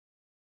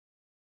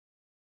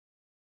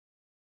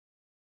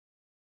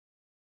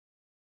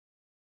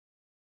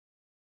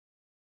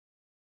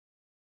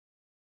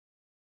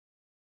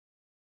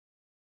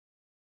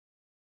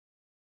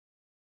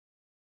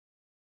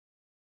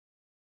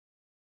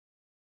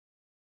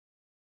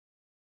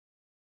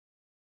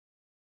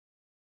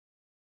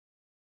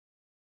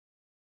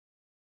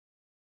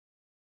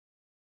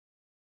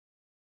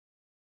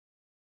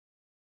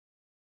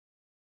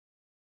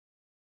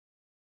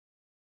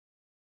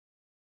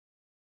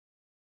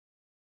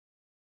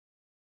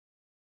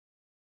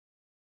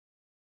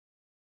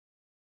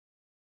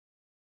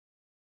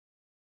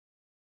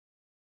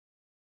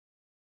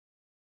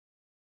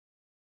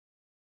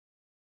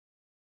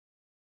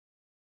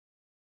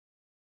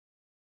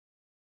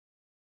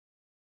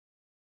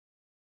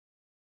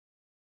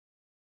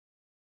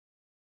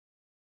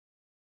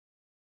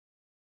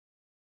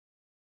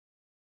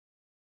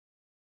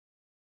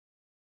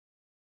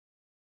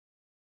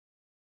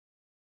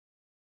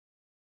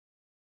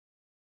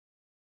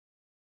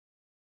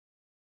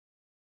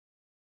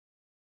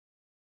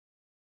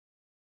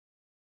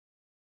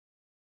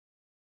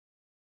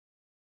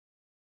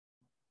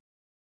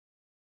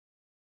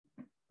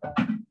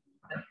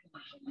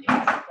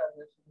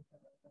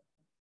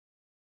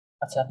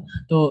আচ্ছা,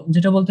 তো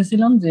যেটা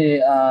বলতেছিলাম যে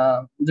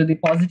যদি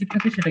পজিটিভ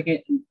থাকে সেটাকে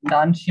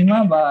ডান সীমা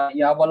বা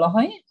ইয়া বলা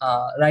হয়,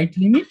 রাইট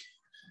লিমিট,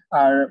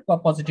 আর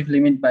পজিটিভ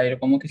লিমিট বা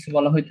এরকমও কিছু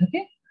বলা হয়ে থাকে।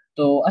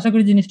 তো আশা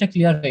করি জিনিসটা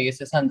ক্লিয়ার হয়ে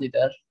গেছে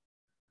সঞ্জিতার।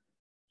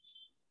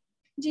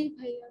 জি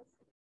ভাইয়া।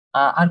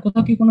 আর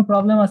কোথাও কি কোনো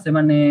প্রবলেম আছে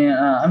মানে?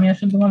 আমি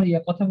আসলে তোমার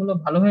ইয়া কথাগুলো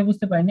ভালোভাবে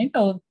বুঝতে পারিনি,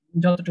 তাও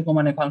যতটুকু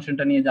মানে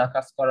ফাংশনটা নিয়ে যা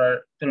কাজ করার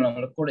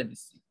তুলনামূলক করে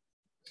দিচ্ছি।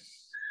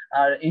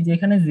 আর এই যে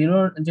এখানে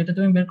জিরোর যেটা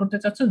তুমি বের করতে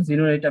চাচ্ছ,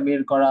 জিরোর এটা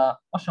বের করা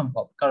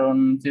অসম্ভব, কারণ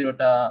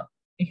জিরোটা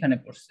এখানে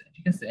পড়ছে,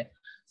 ঠিক আছে?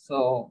 সো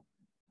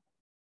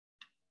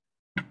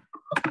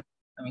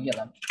আমি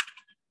গেলাম।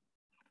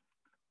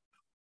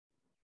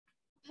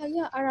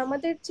 ভাইয়া, আর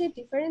আমাদের যে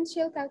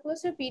ডিফারেন্সিয়াল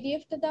ক্যালকুলাসের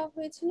পিডিএফটা দেওয়া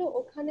হয়েছিল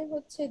ওখানে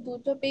হচ্ছে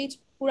দুটো পেজ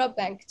পুরো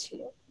ব্ল্যাঙ্ক ছিল।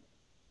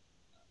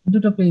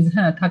 দুটো পেজ,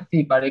 হ্যাঁ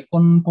থাকতেই পারে।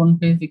 কোন কোন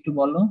পেজ একটু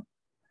বলো,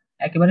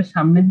 একেবারে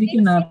সামনের দিকে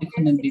না পেজ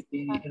পিছনের দিকে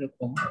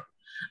এরকম?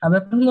 আর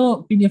ব্যাপার হলো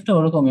পিডিএফটা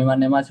ওরকমই,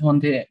 মানে মাঝে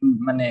মধ্যে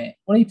মানে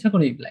ওরা ইচ্ছা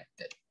করেই ব্ল্যাক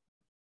দেয়।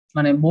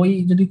 মানে বই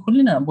যদি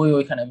খুলি না, বই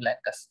ওইখানে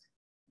ব্ল্যাক আছে,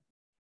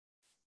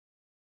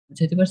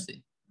 বুঝতে পারছি।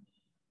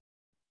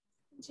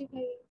 জি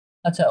ভাইয়া।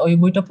 আচ্ছা, ওই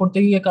বইটা পড়তে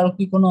গিয়ে কারো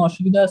কি কোনো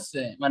অসুবিধা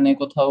আছে, মানে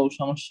কোথাও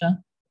সমস্যা?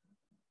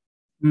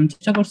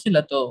 চেষ্টা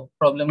করছিলা তো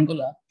প্রবলেম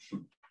গুলা?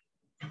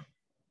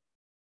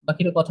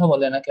 বাকিরা কথা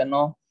বলে না কেন?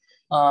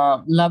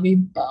 লাবিব,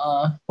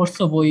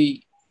 পড়ছো বই?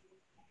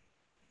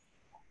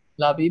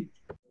 লাবিব,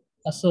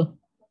 আছো?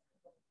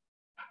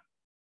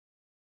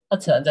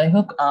 আচ্ছা, যাই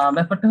হোক,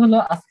 ব্যাপারটা হলো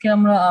আজকে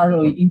আমরা আর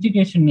ওই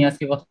ইন্টিগ্রেশন নিয়ে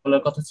আজকে কথা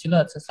বলার কথা ছিল।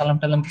 আচ্ছা, সালাম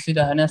টালাম কিছু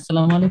দেওয়া হয়নি।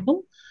 আসসালামু আলাইকুম।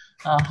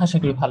 আশা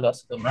করি ভালো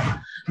আছো তোমরা।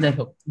 যাই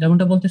হোক,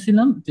 যেমনটা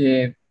বলতেছিলাম যে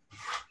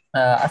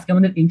আজকে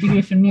আমাদের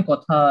ইন্টিগ্রেশন নিয়ে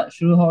কথা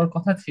শুরু হওয়ার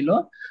কথা ছিল,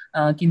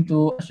 কিন্তু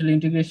আসলে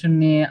ইন্টিগ্রেশন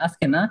নিয়ে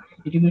আজকে না,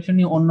 ইন্টিগ্রেশন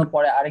নিয়ে অন্য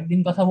পরে আরেকদিন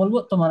কথা বলবো।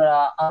 তোমরা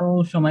আরো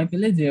সময়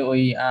পেলে যে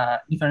ওই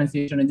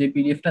ডিফারেন্সিয়েশনের যে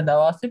পিডিএফটা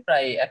দেওয়া আছে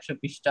প্রায় 100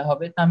 পৃষ্ঠা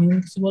হবে, তামিম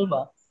কিছু বলবা?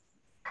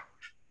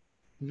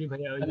 জি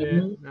ভাইয়া, ওই যে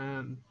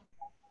তামিম?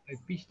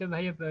 পৃষ্ঠা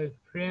ভাইয়া,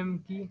 ফ্রেম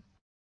কি,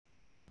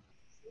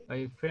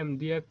 ওই ফ্রেম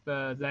দিয়ে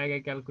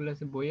জায়গায়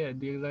ক্যালকুলাসে বইয়ে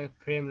দুই এক জায়গায়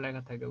ফ্রেম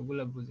লেখা থাকে,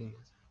 ওগুলা বুঝি না।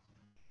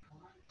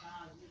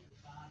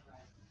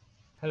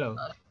 হ্যালো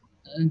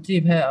জি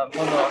ভাইয়া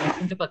বলো, আমি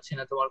শুনতে পাচ্ছি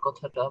না তোমার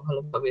কথাটা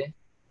ভালোভাবে।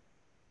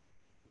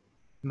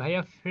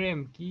 ভাইয়া, ফ্রেম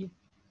কি?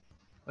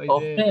 ওই ও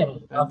যে ফ্রেম।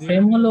 দুই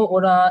ফ্রেম হলো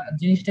ওরা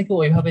জিনিসটাকে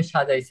ওইভাবে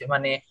সাজাইছে,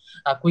 মানে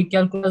কুইক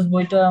ক্যালকুলাস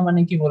বইটা মানে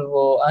কি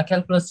বলবো,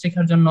 ক্যালকুলাস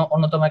শেখার জন্য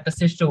অন্যতম একটা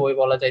শ্রেষ্ঠ বই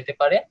বলা যাইতে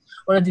পারে।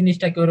 ওরা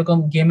জিনিসটাকে ওরকম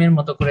গেমের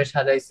মতো করে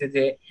সাজাইছে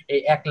যে এই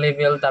 1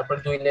 লেভেল, তারপর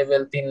 2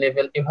 লেভেল, 3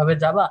 লেভেল, এভাবে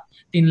যাবা।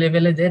 3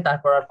 লেভেলে যে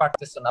তারপর আর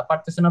পারতেছো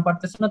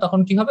না, তখন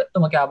কি হবে,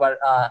 তোমাকে আবার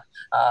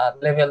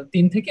লেভেল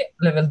 3 থেকে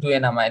লেভেল 2-এ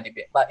নামায়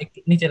দিবে বা একটু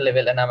নিচের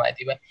লেভেলে নামায়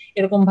দিবে।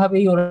 এরকম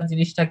ভাবেই ওরা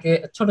জিনিসটাকে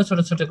ছোট ছোট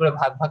ছোট করে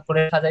ভাগ ভাগ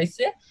করে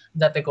সাজাইছে,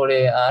 যাতে করে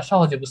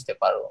সহজে বুঝতে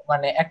পারো।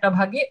 মানে একটা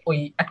ভাগে ওই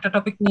একটা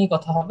টপিক নিয়ে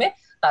কথা হবে,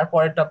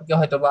 তারপরের টপিকে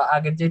হয়তো বা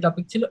আগের যে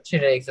টপিক ছিল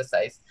সেটার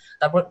এক্সারসাইজ।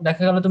 তারপর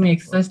দেখা গেল তুমি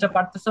এক্সারসাইজটা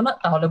পারতেছো না,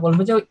 তাহলে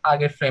বলবে যে ওই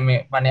আগের ফ্রেমে,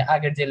 মানে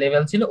আগের যে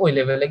লেভেল ছিল ওই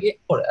লেভেলে গিয়ে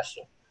পড়ে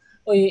আসো।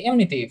 ওই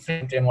এমনিতেই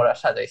ফ্রেম ট্রেম ওরা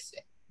সাজাইছে,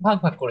 ভাগ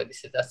ভাগ করে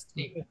দিছে জাস্ট।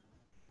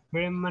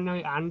 ফ্রেম মানে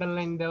ওই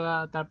আন্ডারলাইন দেওয়া,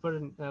 তারপর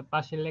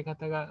পাশে লেখা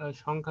থাকা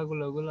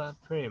সংখ্যাগুলো, ওগুলো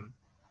ফ্রেম।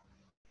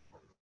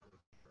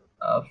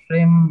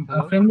 ফ্রেম,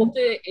 হ্যালো ফ্রেম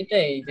বলতে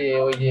এটাই যে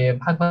ওই যে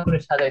ভাগ ভাগ করে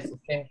সাজাইছে।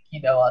 ফ্রেম কি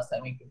দেওয়া আছে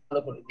আমি একটু ভালো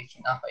করে দেখি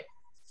না হয়,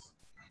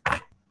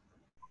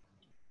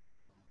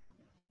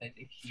 তাই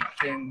দেখি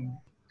ফ্রেম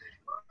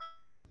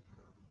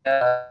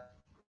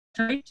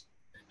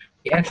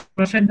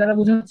 159 দ্বারা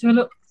বোঝাচ্ছে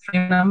হলো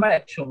ফ্রেম নাম্বার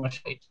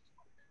 159।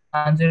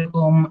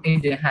 যেরকম এই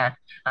যে হ্যাঁ,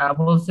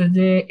 বলছে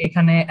যে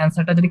এখানে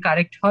অ্যান্সারটা যদি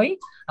কারেক্ট হয়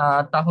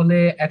তাহলে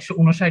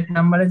 159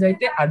 নাম্বারে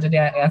যাইতে, আর যদি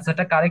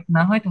অ্যান্সারটা কারেক্ট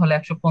না হয় তাহলে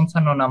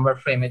 155 নাম্বার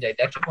ফ্রেমে যাইতে।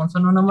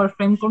 155 নাম্বার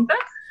ফ্রেম কোনটা?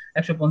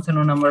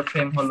 155 নাম্বার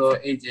ফ্রেম হলো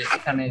এই যে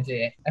এখানে যে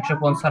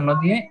 155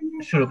 দিয়ে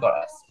শুরু করা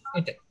আছে,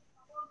 এটা।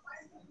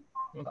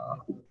 আহ,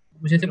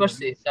 বুঝতে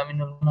পারছি, আমি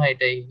মনে হয়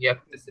এটাই ইয়া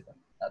করতেছিলাম।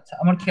 আচ্ছা,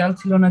 আমার খেয়াল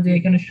ছিল না যে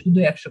এখানে শুধু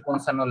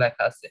 155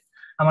 লেখা আছে।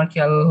 আমার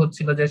খেয়াল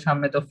হচ্ছিল যে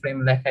সামনে তো ফ্রেম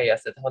লেখাই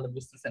আছে, তাহলে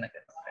বুঝতেছে না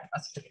কেন।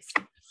 আচ্ছা ঠিক আছে।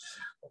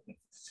 Okay.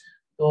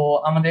 তো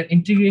আমাদের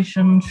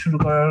ইন্টিগ্রেশন শুরু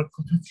করার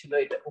কথা ছিল,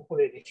 এটা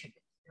উপরে রেখে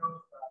দিই।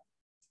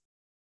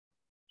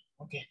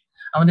 ওকে,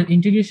 আমাদের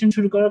ইন্টিগ্রেশন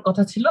শুরু করার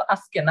কথা ছিল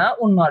আজকে না,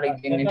 অন্য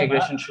আরেকদিন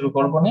ইন্টিগ্রেশন শুরু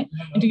করবো না।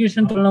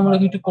 ইন্টিগ্রেশন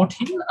তুলনামূলক একটু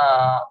কঠিন।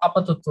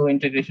 আপাতত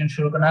ইন্টিগ্রেশন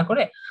শুরু না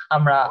করে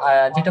আমরা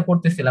যেটা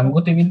পড়তেছিলাম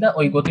গতিবিদ্যা,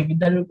 ওই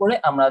গতিবিদ্যার উপরে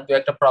আমরা দু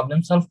একটা প্রবলেম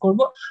সলভ করব।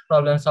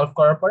 প্রবলেম সলভ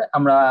করার পরে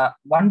আমরা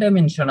ওয়ান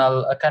ডাইমেনশনাল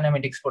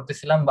কাইনেমেটিক্স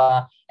পড়তেছিলাম, বা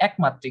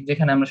একমাত্রিক,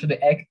 যেখানে আমরা শুধু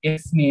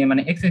এক্স নিয়ে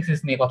মানে এক্স এক্সিস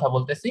নিয়ে কথা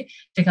বলতেছি,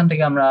 সেখান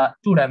থেকে আমরা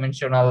 2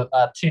 ডাইমেনশনাল,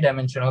 3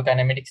 ডাইমেনশনাল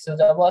কাইনেমেটিক্স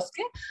যাবো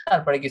আজকে।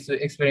 তারপরে কিছু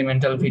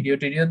এক্সপেরিমেন্টাল ভিডিও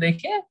টিডিও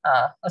দেখে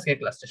আজকে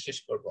ক্লাসটা শেষ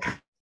করব।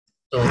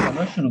 তো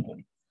আমরা শুরু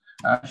করি।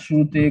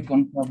 শুরুতে কোন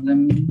প্রবলেম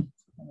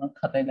আমার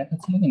খাতায় লেখা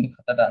ছিল, কিন্তু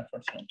খাতাটা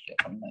আনফরচুনেটলি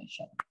এখন নাই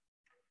সামনে।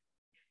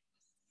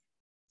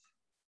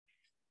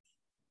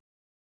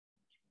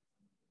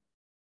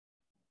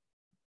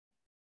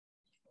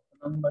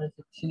 নাম্বারে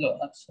ছিল,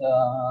 আচ্ছা।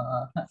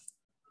 হ্যাঁ,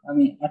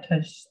 আমি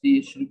 28 দিয়ে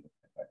শুরু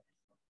করতে পারি।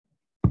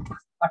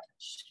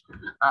 28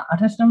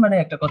 28 নম্বরে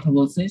একটা কথা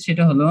বলছে,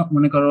 সেটা হলো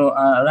মনে করো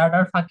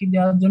রাডার ফাঁকি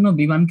দেওয়ার জন্য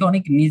বিমানকে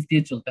অনেক নিচ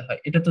দিয়ে চলতে হয়,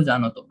 এটা তো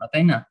জানো তোমরা,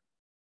 তাই না?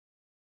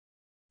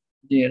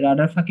 যে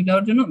রাডার ফাঁকি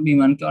দেওয়ার জন্য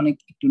বিমানকে অনেক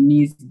একটু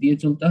নিচ দিয়ে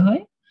চলতে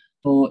হয়।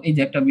 তো এই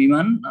যে একটা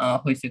বিমান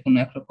হয়েছে, কোন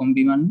একরকম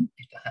বিমান,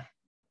 এটা হ্যাঁ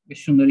বেশ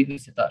সুন্দরই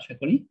হয়েছে তো আশা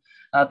করি।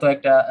 তো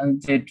একটা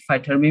জেট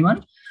ফাইটার বিমান।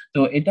 তো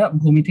এটা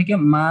ভূমি থেকে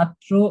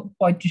মাত্র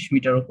 35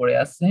 মিটার উপরে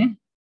আছে।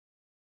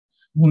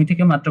 ভূমি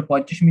থেকে মাত্র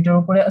 35 মিটার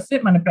উপরে আছে,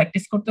 মানে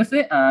প্র্যাকটিস করতেছে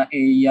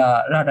এই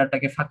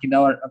রাডারটাকে ফাঁকি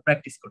দেওয়ার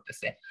প্র্যাকটিস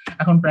করতেছে।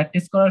 এখন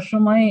প্র্যাকটিস করার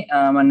সময়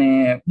মানে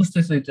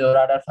বুঝতেছই তো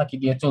রাডার ফাঁকি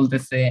দিয়ে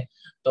চলতেছে।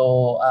 তো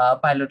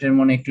পাইলটের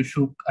মনে একটু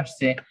সুখ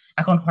আসছে।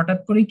 এখন হঠাৎ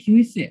করে কি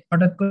হয়েছে,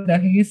 হঠাৎ করে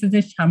দেখা গেছে যে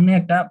সামনে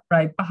একটা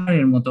প্রায়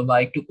পাহাড়ের মতো বা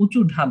একটু উঁচু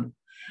ঢালু।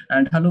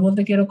 ঢালু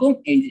বলতে কিরকম,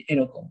 এই যে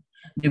এরকম,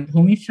 যে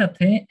ভূমির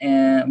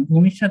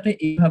সাথে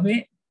এইভাবে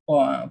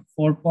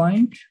 4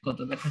 পয়েন্ট কত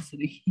দেখাচ্ছে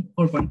দেখি,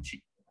 4.3,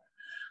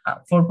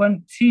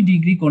 4.3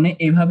 ডিগ্রি কোণে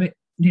এইভাবে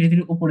ধীরে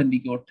ধীরে উপরের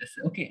দিকে উঠতেছে।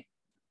 ওকে,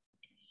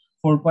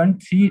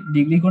 4.3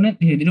 ডিগ্রি কোণে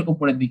ধীরে ধীরে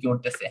উপরের দিকে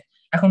উঠতেছে।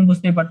 এখন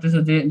বুঝতেই পারতেছো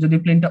যে যদি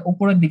প্লেনটা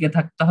উপরের দিকে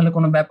থাকতো তাহলে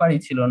কোনো ব্যাপারই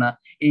ছিল না।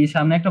 এই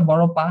সামনে একটা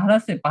বড় পাহাড়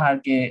আছে,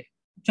 পাহাড়কে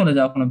চলে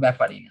যাওয়া কোনো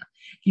ব্যাপারই না।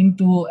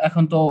 কিন্তু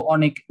এখন তো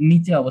অনেক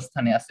নিচে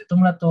অবস্থানে আছে।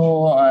 তোমরা তো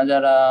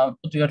যারা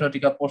পত্রিকা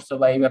টত্রিকা পড়ছো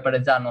বা এই ব্যাপারে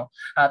জানো,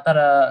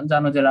 তারা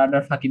জানো যে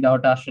রাডার ফাঁকি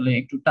দেওয়াটা আসলে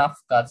একটু টাফ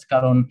কাজ।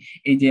 কারণ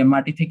এই যে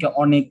মাটি থেকে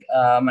অনেক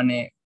মানে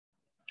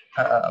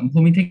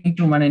ভূমি থেকে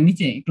একটু মানে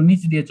নিচে একটু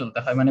নিচ দিয়ে চলতে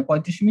হয়, মানে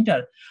 35 মিটার,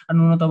 আর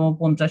ন্যূনতম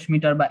 50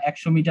 মিটার বা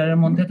 100 মিটারের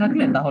মধ্যে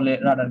থাকলে তাহলে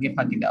রাডারকে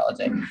ফাঁকি দেওয়া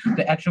যায়।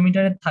 তো 100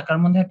 মিটারের থাকার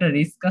মধ্যে একটা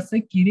রিস্ক আছে,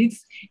 কি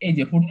রিস্ক? এই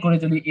যে হুট করে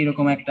যদি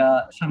এরকম একটা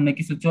সামনে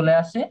কিছু চলে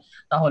আসে,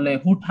 তাহলে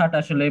হুটহাট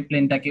আসলে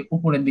প্লেনটাকে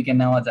উপরের দিকে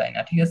নেওয়া যায়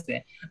না, ঠিক আছে?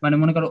 মানে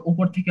মনে করো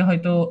উপর থেকে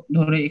হয়তো,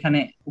 ধরে এখানে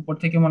উপর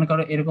থেকে মনে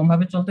করো এরকম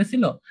ভাবে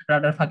চলতেছিল,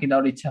 রাডার ফাঁকি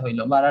দেওয়ার ইচ্ছা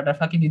হইলো বা রাডার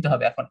ফাঁকি দিতে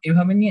হবে, এখন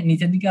এভাবে নিয়ে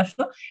নিচের দিকে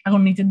আসলো। এখন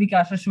নিচের দিকে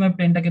আসার সময়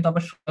প্লেনটাকে তো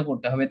আবার সোজা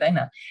করতে হবে, তাই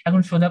না?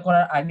 এখন সোজা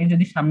করার আগে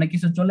যদি সামনে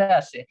কিছু চলে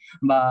আসে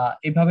বা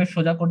এভাবে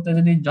সোজা করতে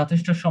যদি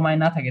যথেষ্ট সময়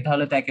না থাকে,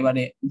 তাহলে তো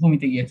একেবারে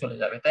ভূমিতে গিয়ে চলে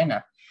যাবে, তাই না?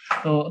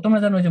 তো তোমরা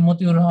জানো যে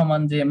মতিউর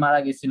রহমান যে মারা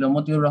গেছিল,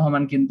 মতিউর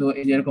রহমান কিন্তু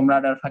এই যে এরকম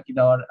রাডার ফাঁকি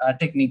দেওয়ার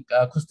টেকনিক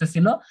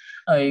খুঁজতেছিল।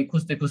 এই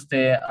খুঁজতে খুঁজতে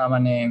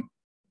মানে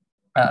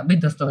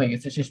বিধ্বস্ত হয়ে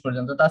গেছে শেষ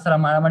পর্যন্ত। তাছাড়া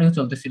মারামারিও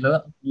চলতেছিল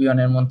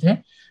দুজনের মধ্যে।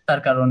 তার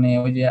কারণে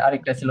ওই যে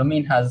আরেকটা ছিল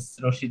মিনহাজ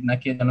রশিদ না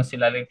কে যেন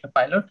ছিল আরেকটা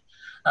পাইলট,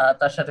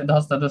 তার সাথে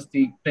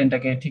ধস্তাধস্তি,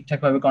 ট্রেনটাকে ঠিকঠাক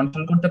ভাবে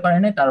কন্ট্রোল করতে পারে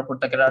নাই, তার উপর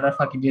তাকে রাডার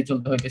ফাঁকি দিয়ে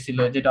চলতে হইতেছিল,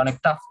 যেটা অনেক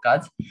টাফ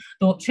কাজ।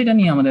 তো সেটা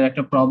নিয়ে আমাদের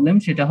একটা প্রবলেম,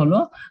 সেটা হলো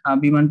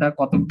বিমানটা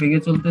কত বেগে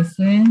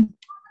চলতেছে।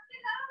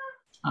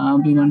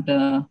 বিমানটা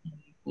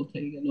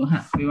কোথায় গেল,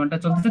 হ্যাঁ বিমানটা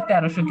চলতেছে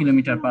 1300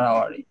 কিলোমিটার পার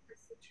আওয়ারে।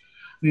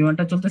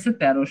 বিমানটা চলতেছে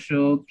 1300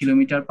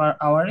 কিলোমিটার পার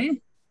আওয়ারে।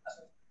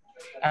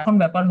 এখন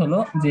ব্যাপার হলো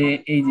যে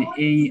এই যে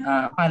এই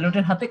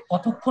পাইলটের হাতে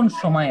কতক্ষণ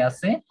সময়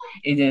আছে।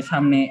 এই যে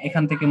সামনে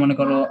এখান থেকে মনে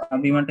করো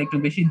বিমানটা একটু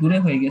বেশি দূরে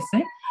হয়ে গেছে।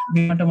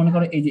 বিমানটা মনে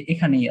করো এই যে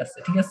এখানেই আছে,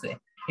 ঠিক আছে?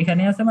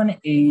 এখানেই আছে, মানে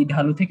এই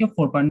ঢালু থেকে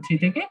 4.3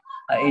 থেকে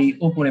এই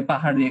উপরে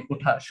পাহাড়ে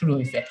ওঠা শুরু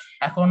হয়েছে।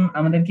 এখন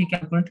আমাদের কি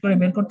ক্যালকুলেট করে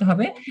বের করতে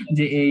হবে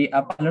যে এই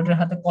পাইলটের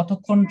হাতে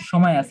কতক্ষণ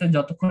সময় আছে,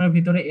 যতক্ষণের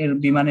ভিতরে এর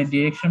বিমানের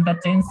ডিরেকশনটা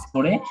চেঞ্জ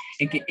করে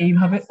একে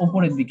এইভাবে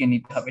উপরের দিকে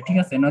নিতে হবে, ঠিক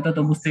আছে? নয়তো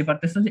তো বুঝতেই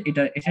পারতেছো যে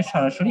এটা এসে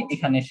সরাসরি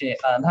এখানে এসে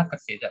ধাক্কা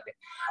খেয়ে যাবে।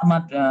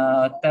 মাত্র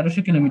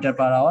 1300 কিলোমিটার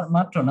পার আওয়ার,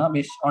 মাত্র না,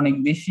 বেশ অনেক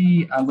বেশি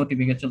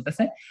গতিবেগে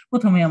চলতেছে।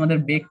 প্রথমে আমাদের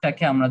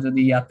বেগটাকে আমরা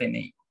যদি ইয়াতে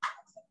নেই।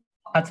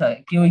 আচ্ছা,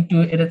 কেউ একটু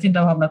এটা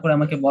চিন্তা ভাবনা করে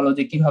আমাকে বলো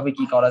যে কিভাবে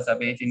কি করা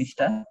যাবে এই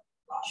জিনিসটা।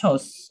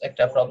 সহজ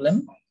একটা প্রবলেম,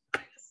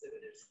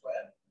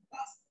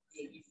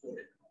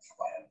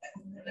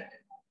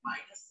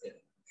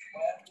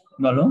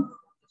 বলো।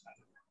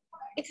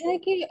 এখানে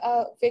কি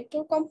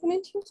ভেক্টর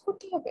কম্পোনেন্ট ইউজ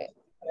করতে হবে?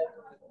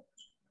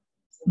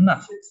 না,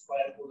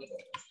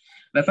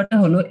 ব্যাপারটা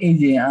হলো এই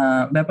যে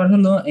ব্যাপার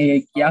হলো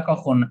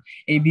কখন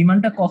এই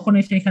বিমানটা কখন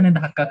এসে এখানে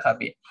ধাক্কা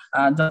খাবে,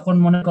 যখন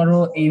মনে করো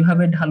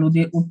এইভাবে ঢালু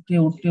দিয়ে উঠতে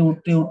উঠতে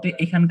উঠতে উঠতে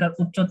এখানকার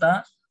উচ্চতা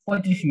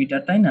 35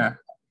 মিটার, তাই না?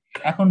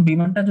 এখন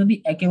বিমানটা যদি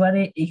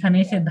একেবারে এখানে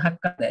এসে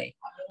ধাক্কা দেয়,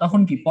 তখন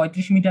কি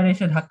 35 মিটারে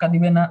এসে ধাক্কা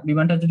দিবে না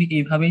বিমানটা যদি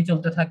এইভাবেই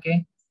চলতে থাকে?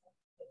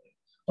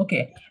 ওকে,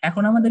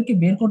 এখন আমাদেরকে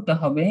বের করতে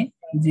হবে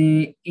যে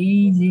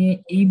যে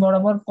এই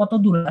বরাবর কত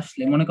দূর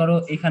আসলে, মনে করো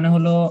এখানে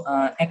হলো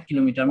 1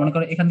 কিলোমিটার, মনে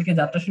করো এখান থেকে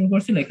যাত্রা শুরু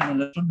করছিল, এখানে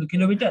হলো 14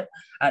 কিলোমিটার,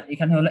 আর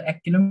এখানে হলো 1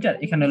 কিলোমিটার,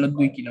 এখানে হলো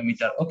 2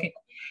 কিলোমিটার। ওকে,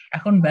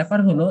 এখন ব্যাপার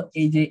হলো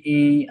এই যে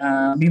এই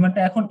বিমানটা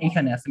এখন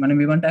এখানে আছে, মানে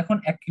বিমানটা এখন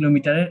 1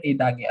 কিলোমিটারের এই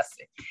দাগে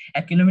আছে।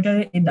 1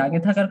 কিলোমিটারের এই দাগে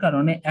থাকার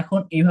কারণে এখন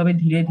এইভাবে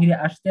ধীরে ধীরে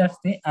আস্তে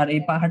আস্তে, আর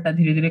এই পাহাড়টা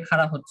ধীরে ধীরে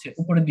খাড়া হচ্ছে,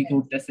 উপরের দিকে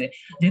উঠতেছে।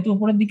 যেহেতু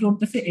উপরের দিকে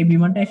উঠতেছে, এই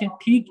বিমানটা এসে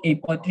ঠিক এই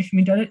 35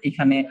 মিটারের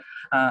এখানে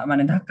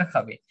মানে ধাক্কা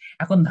খাবে।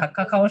 এখন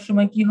ধাক্কা খাওয়ার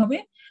সময় কি হবে,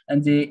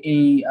 যে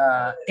এই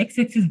এক্স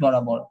এক্সিস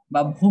বরাবর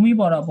বা ভূমি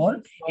বরাবর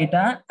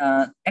এটা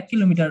 1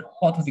 কিলোমিটার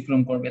পথ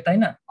অতিক্রম করবে, তাই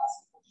না?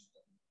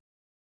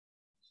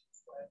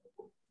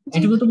 জি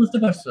এটুকু তো বুঝতে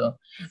পারছো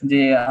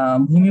যে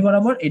ভূমি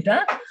বরাবর এটা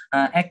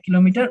 1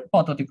 কিলোমিটার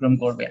পথ অতিক্রম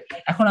করবে।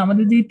 এখন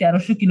আমাদের যে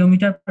 1300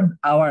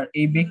 কিলোমিটার/আওয়ার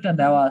এই বেগটা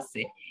দেওয়া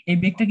আছে, এই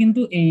বেগটা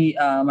কিন্তু এই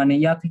মানে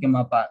ইয়া থেকে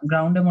মাপা,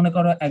 গ্রাউন্ডে মনে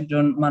করো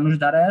একজন মানুষ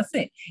দাঁড়ায় আছে,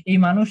 এই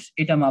মানুষ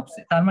এটা মাপছে,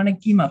 তার মানে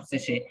কি মাপছে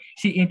সে,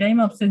 সে এটাই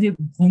মাপছে যে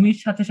ভূমির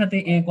সাথে সাথে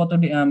এ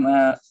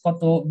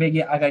কত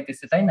বেগে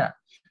আগাইতেছে, তাই না?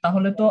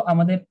 তাহলে তো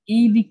আমাদের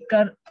এই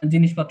দিককার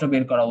জিনিসপত্র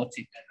বের করা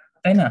উচিত,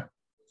 তাই না?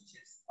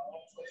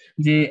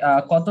 যে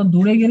কত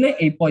দূরে গেলে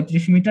এই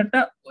 35 মিটারটা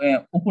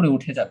উপরে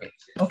উঠে যাবে।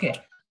 ওকে,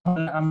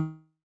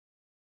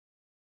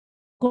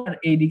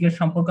 এই দিকের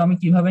সম্পর্ক আমি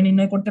কিভাবে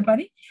নির্ণয় করতে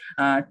পারি?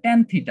 ট্যান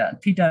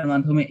থিটার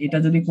মাধ্যমে, এটা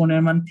যদি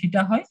কোণের মান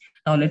থিটা হয়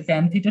তাহলে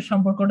ট্যান থিটার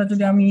সম্পর্কটা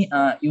যদি আমি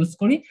ইউজ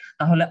করি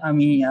তাহলে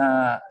আমি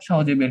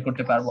সহজে বের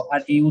করতে পারবো। আর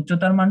এই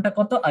উচ্চতার মানটা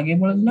কত আগে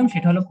বলে দিলাম,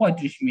 সেটা হলো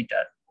 35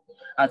 মিটার।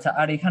 আচ্ছা,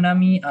 আর এখানে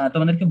আমি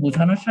তোমাদেরকে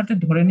বোঝানোর সাথে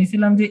ধরে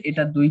নিয়েছিলাম যে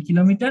এটা 2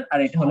 কিলোমিটার আর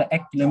এটা হলো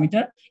 1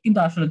 কিলোমিটার, কিন্তু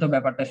আসলে তো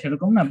ব্যাপারটা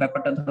সেরকম না।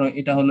 ব্যাপারটা ধরো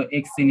এটা হলো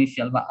এক্স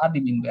ইনিশিয়াল বা আদি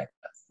বিন্দু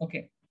একটা। ওকে,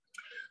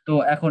 তো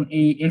এখন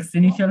এই এক্স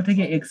ইনিশিয়াল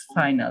থেকে এক্স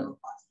ফাইনাল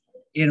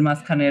এর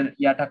মাঝখানের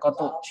ইয়াটা কত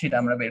সেটা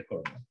আমরা বের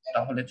করব।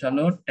 তাহলে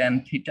চলো ট্যান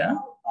থিটা,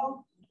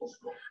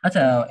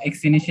 আচ্ছা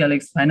এক্স ইনিশিয়াল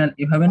এক্স ফাইনাল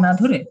এভাবে না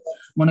ধরে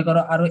মনে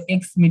করো আরো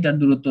এক্স মিটার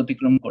দূরত্ব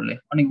অতিক্রম করলে,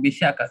 অনেক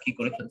বেশি আঁকাকি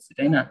করে ফেলছি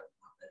তাই না?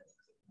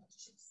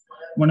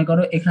 মনে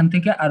করো এখান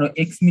থেকে আরো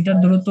এক্স মিটার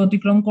দূরত্ব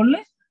অতিক্রম করলে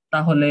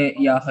তাহলে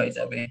ইয়া হয়ে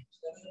যাবে,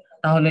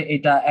 তাহলে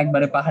এটা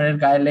একবারে পাহাড়ের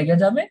গায়ে লেগে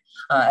যাবে,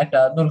 একটা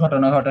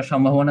দুর্ঘটনা ঘটার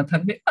সম্ভাবনা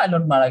থাকবে,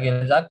 পাইলট মারা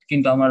গেলে যাক,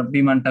 কিন্তু আমার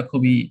বিমানটা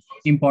খুবই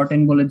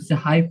ইম্পর্টেন্ট বলে দিচ্ছে,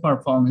 হাই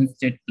পারফরমেন্স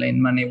জেট প্লেন,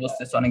 মানে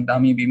বুঝতেছে অনেক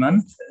দামি বিমান,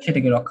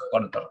 সেটাকে রক্ষা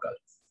করা দরকার।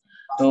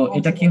 তো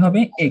এটা কি হবে,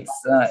 এক্স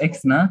এক্স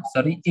না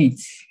সরি এইচ,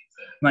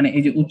 মানে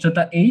এই যে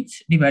উচ্চতা এইচ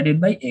ডিভাইডেড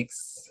বাই এক্স,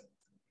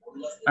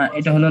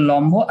 এটা হলো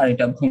লম্ব আর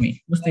এটা ভূমি,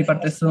 বুঝতেই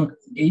পারতেছো,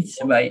 এইচ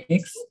বাই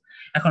এক্স।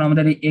 এখন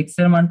আমাদের এই এক্স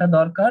এর মানটা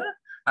দরকার,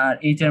 আর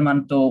এইচ এর মান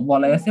তো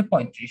বলাই আছে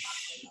 35,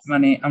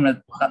 মানে আমরা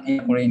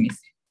করেই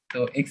নিছি। তো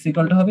এক্স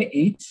ইকুয়াল টু হবে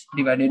H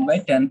divided by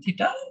tan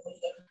theta.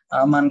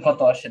 মান কত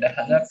আসে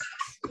দেখা যাক,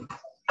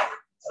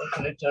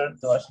 ক্যালকুলেটর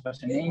তো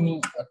আশেপাশে নেই।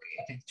 ওকে,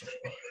 এটা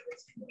চলবে,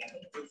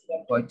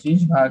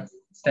 35 ভাগ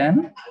 10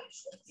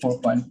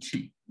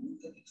 4.3,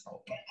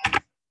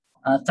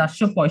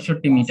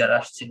 465 মিটার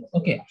আসছে।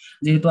 ওকে,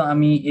 যেহেতু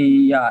আমি এই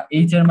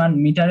এইচ এর মান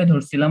মিটারে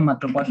ধরছিলাম,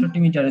 মাত্র 65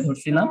 মিটারে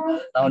ধরছিলাম,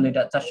 তাহলে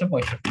এটা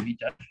 465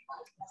 মিটার,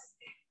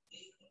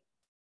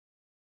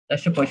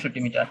 465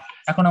 মিটার।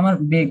 এখন আমার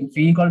বেগ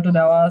ভি ইকুয়াল টু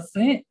দেওয়া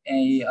আছে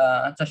এই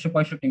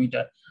 465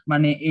 মিটার,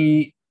 মানে এই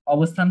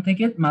অবস্থান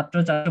থেকে মাত্র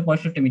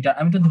 465 মিটার।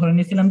 আমি তো ধরে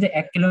নিয়েছিলাম যে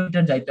 1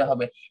 কিলোমিটার যাইতে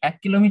হবে, 1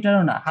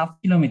 কিলোমিটারও না, হাফ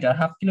কিলোমিটার,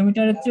 হাফ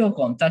কিলোমিটারের চেয়েও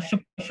কম,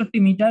 465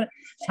 মিটার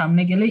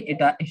সামনে গেলেই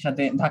এটা এর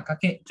সাথে ধাক্কা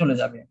খেয়ে চলে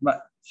যাবে বা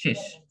শেষ।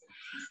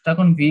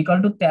 তখন ভি ইকুয়াল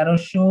টু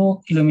 1300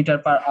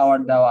 কিলোমিটার/আওয়ার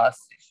দেওয়া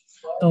আছে।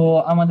 তো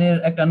আমাদের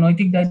একটা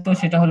নৈতিক দায়িত্ব,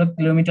 সেটা হলো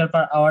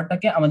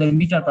কিলোমিটার/আওয়ারটাকে আমাদের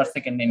মিটার পার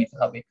সেকেন্ডে নিতে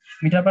হবে।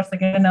 মিটার পার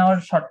সেকেন্ডে নেওয়ার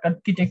শর্টকাট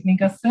কি টেকনিক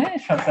আছে?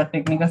 শর্টকাট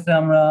টেকনিক আছে,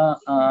 আমরা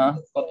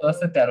কত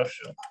আছে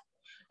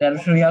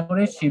 1300 ইয়া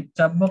করে শিফট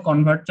চাপবো,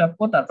 কনভার্ট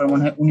চাপবো, তারপর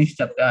মনে হয় 19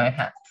 চাপতে হয়,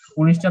 হ্যাঁ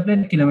 19 চাপলে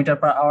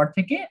কিলোমিটার/আওয়ার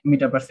থেকে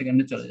মিটার পার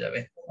সেকেন্ডে চলে যাবে।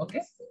 ওকে,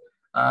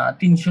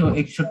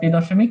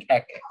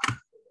 361.11,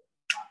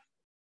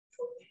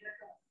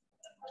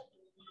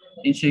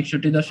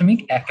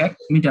 361.11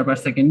 মিটার পার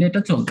সেকেন্ডে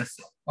এটা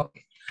চলতেছে। ওকে,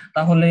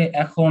 তাহলে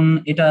এখন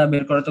এটা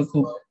বের করা তো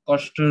খুব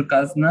কষ্টের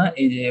কাজ না।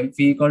 এই যে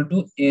ভি ইকুয়াল টু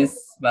এস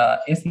বা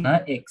এস না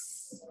x,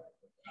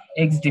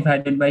 x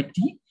divided by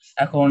T.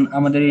 এখন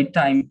আমাদের এই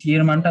টাইম টি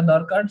এর মানটা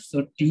দরকার, so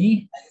T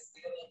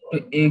two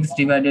x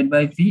divided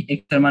by V.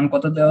 X এর মান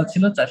কত দেওয়া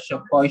ছিল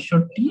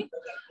 465,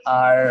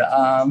 আর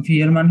ভি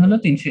এর মান হলো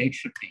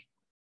 361,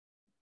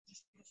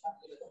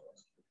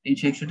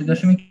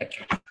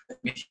 361.1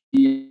 বেশি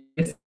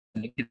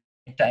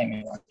টাইম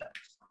এর মানটা।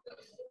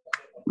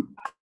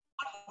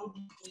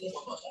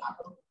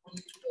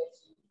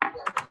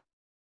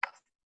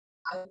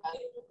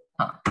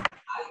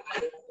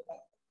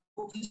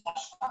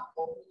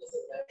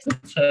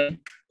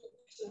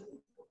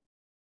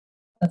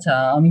 আচ্ছা,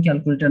 আমি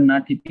ক্যালকুলেটর না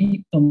টিপি,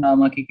 তোমরা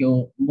আমাকে কেউ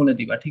বলে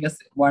দিবা, ঠিক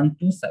আছে?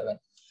 127,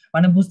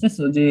 মানে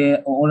বুঝতেছো যে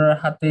ওর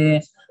হাতে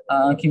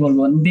কি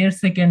বলবো, 1.5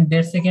 সেকেন্ড,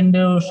 1.5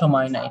 সেকেন্ডেরও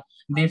সময় নাই,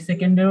 1.5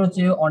 সেকেন্ডেরও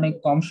চেয়ে অনেক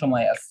কম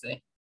সময় আছে,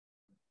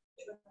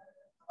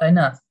 তাই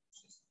না?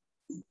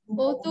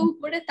 ও তো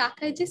উপরে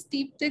তাকায় যে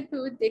স্টিপ দেখবে,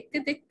 ও দেখতে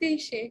দেখতেই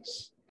শেষ।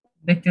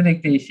 দেখতে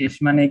দেখতেই শেষ,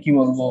 মানে কি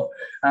বলবো,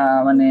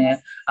 মানে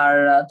আর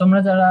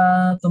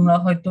তোমরা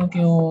হয়তো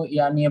কেউ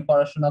ইয়া নিয়ে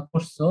পড়াশোনা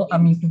করছো,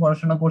 আমি একটু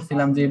পড়াশোনা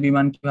করছিলাম যে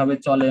বিমান কিভাবে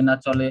চলে না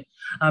চলে,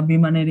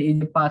 বিমানের এই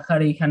যে পাখার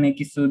এইখানে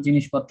কিছু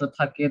জিনিসপত্র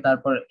থাকে,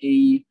 তারপর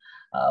এই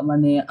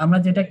মানে আমরা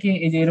যেটাকে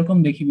এই যে এরকম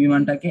দেখি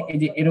বিমানটাকে, এই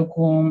যে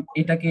এরকম,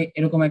 এটাকে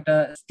এরকম একটা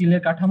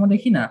স্টিলের কাঠামো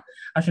দেখি না,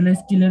 আসলে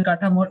স্টিলের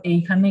কাঠামোর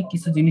এইখানে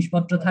কিছু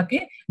জিনিসপত্র থাকে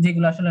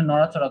যেগুলো আসলে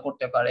নড়াচড়া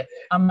করতে পারে,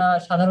 আমরা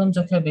সাধারণ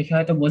চোখে দেখে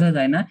হয়তো বোঝা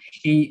যায় না,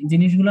 এই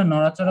জিনিসগুলো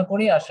নড়াচড়া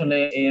করে আসলে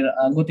এর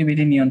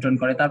গতিবিধি নিয়ন্ত্রণ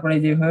করে। তারপরে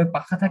যেভাবে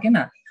পাখা থাকে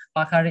না,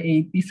 পাখার এই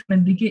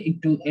পিছনের দিকে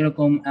একটু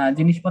এরকম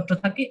জিনিসপত্র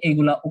থাকে,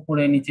 এগুলা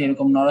উপরে নিচে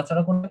এরকম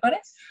নড়াচড়া করতে পারে।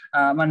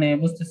 মানে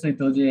বুঝতেছই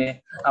তো যে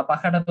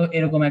পাখাটা তো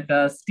এরকম একটা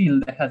স্টিল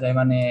দেখা যায়,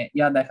 মানে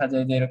দেখা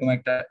যায় যে এরকম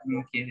একটা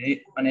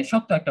মানে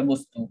শক্ত একটা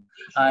বস্তু।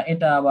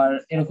 এটা আবার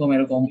এরকম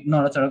এরকম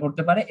নড়াচড়া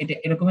করতে পারে, এটা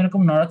এরকম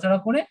এরকম নড়াচড়া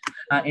করে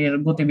এর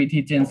গতিবিধি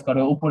চেঞ্জ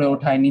করে, উপরে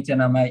ওঠায় নিচে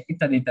নামায়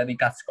ইত্যাদি ইত্যাদি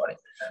কাজ করে।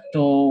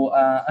 তো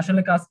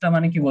আসলে কাজটা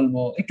মানে কি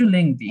বলবো, একটু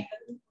লেংদি।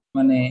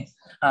 মানে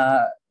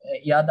আহ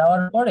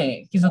দেওয়ার পরে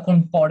কিছুক্ষণ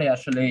পরে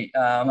আসলে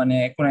মানে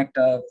কোন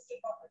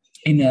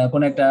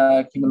একটা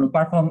কি বলবো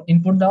পারফর্ম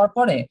ইনপুট দেওয়ার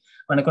পরে,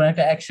 মানে কোন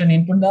একটা অ্যাকশন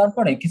ইনপুট দেওয়ার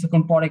পরে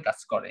কিছুক্ষণ পরে কাজ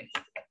করে,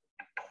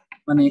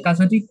 মানে কাজ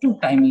হয়তো একটু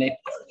টাইম লেট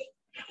করে,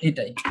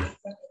 এটাই।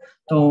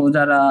 তো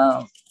যারা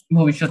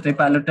ভবিষ্যতে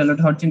পাইলট টাইলট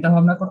হওয়ার চিন্তা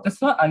ভাবনা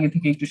করতেছো, আগে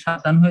থেকে একটু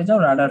সাবধান হয়ে যাও,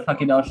 রাডার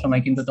ফাঁকি দেওয়ার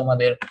সময় কিন্তু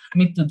তোমাদের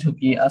মৃত্যু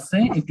ঝুঁকি আছে,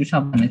 একটু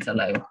সাবধানে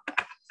চালাও।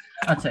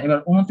 আচ্ছা, এবার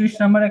 29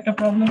 নাম্বার একটা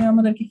প্রবলেমে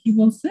আমাদেরকে কি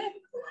বলছে।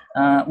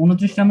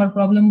 29 নাম্বার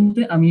প্রবলেম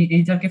বলতে আমি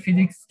এইচআরকে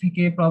ফিজিক্স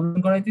থেকে প্রবলেম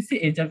করাইতেছি,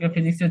 এইচআরকে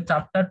ফিজিক্স এর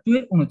চ্যাপ্টার 2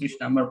 এর 29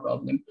 নাম্বার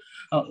প্রবলেম।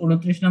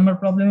 29 নাম্বার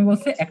প্রবলেমে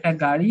বলছে একটা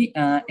গাড়ি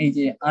এই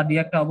যে আদি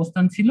একটা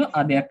অবস্থান ছিল,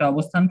 আদি একটা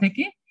অবস্থান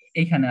থেকে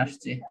এখানে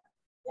আসছে,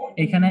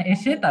 এখানে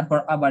এসে তারপর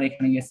আবার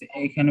এখানে গেছে।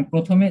 এখানে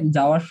প্রথমে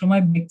যাওয়ার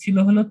সময় বেগ ছিল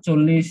হলো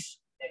 40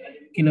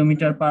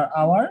 কিলোমিটার পার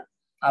আওয়ার,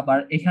 আবার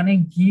এখানে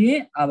গিয়ে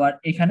আবার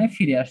এখানে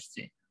ফিরে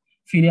আসছে,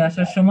 ফিরে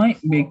আসার সময়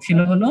বেগ ছিল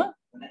হলো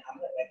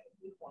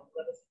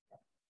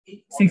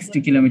 60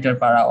 কিলোমিটার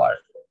পার আওয়ার।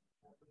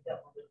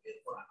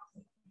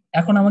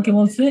 এখন আমাকে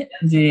বলছে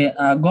যে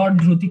গড়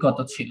দ্রুতি কত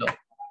ছিল।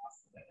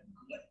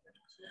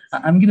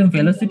 আমি কিন্তু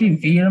ভেলোসিটি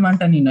ভি এর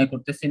মানটা নির্ণয়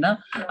করতেছি না।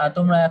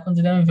 তোমরা এখন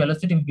যদি আমি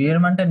ভেলোসিটি ভি এর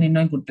মানটা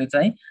নির্ণয় করতে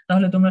চাই,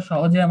 তাহলে তোমরা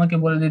সহজে আমাকে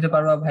বলে দিতে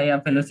পারবা ভাইয়া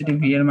ভেলোসিটি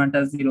ভি এর মানটা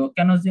 0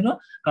 কেন 0?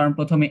 কারণ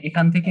প্রথমে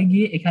এখান থেকে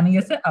গিয়ে এখানে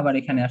গেছে, আবার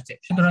এখানে আসছে,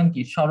 সুতরাং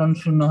কি সরণ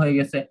শূন্য হয়ে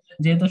গেছে।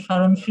 যেহেতু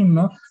সরণ শূন্য,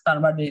 তার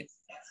মানে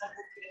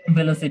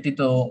ভেলোসিটি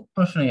তো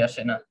প্রশ্নই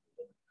আসে না।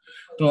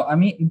 তো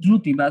আমি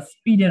দ্রুতি বা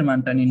স্পিডের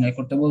মানটা নির্ণয়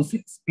করতে বলছি।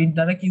 স্পিড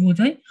দ্বারা কি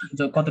বোঝায়,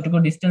 যে কতটুকু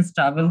ডিসটেন্স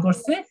ট্রাভেল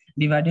করছে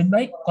ডিভাইডেড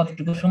বাই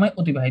কতটুকু সময়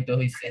অতিবাহিত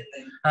হয়েছে।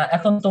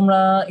 এখন তোমরা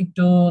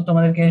একটু,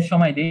 তোমাদেরকে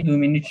সময় দিই, 2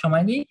 মিনিট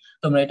সময় দিই,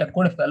 তোমরা এটা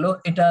করে ফেলো।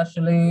 এটা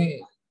আসলে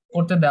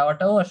করতে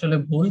দেওয়াটাও আসলে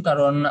ভুল,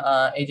 কারণ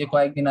এই যে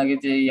কয়েকদিন আগে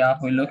যে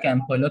হইলো,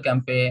 ক্যাম্প হইলো,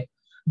 ক্যাম্পে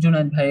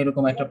জুনায়েদ ভাই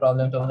এরকম একটা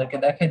প্রবলেম তোমাদেরকে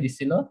দেখাই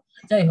দিছিল।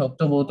 যাই হোক,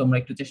 তবুও তোমরা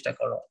একটু চেষ্টা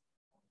করো।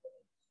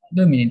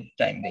 2 মিনিট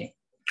টাইম দিই।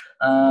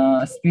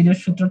 স্পিডের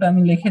সূত্রটা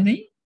আমি লিখে দিই।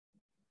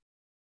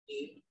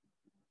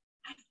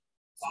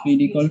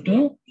 speed equal to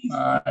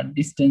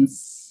distance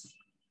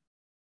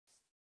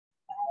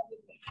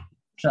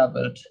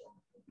traveled,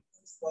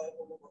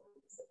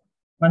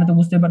 মানে তো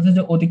বুঝতে পারছো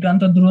যে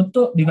অতিক্রান্ত দূরত্ব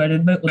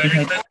ডিভাইডেড বাই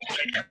অতিবাহিত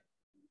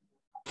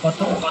কত।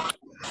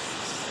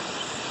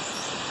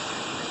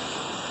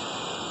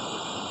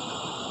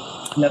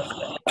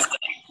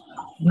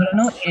 ধরে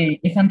নাও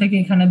এখান থেকে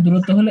এখানে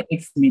দূরত্ব হলো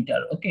x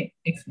মিটার, ওকে,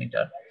 x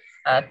মিটার।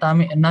 তা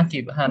আমি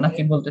নাকিব, হ্যাঁ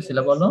নাকিব বলতেছিল,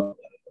 বলো।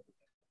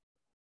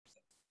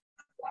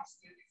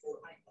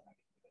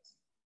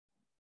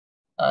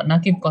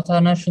 নাকিব কথা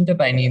না শুনতে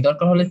পাইনি,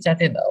 দরকার হলে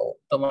চ্যাটে দাও।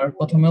 তোমার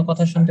প্রথমেও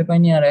কথা শুনতে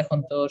পাইনি, আর এখন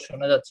তো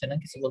শোনা যাচ্ছে না,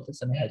 কিছু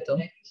বলতেছে না হয়তো।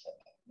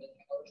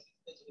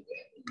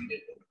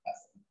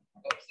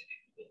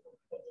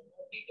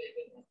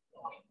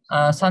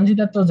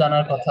 সঞ্জিতা তো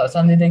জানার কথা,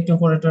 সঞ্জিতা একটু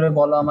করে টোরে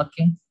বলো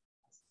আমাকে।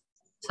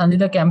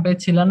 সঞ্জিতা ক্যাম্পে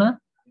ছিল না?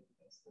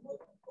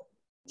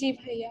 জি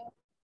ভাইয়া।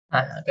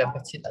 হ্যাঁ হ্যাঁ, ক্যাম্পে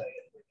ছিল।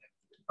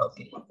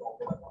 ওকে,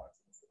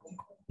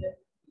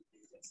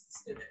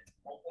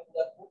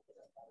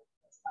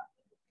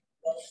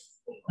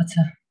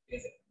 আচ্ছা,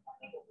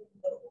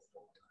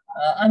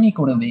 আমি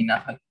করে দিই না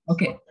হয়,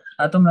 ওকে।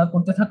 তোমরা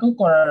করতে থাকো,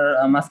 করার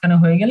মাঝখানে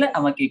হয়ে গেলে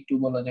আমাকে একটু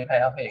বলো যে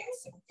ভাইয়া হয়ে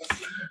গেছে।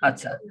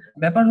 আচ্ছা,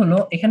 ব্যাপার হলো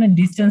এখানে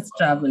ডিসটেন্স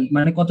ট্রাভেল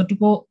মানে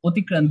কতটুকু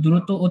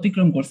দূরত্ব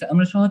অতিক্রম করছে,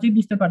 আমরা সহজেই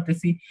বুঝতে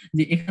পারতেছি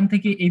যে এখান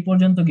থেকে এই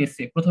পর্যন্ত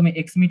গেছে, প্রথমে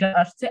এক্স মিটার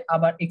আসছে,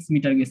 আবার এক্স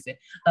মিটার গেছে,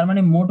 তার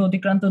মানে মোট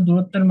অতিক্রান্ত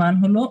দূরত্বের মান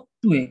হলো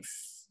 2x।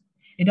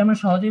 এটা আমরা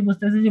সহজেই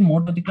বুঝতেছি যে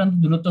মোট অতিক্রান্ত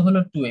দূরত্ব হলো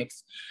 2x।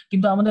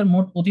 কিন্তু আমাদের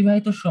মোট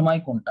অতিবাহিত সময়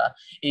কোনটা,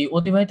 এই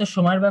অতিবাহিত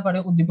সময়ের ব্যাপারে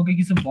উদ্দীপকে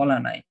কিছু বলা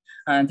নাই।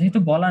 যেহেতু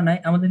বলা নাই,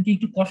 আমাদেরকে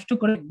একটু কষ্ট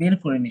করে বের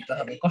করে নিতে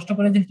হবে, কষ্ট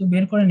করে যেহেতু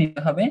বের করে নিতে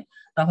হবে,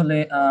 তাহলে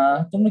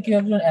তোমরা কি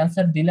একজন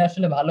অ্যান্সার দিলে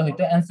আসলে ভালো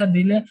হইতো। অ্যান্সার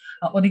দিলে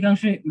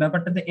অধিকাংশ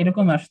ব্যাপারটাতে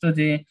এরকম আসতো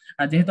যে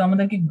যেহেতু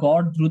আমাদেরকে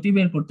গড় দ্রুতি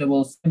বের করতে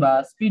বলছে বা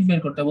স্পিড বের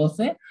করতে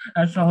বলছে,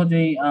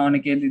 সহজেই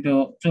অনেকে দিত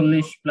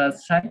 40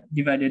 + 60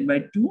 divided by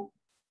 2,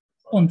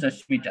 50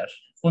 metre,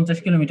 50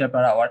 kilometre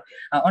per hour.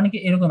 অনেকে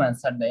এরকম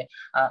অ্যান্সার দেয়।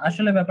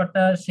 আসলে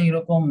ব্যাপারটা সেই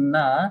রকম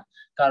না,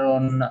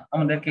 কারণ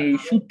আমাদেরকে এই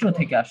সূত্র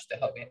থেকে আসতে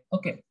হবে,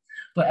 ওকে।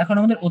 তো এখন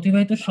আমাদের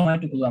অতিবাহিত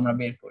সময়টুকু আমরা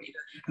বের করি।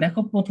 দেখো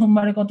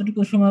প্রথমবারে কতটুকু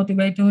সময়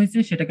অতিবাহিত হয়েছে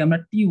সেটাকে আমরা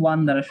T1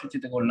 দ্বারা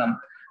সূচিত করলাম।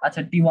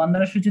 আচ্ছা, T1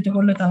 দ্বারা সূচিত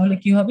করলে তাহলে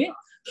কি হবে,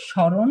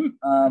 সরণ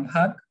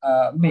ভাগ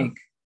বেগ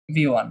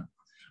V1।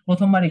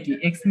 প্রথমবারে কি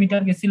x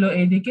মিটার গেছিল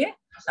এইদিকে,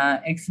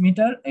 x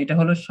মিটার এটা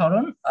হলো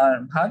সরণ, আর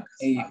ভাগ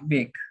এই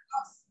বেগ,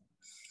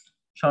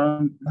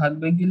 সরণ ভাগ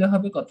বেগ দিলে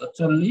হবে কত,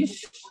 40,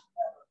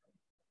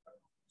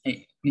 এই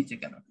নিচে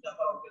কেন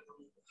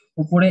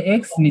উপরে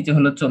x নিচে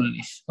হলো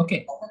 40। ওকে,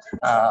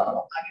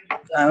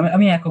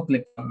 আমি একক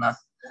লিখলাম না।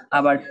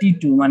 আবার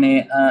T2 মানে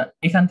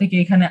এখান থেকে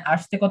এখানে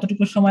আসতে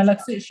কতটুকু সময়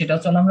লাগছে সেটাও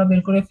চলো আমরা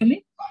বের করে ফেলি।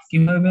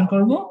 কিভাবে বের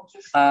করব?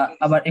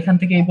 আবার এখান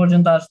থেকে এই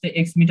পর্যন্ত আসতে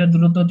x মিটার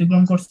দূরত্ব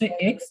অতিক্রম করছে,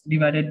 x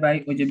ডিভাইডেড বাই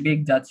ওই যে বেগ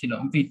যা ছিল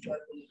v2,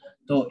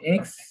 তো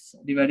x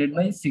ডিভাইডেড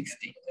বাই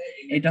 60।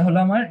 এটা হলো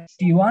আমার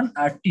T1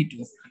 আর T2।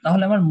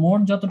 তাহলে আমার মোট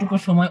যতটুকু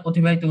সময়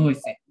অতিবাহিত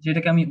হয়েছে,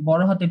 যেটাকে আমি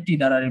বড় হাতের টি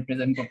দ্বারা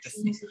রিপ্রেজেন্ট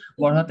করতেছি,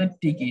 বড় হাতের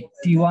টি কি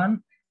T1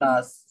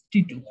 প্লাস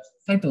T2,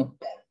 তাই তো?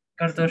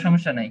 কারণ তো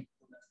সমস্যা নাই।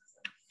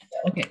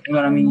 ওকে,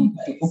 এবার আমি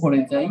একটু উপরে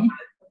যাই।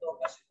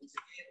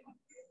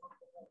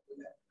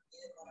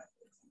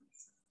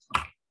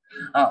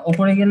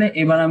 উপরে গেলে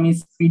এবার আমি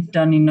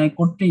স্পিডটা নির্ণয়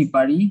করতেই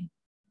পারি।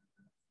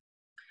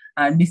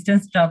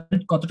 ডিসটেন্স ট্রাভেল,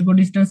 কতটুকু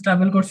ডিসটেন্স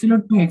ট্রাভেল করছিল,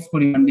 2x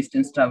পরিমাণ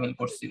ডিসটেন্স ট্রাভেল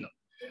করছিল।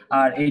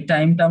 আর এই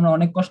টাইমটা আমরা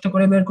অনেক কষ্ট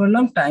করে বের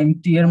করলাম। টাইম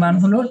t এর মান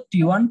হলো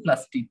T1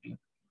 plus T2,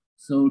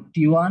 so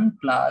T1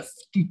 plus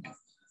T2।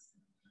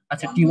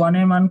 আচ্ছা, T1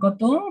 এর মান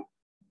কত?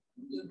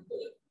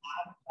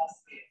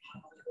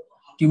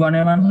 T1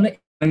 এর মান হলো,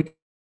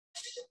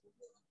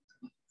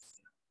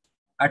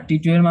 আর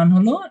T2 এর মান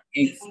হলো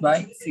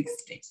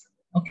x/60।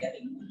 ওকে,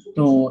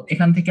 তো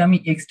এখান থেকে আমি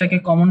x টাকে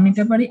কমন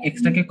নিতে পারি, x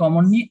টাকে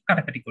কমন নিয়ে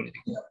কাটাকাটি করে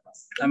দিব।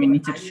 আমি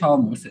নিচের সব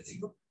মুছে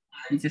দিব,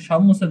 নিচের সব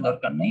মুছার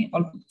দরকার নেই,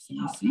 অল্প কিছু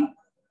মুছি।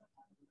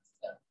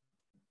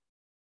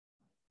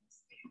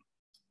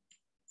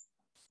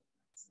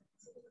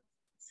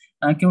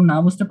 কেউ না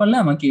বুঝতে পারলে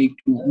আমাকে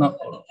একটু নক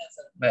করো,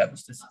 ভাইয়া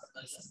বুঝতেছি।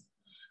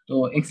 তো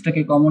x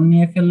টাকে কমন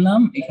নিয়ে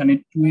ফেললাম, এখানে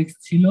 2x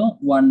ছিল,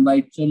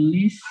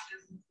 1/40,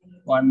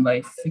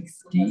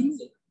 1/60।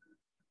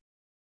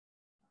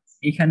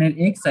 এখানের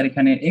x আর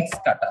এখানের x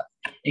কাটা,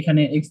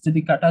 এখানে x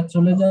যদি কাটা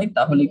চলে যায়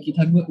তাহলে কি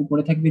থাকবে,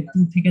 উপরে থাকবে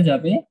 2 থেকে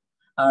যাবে,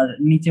 আর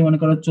নিচে মনে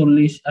করো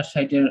 40 আর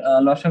 60 এর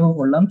লসাগু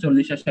করলাম,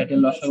 40 আর 60 এর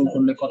লসাগু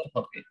করলে কত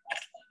হবে?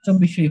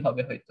 24ই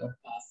হবে হয়তো।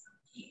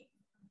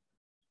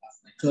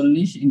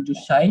 40 ইনটু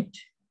 60,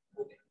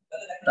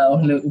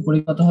 তাহলে উপরে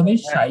কত হবে?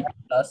 60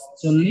 প্লাস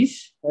 40,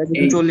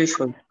 240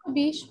 হয়।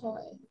 20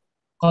 হয়।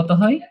 কত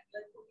হয়?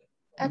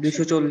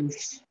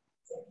 240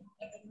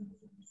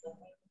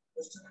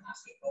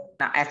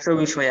 না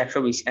 120 হয়,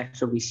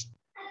 120।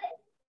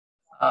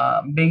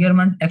 বেগের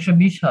মান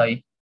 120 হয়।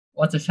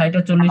 আচ্ছা, 60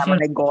 আর 40 এর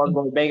মানে গড়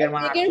বেগের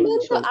মান বেগের মান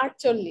 48 তো হয়।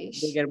 48।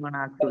 বেগের মান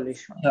 48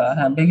 হয়।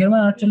 হ্যাঁ, বেগের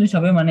মান 48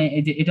 হবে, মানে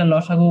এই যে এটা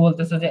লসাগু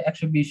বলতেছে যে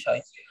 120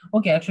 হয়।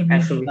 ওকে,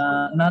 120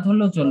 না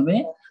ধরলেও চলবে,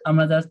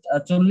 আমরা জাস্ট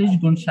 40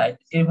 গুণ 60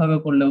 এইভাবে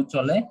করলেও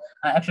চলে।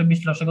 120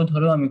 লসাগু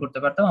ধরেও আমি করতে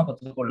পারতাম,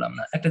 আপাতত করলাম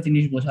না, একটা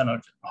জিনিস বোঝানোর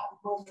জন্য।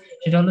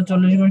 সেটা হলো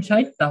 40 গুণ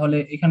 60, তাহলে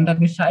এখানে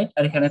থাকবে 60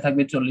 আর এখানে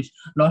থাকবে 40।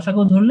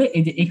 লসাগু ধরলে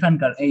এই যে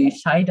এখানকার এই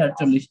 60 আর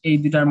 40 এই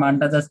দুটার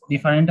মানটা জাস্ট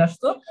ডিফারেন্ট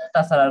আসতো,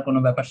 তাছাড়া আর কোনো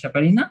ব্যাপার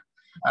স্যাপারই না।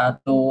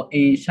 তো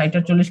এই 60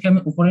 আর 40 কে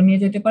আমি উপরে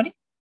নিয়ে যেতে পারি,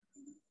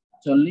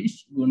 40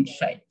 গুণ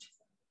 60,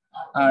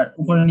 আর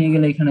উপরে নিয়ে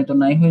গেলে এখানে তো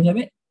নাই হয়ে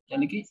যাবে,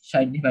 তাহলে কি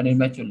 60 ডিভাইডেড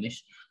বাই 40।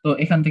 তো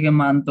এখান থেকে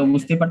মান তো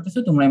বুঝতে পারতেছো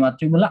তোমরা,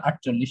 মাত্রই বললা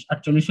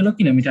 48 হলো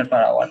কিলোমিটার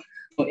পার আওয়ার।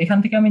 তো এখান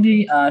থেকে আমি যে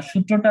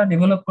সূত্রটা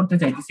ডেভেলপ করতে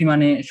চাইতেছি,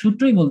 মানে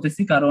সূত্রই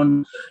বলতেছি, কারণ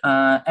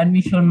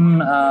অ্যাডমিশন,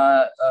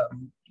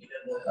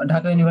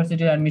 ঢাকা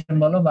ইউনিভার্সিটির অ্যাডমিশন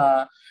বলো বা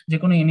যে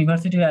কোনো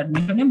ইউনিভার্সিটির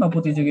অ্যাডমিশনে বা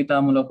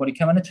প্রতিযোগিতামূলক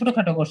পরীক্ষা, মানে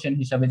ছোটখাটো কোশ্চেন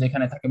হিসাবে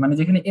যেখানে থাকে, মানে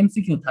যেখানে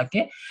এমসিকিউ থাকে,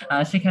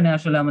 সেখানে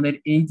আসলে আমাদের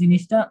এই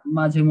জিনিসটা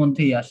মাঝে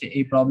মধ্যেই আসে,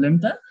 এই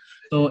প্রবলেমটা।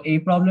 তো এই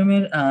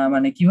প্রবলেমের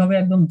মানে কিভাবে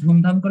একদম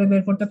ধুমধাম করে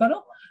বের করতে পারো,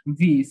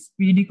 ভি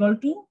স্পিড ইকুয়াল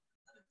টু,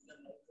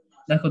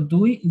 দেখো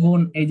 2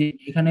 গুণ এই যে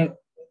এখানে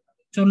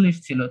 40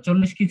 ছিল,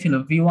 40 কি ছিল,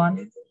 ভি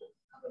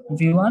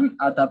ওয়ান,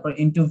 আর তারপর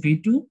into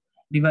ভি2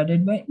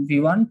 divided by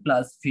V1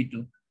 plus ভি2।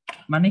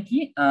 মানে কি,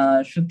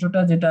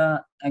 সূত্রটা যেটা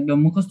একদম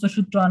মুখস্থ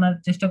সূত্র আনার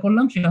চেষ্টা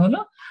করলাম, সেটা হলো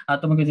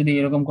তোমাকে যদি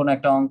এরকম কোন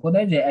একটা অঙ্ক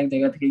দেয় যে এক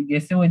জায়গা থেকে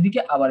গেছে ওইদিকে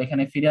আবার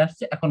এখানে ফিরে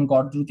আসছে, এখন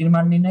গড় দ্রুতির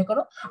মান নির্ণয়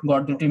করো।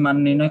 গড় দ্রুতির মান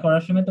নির্ণয়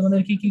করার সময়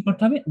তোমাদের কি কি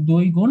করতে হবে,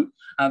 2 গুণ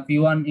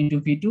ভি1 ইন্টু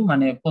ভি2,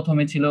 মানে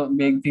প্রথমে ছিল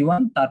বেগ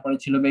ভি1, তারপরে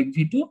ছিল বেগ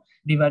ভি2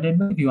 ডিভাইডেড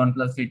বাই ভি1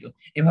 প্লাস ভি2।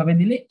 এভাবে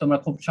দিলে তোমরা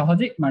খুব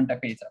সহজেই মানটা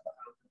পেয়ে যাবে।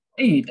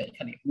 এইটাই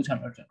খালি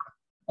বোঝানোর জন্য।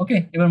 ওকে,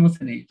 এবার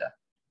মুছে দিই এটা।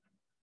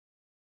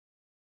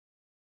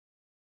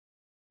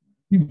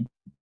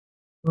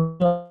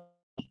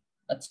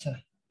 আচ্ছা,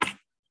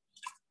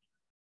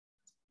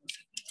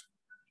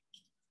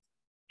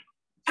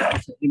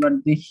 এবার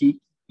দেখি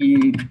কি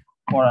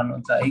পড়ানো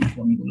যায়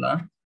কোনগুলা।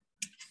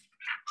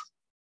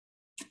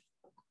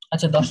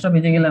 আচ্ছা, 10টা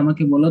বেজে গেলে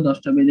আমাকে বলো,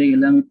 10টা বেজে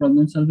গেলে আমি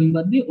প্রবলেম সলভিং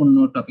বাদ দিয়ে অন্য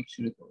টপিক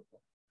শুরু করবো।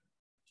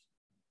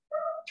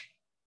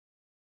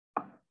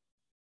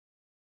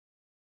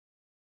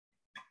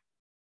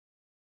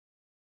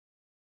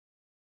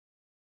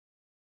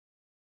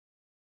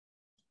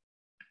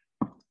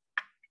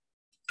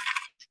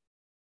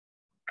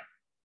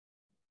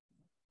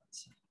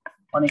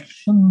 অনেক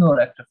সুন্দর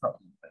একটা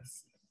প্রবলেম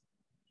পাইছি।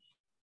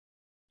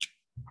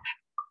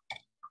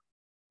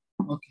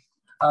 ওকে,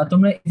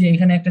 তোমরা এই যে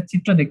এখানে একটা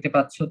চিত্র দেখতে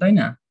পাচ্ছ, তাই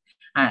না?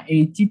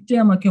 এই চিত্রে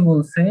আমাকে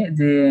বলছে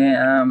যে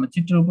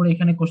চিত্রের উপরে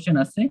এখানে কোশ্চেন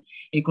আছে,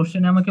 এই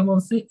কোশ্চেনে আমাকে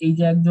বলছে এই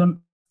যে একজন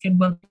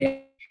বাস্কেটবল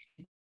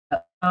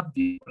লাফ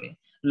দিয়ে উপরে,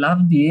 লাফ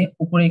দিয়ে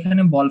উপরে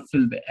এখানে বল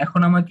ফেলবে।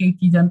 এখন আমাকে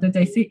কি জানতে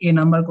চাইছে, এ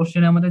নাম্বার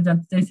কোশ্চেনে আমাদের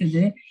জানতে চাইছে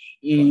যে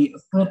এই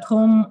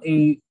প্রথম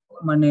এই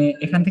মানে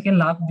এখান থেকে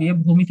লাফ দিয়ে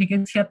ভূমি থেকে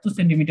 76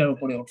 সেন্টিমিটার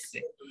উপরে উঠছে,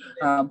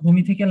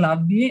 ভূমি থেকে লাফ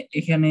দিয়ে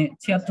এখানে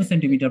 76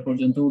 সেন্টিমিটার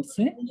পর্যন্ত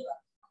উঠছে।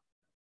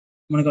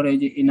 মনে করো এই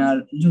যে ইনার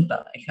জুতা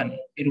এখানে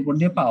এর উপর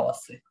দিয়ে পাও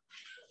আছে,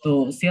 তো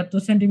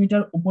 76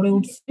 সেন্টিমিটার উপরে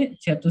উঠছে,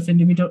 76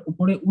 সেন্টিমিটার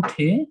উপরে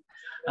উঠে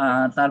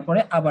তারপরে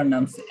আবার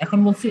নামছে। এখন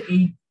বলছে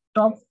এই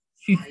টপ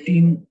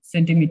 15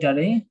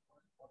 সেন্টিমিটারে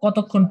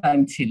কতক্ষণ টাইম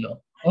ছিল।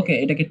 ওকে,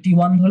 এটাকে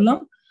T1 ধরলাম।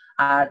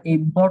 আর এই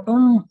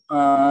বটম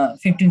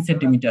 15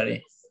 সেন্টিমিটারে,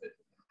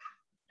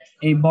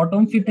 এই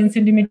বটম 15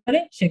 সেন্টিমিটারে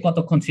সে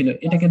কতক্ষণ ছিল,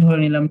 এটাকে ধরে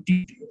নিলাম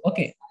T2।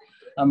 ওকে,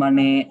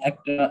 মানে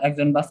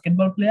একজন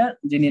বাস্কেটবল প্লেয়ার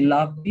যিনি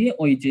লাফ দিয়ে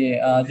ওই যে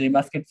যে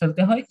বাস্কেট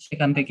ফেলতে হয়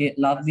সেখান থেকে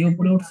লাফ দিয়ে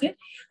উপরে উঠছে,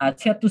 আর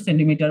 76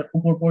 সেন্টিমিটার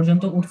উপর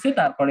পর্যন্ত উঠছে,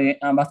 তারপরে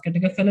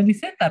বাস্কেটটাকে ফেলে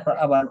দিছে, তারপর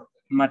আবার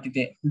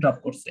মাটিতে ড্রপ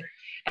করছে।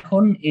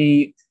 এখন এই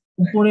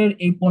উপরের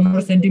এই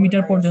 15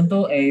 সেন্টিমিটার পর্যন্ত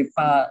এই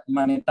পা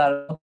মানে তার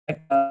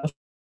একটা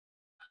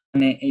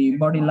মানে এই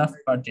বডি লাস্ট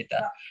পার্ট যেটা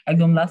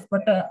একদম লাস্ট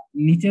পার্টটা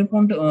নিচের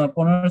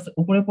 15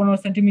 উপরে 15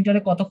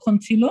 সেন্টিমিটারে কতক্ষণ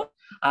ছিল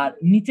আর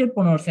নিচের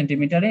 15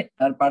 সেন্টিমিটারে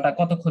তার পাটা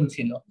কতক্ষণ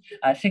ছিল,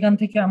 আর সেখান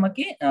থেকে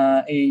আমাকে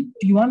এই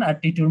T1 আর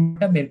T2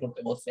 টা বের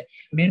করতে বলছে।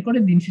 বের করে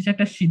দিন শেষে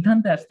একটা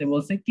সিদ্ধান্তে আসতে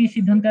বলছে। কি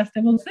সিদ্ধান্তে আসতে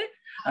বলছে?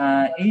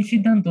 এই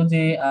সিদ্ধান্ত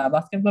যে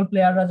বাস্কেটবল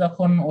প্লেয়াররা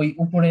যখন ওই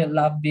উপরে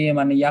লাফ দিয়ে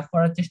মানে ইয়া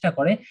করার চেষ্টা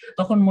করে,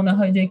 তখন মনে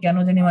হয় যে কেন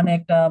জানি মানে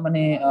একটা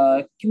মানে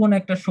কোন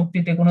একটা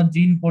শক্তিতে, কোনো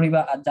জিন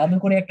পরিবা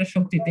জাদুকরী একটা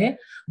শক্তিতে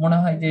মনে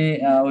হয় যে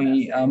ওই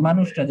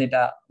মানুষটা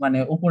যেটা মানে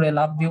উপরে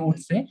লাফ দিয়ে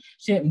উঠছে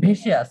সে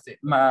ভেসে আছে,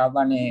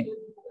 মানে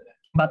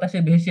বাতাসে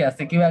ভেসে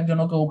আছে, কেউ একজন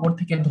ওকে উপর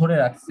থেকে ধরে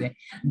রাখছে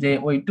যে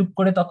ওই টুপ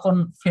করে তখন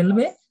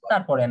ফেলবে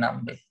তারপরে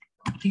নামবে।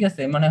 ঠিক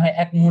আছে, মনে হয়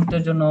এক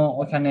মুহূর্তের জন্য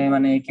ওখানে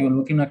মানে কি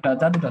বলবো কোনো একটা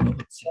জাদু টাদু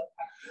হচ্ছে।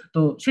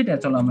 তো সেটা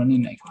চলো আমরা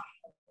নির্ণয় করি।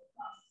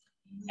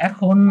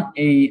 এখন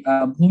এই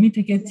ভূমি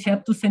থেকে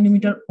 76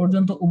 সেন্টিমিটার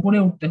পর্যন্ত উপরে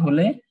উঠতে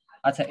হলে,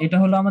 আচ্ছা এটা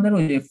হলো আমাদের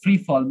ওই ফ্রি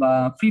ফল বা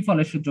ফ্রি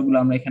ফলের সূত্রগুলো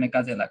আমরা এখানে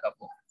কাজে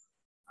লাগাবো।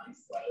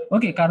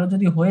 ওকে, কারো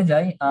যদি হয়ে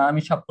যায়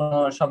আমি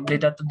সব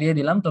ডেটা তো দিয়ে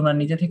দিলাম, তোমরা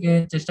নিজে থেকে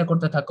চেষ্টা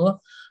করতে থাকো।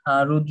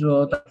 রুদ্র,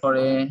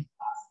 তারপরে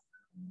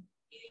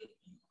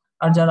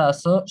আর যারা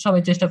আছো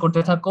সবাই চেষ্টা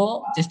করতে থাকো,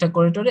 চেষ্টা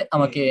করে টরে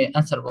আমাকে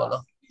অ্যান্সার বলো।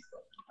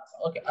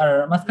 ওকে, আর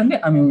মাঝখান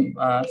দিয়ে আমি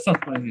সলভ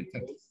করে দিতে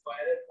থাকি।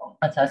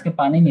 আচ্ছা, আজকে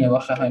পানি নিয়ে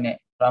বসা হয় না,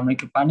 তো আমরা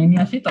একটু পানি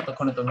নিয়ে আসি,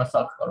 ততক্ষণে তোমরা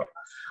সলভ করো।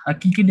 আর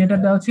কি কি ডেটা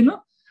দেওয়া ছিল?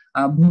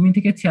 ভূমি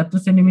থেকে 76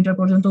 সেন্টিমিটার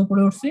পর্যন্ত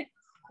উপরে উঠছে,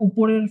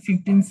 উপরের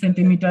 15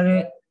 সেন্টিমিটারে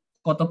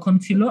কতক্ষণ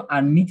ছিল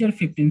আর নিচের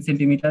 15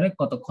 সেন্টিমিটারে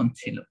কতক্ষণ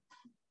ছিল।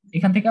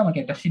 এখান থেকে আমাকে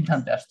একটা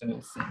সিদ্ধান্তে আসতে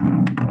বলছে।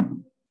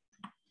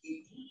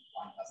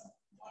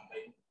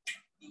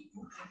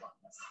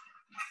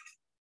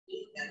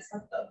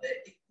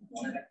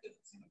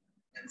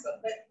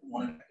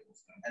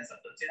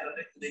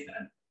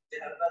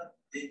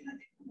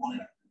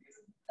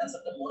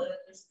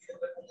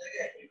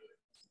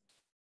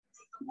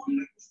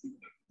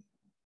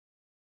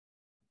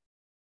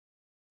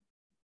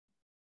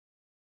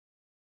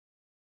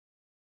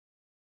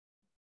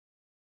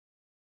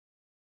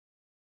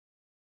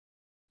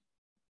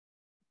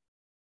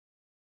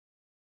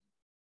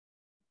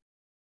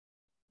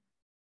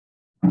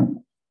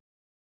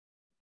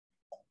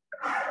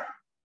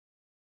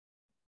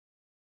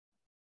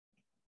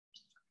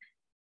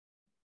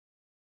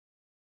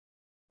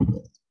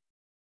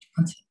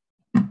 আচ্ছা,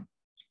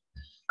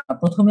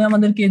 প্রথমে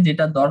আমাদেরকে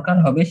যেটা দরকার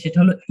হবে সেটা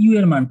হলো ইউ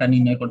এর মানটা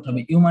নির্ণয় করতে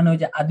হবে। ইউ মানে ওই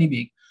যে আদি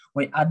বেগ,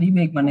 ওই আদি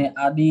বেগ মানে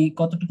আদি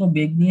কতটুকু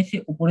বেগ নিয়ে সে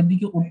উপরের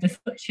দিকে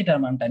উঠতেছে সেটার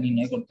মানটা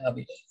নির্ণয় করতে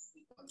হবে।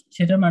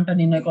 সেটার মানটা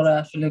নির্ণয় করা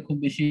আসলে খুব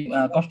বেশি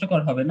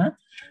কষ্টকর হবে না।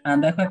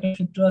 দেখো একটা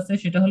সূত্র আছে,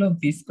 সেটা হলো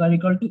V square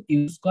equal to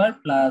you square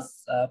plus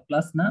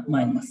plus না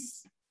মাইনাস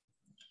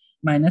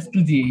মাইনাস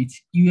 2gh।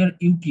 ইউ এর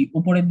ইউ কি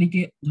উপরের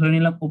দিকে ধরে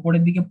নিলাম,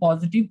 উপরের দিকে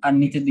পজিটিভ আর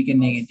নিচের দিকে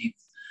নেগেটিভ,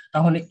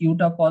 তাহলে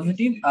ইউটা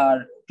পজিটিভ আর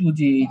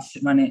 2gh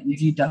মানে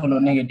জিটা হলো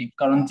নেগেটিভ,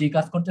 কারণ জি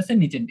কাজ করতেছে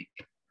নিচের দিকে।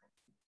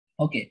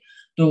 ওকে,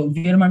 তো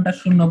ভি এর মানটা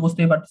 0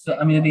 বুঝতেই পারতেছো।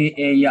 আমি যদি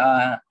এই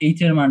এইচ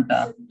এর মানটা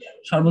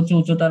সর্বোচ্চ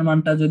উচ্চতার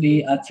মানটা যদি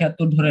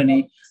 76 ধরে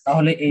নেই,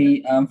 তাহলে এই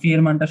ভি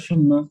এর মানটা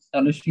 0,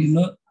 তাহলে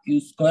 0 ইউ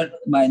স্কোয়ার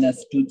মাইনাস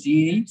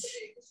 2gh।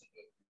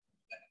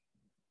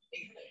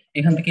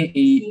 এখান থেকে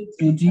এই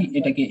 2g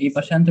এটাকে এই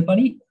পাশে আনতে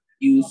পারি,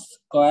 ইউ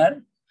স্কোয়ার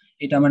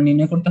এটা আমার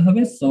নির্ণয় করতে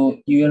হবে। সো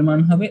ইউ এর মান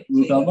হবে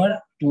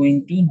 √2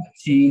 ইন্টু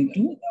জি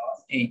ইন্টু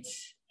এইচ।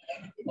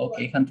 ওকে,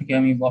 এখান থেকে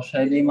আমি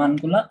বসাই দিই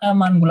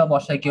মানগুলা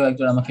বসাই, কেউ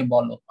একজন আমাকে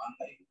বলো।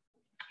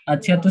 আর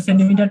 76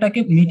 সেন্টিমিটারটাকে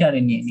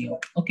মিটারে নিয়ে নিও।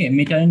 ওকে,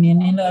 মিটারে নিয়ে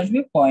নিলে আসবে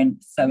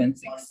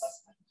 0.76।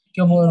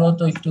 কেউ বলো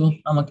তো একটু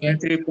আমাকে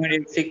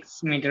 3.86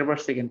 মিটার পার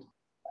সেকেন্ড।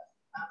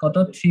 কত?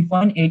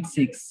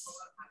 3.86,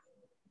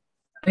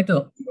 তাই তো?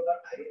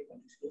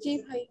 জি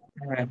ভাই।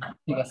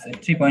 ঠিক আছে,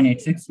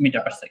 3.86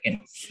 মিটার পার সেকেন্ড।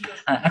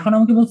 এখন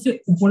আমাকে বলছে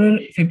উপরের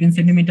 15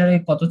 সেন্টিমিটারে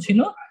কত ছিল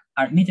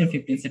আর নিচের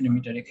 15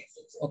 সেন্টিমিটারে।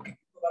 ওকে,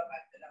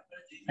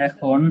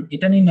 এখন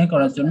এটা নির্ণয়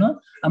করার জন্য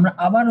আমরা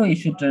আবারও এই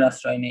সূত্রের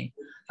আশ্রয় নেই।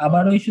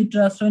 আবার ওই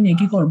সূত্রের আশ্রয় নিয়ে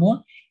কি করব,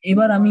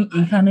 এবার আমি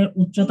এখানের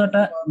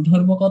উচ্চতাটা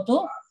ধরবো কত,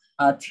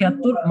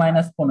 76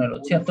 মাইনাস 15,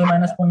 76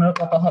 মাইনাস 15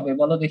 কত হবে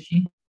বলো দেখি।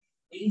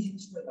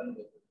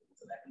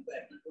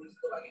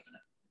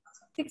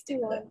 61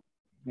 61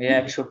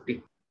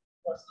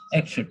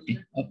 61,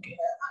 ওকে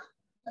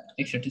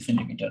 61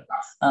 সেন্টিমিটার।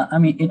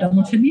 আমি এটা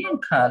মুছে দিয়ে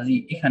খালি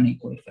এখানেই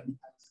করে ফেলি।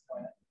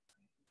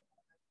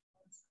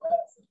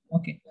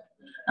 ওকে,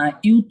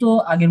 ইউ তো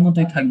আগের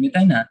মতোই থাকবে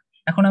তাই না?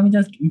 এখন আমি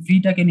জাস্ট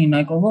ভিটাকে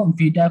নির্ণয় করব।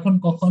 ভিটা এখন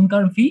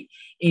কখনকার ভি,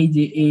 এই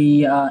যে এই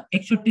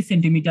 61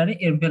 সেন্টিমিটারে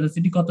এর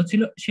ভেলোসিটি কত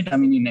ছিল সেটা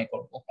আমি নির্ণয়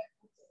করব।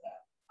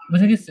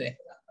 বুঝে গেছে?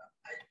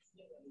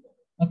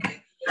 ওকে,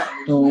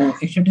 তো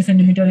 61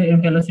 সেন্টিমিটারে এর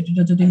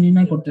ভেলোসিটিটা যদি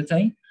নির্ণয় করতে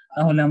চাই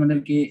তাহলে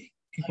আমাদেরকে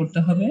কি করতে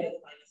হবে,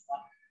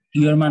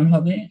 ইউ এর মান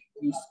হবে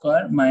ইউ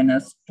স্কয়ার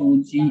মাইনাস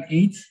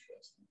 2gh।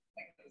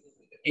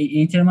 এই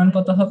h এর মান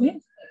কত হবে,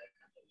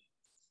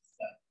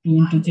 2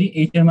 ইনটু জি।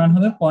 h এর মান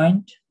হবে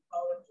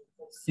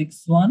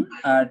 0.61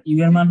 আর ইউ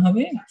এর মান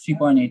হবে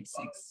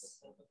 3.86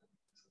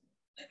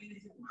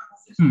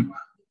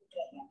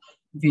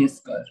 ভি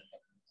স্কয়ার।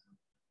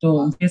 তো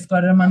ভি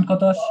স্কয়ার এর মান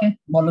কত আসছে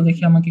বলো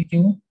দেখি আমাকে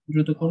কেউ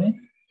দ্রুত করে।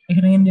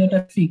 এখানে কিন্তু এটা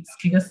 6,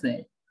 ঠিক আছে?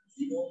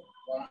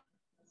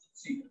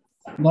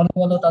 বলো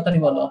বলো তাড়াতাড়ি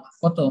বলো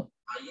কত।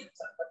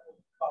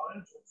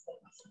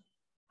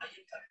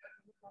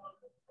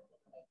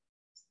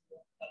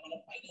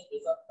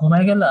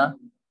 ঘুমায় গেলা?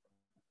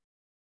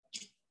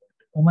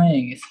 ঘুমায়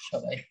গেছে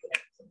সবাই।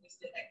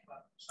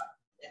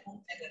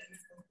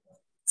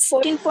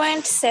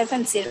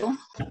 14.70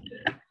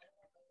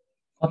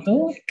 কত?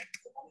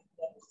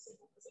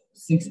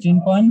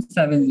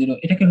 16.70।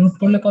 এটাকে রুট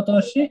করলে কত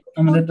আসে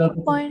আমাদের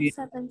দরকার?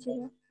 14.70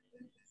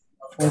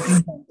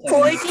 14.7।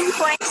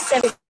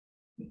 14.7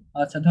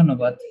 আচ্ছা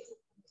ধন্যবাদ,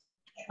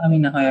 আমি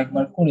না হয়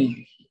একবার করেই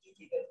দেখি।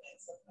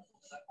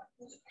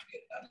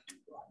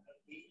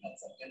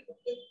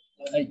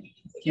 এই,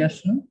 কি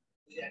আসলো?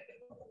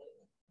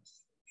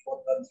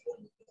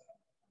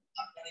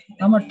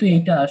 আমার তো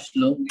এটা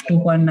আসলো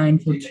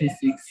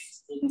 2.9436।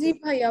 জি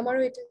ভাই,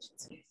 আমারও এটা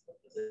এসেছে।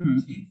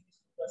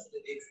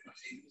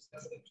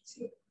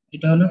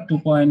 এটা হলো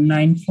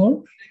 2.94,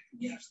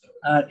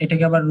 আর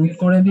এটাকে আবার রুট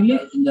করে দিলে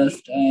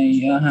জাস্ট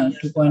হ্যাঁ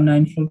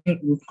 2.94 কে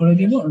রুট করে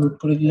দিব। রুট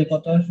করে দিলে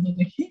কত আসবে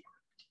দেখি,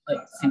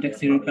 সিনট্যাক্স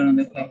এরর কেন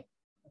দেখায়।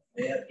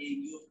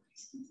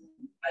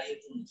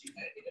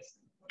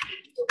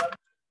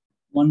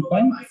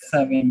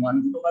 1.71।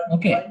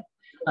 ওকে,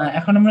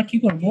 এখন আমরা কি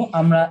করব,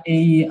 আমরা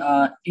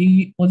এই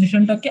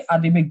পজিশনটাকে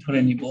আদিবেগ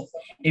ধরে নিব।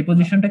 এই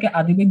পজিশনটাকে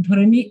আদিবেগ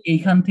ধরে নিয়ে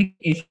এইখান থেকে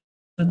এই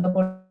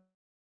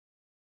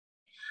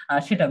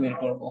সেটা বের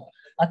করব।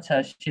 আচ্ছা,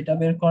 সেটা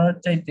বের করার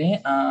চাইতে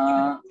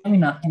আমি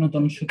না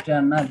নতুন সূত্রে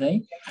আর না যাই।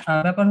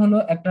 ব্যাপার হলো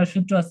একটা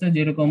সূত্র আছে,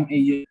 যেরকম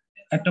এই যে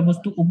একটা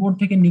বস্তু উপর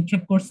থেকে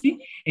নিক্ষেপ করছি,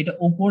 এটা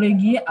উপরে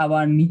গিয়ে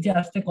আবার নিচে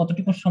আসতে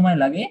কতটুকু সময়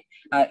লাগে,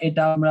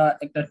 এটা আমরা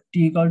একটা t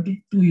 =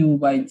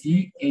 2u/g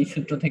এই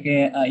সূত্র থেকে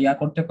ইয়া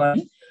করতে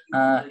পারি।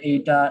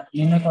 এইটা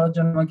নির্ণয় করার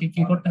জন্য আমাকে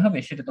কি করতে হবে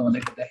সেটা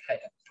তোমাদেরকে দেখাই।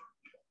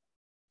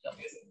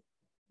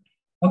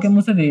 ওকে,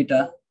 মুছে দিই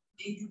এটা।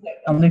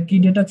 আমাদের কি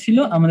ডেটা ছিল,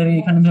 আমাদের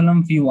এখানে ধরলাম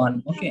v1।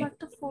 ওকে, আমার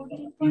তো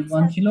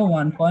v1 ছিল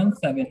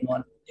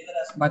 1.71,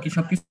 বাকি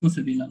সবকিছু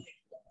মুছে দিলাম।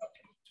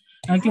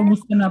 আর কেউ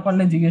বুঝতে না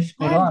পারলে জিজ্ঞেস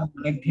করো, আমি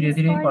অনেক ধীরে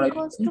ধীরে করাই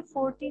দিচ্ছি।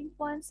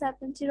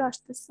 14.70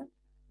 আসতেছে।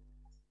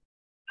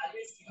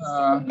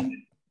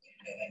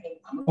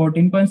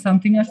 14 পয়েন্ট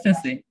সামথিং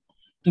আসতেছে।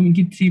 তুমি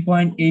কি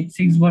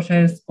 3.86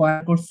 বসায় স্কয়ার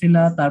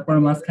করছিলা, তারপর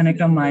মাঝখানে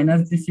একটা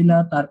মাইনাস দিছিলা,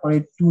 তারপরে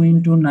 2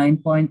 ইনটু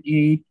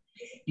 9.8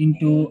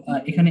 ইনটু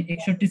এখানে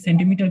 61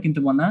 সেন্টিমিটার কিন্তু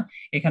না,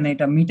 এখানে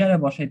এটা মিটারে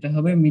বসাইতে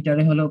হবে।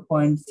 মিটারে হলো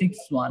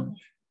 0.61।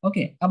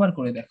 ওকে, আবার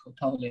করে দেখো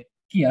তাহলে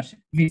কি আসে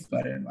ভি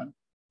স্কয়ারের মান।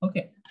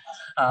 ওকে,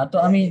 তো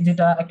আমি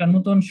যেটা একটা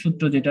নতুন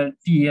সূত্র যেটা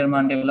টি এর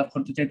মান ডেভেলপ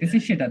করতে চাইতেছি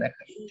সেটা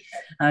দেখাই।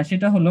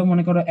 সেটা হলো,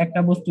 মনে করো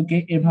একটা বস্তুকে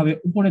এভাবে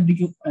উপরের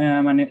দিকে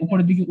মানে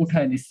উপরের দিকে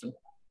উঠায় দিচ্ছ,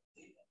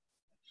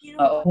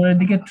 উপরের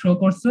দিকে থ্রো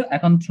করছো।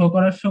 এখন থ্রো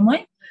করার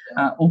সময়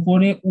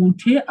উপরে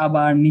উঠে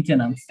আবার নিচে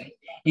নামছে।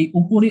 এই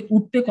উপরে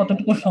উঠতে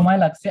কতটুকু সময়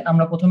লাগছে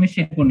আমরা প্রথমে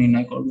সেটুকু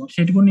নির্ণয় করব।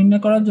 সেটুকু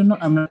নির্ণয় করার জন্য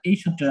আমরা এই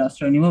সূত্রের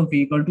আশ্রয় নিব, v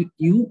 =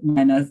 u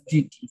 -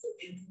 gt।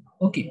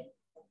 ওকে,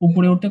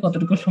 উপরে উঠতে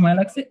কতটুকু সময়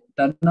লাগছে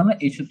তার জন্য আমরা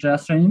এই সূত্রের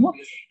আশ্রয় নিব।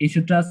 এই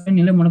সূত্রের আশ্রয়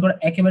নিলে মনে করো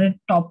একেবারে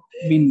টপ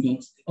বিন্দু।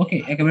 ওকে,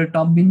 একেবারে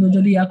টপ বিন্দু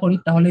যদি ইয়া করি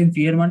তাহলে v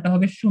এর মানটা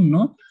হবে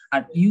 0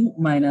 আর u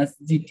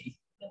 - gt।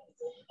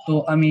 তো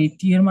আমি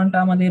টি এর মানটা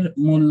আমাদের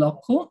মূল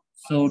লক্ষ্য,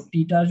 সো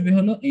টি টা আসবে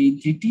হলো এই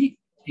gt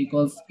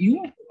 = u,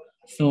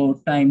 সো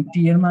টাইম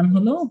টি এর মান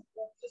হলো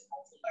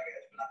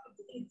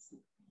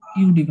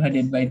u/g।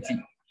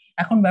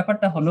 এখন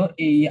ব্যাপারটা হলো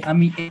এই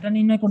আমি এটা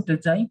নির্ণয় করতে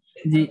চাই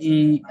যে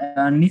এই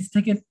নিচ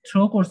থেকে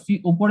থ্রো করছি,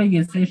 উপরে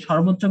গেছে,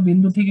 সর্বোচ্চ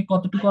বিন্দু থেকে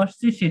কতটুকু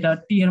আসছে সেটা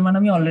টি এর মান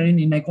আমি অলরেডি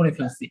নির্ণয় করে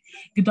ফেলছি।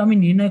 কিন্তু আমি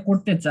নির্ণয়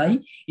করতে চাই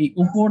এই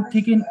উপর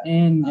থেকে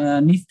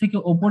নিচ থেকে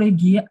উপরে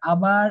গিয়ে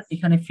আবার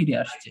এখানে ফিরে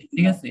আসছে,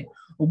 ঠিক আছে?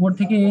 উপর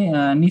থেকে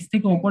নিচ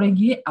থেকে উপরে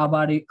গিয়ে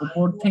আবার এই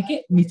উপর থেকে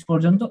নিচ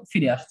পর্যন্ত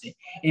ফিরে আসছে।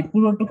 এই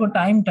পুরোটুকু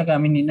টাইমটাকে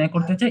আমি নির্ণয়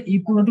করতে চাই। এই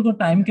পুরোটুকু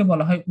টাইমকে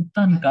বলা হয়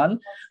উত্থানকাল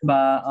বা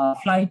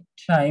ফ্লাইট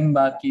টাইম,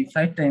 বা কি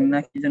ফ্লাইট টাইম না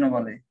কি যেন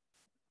বলে,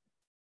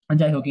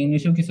 যাই হোক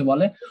ইংলিশেও কিছু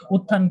বলে,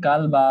 উত্থান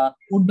কাল বা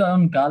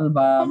উড্ডয়ন কাল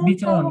বা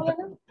বিচরণ কাল,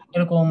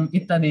 এরকম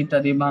ইত্যাদি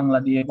ইত্যাদি বাংলা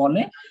দিয়ে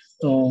বলে।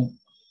 তো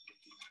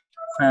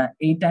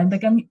এই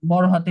টাইমটাকে আমি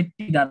বড় হাতের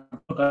টি দ্বারা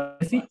প্রকাশ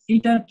করেছি।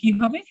 এইটা কি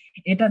হবে,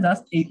 এটা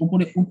জাস্ট এই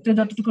উপরে উঠতে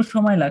যতটুকু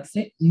সময় লাগছে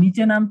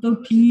নিচে নামতেও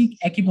ঠিক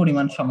একই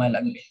পরিমাণ সময়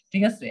লাগবে,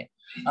 ঠিক আছে।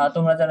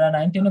 তোমরা যারা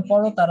 9-10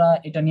 পড়ো তারা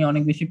এটা নিয়ে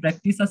অনেক বেশি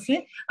প্র্যাকটিস আছে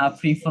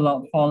ফ্রি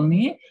ফল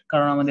নিয়ে,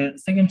 কারণ আমাদের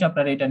সেকেন্ড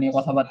চ্যাপ্টারে এটা নিয়ে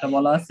কথাবার্তা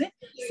বলা আছে।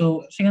 তো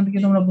সেখান থেকে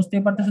তোমরা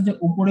বুঝতেই পারতেছো যে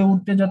উপরে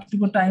উঠতে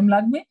যতটুকু টাইম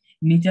লাগবে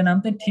নিচে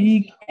নামতে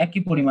ঠিক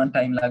একই পরিমাণ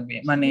টাইম লাগবে,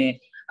 মানে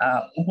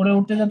উপরে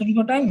উঠতে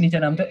যতটুকু টাইম নিচে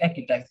নামতে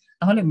একই টাইম।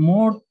 তাহলে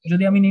মোট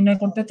যদি আমি নির্ণয়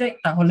করতে চাই,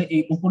 তাহলে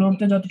এই উপরে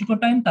উঠতে যতটুকু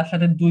টাইম তার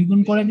সাথে 2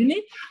 গুণ করে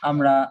দিলেই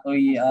আমরা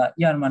ওই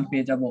ইয়ার মান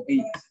পেয়ে যাব, এই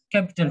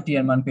ক্যাপিটাল টি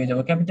এর মান পেয়ে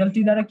যাবো। ক্যাপিটাল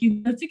টি দ্বারা কি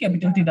বোঝাচ্ছি,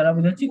 ক্যাপিটাল টি দ্বারা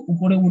বোঝাচ্ছি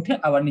উপরে উঠে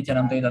আবার নিচে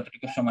নামতে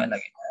যতটুকু সময়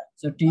লাগে।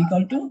 So T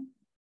equal to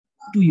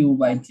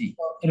 2u/g,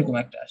 এরকম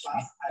একটা আসবে।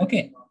 ওকে,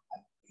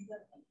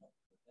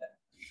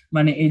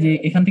 মানে এই যে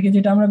এখান থেকে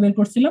যেটা আমরা বের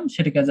করছিলাম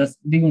সেটাকে জাস্ট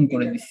দ্বিগুণ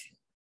করে দিচ্ছি।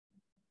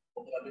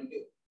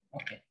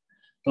 ওকে,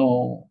 তো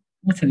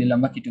মুছে দিলাম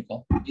বাকিটুকু।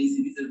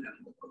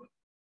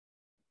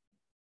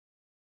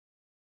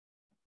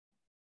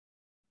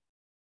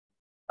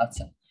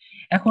 আচ্ছা,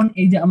 এখন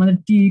এই যে আমাদের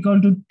t ইকুয়াল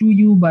টু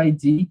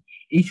 2u/g,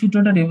 এই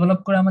সূত্রটা ডেভেলপ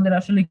করে আমাদের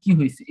আসলে কি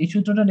হয়েছে, এই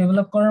সূত্রটা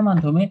ডেভেলপ করার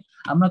মাধ্যমে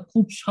আমরা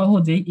খুব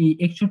সহজেই এই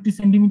 61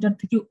 সেন্টিমিটার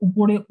থেকে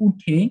উপরে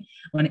উঠে,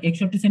 মানে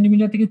 61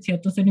 সেন্টিমিটার থেকে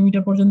 76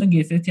 সেন্টিমিটার পর্যন্ত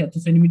গিয়েছে,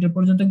 76 সেন্টিমিটার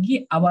পর্যন্ত গিয়ে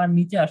আবার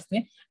নিচে আসতে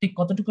ঠিক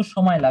কতটুকু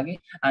সময় লাগে,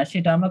 আর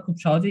সেটা আমরা খুব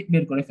সহজেই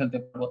বের করে ফেলতে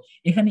পারবো।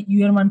 এখানে ইউ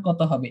এর মান কত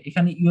হবে,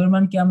 এখানে ইউ এর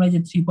মান কি আমরা যে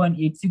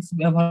 3.86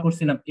 ব্যবহার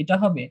করছিলাম এটা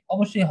হবে?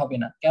 অবশ্যই হবে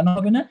না। কেন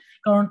হবে না?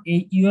 কারণ এই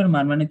ইউ এর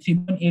মান মানে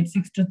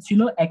 3.86 টা ছিল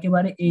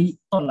একেবারে এই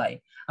তলায়,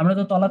 আমরা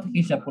তো তলা থেকে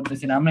হিসাব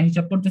করতেছি না, আমরা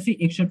হিসাব করতেছি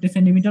 61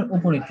 সেন্টিমিটার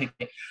উপরে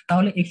থেকে।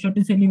 তাহলে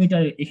 61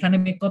 সেন্টিমিটার এখানে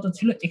বেগ কত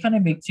ছিল, এখানে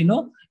বেগ ছিল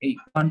এই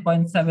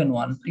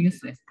 1.71, ঠিক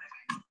আছে,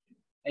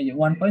 এই যে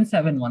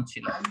 1.71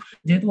 ছিল।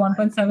 যেহেতু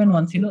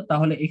 1.71 ছিল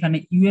তাহলে এখানে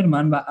ইউ এর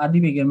মান বা আদি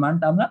বেগের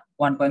মানটা আমরা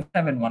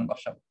 1.71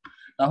 বসাবো।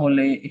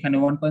 তাহলে এখানে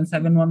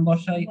 1.71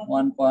 বসাই,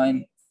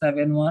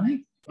 1.71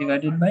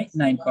 ডিভাইডেড বাই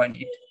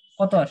 9.8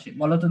 কত আসে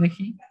বলো তো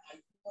দেখি,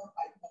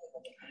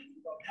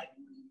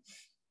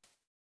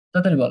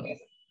 তাড়াতাড়ি বলো।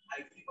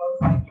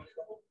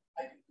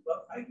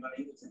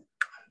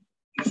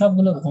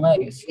 সবগুলো ঘুমায়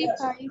গেছে।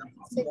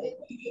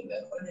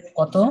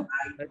 কত?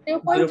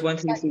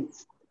 0.36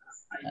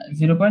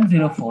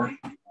 0.04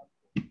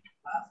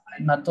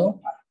 না তো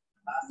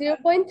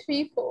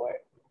 0.34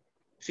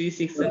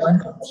 36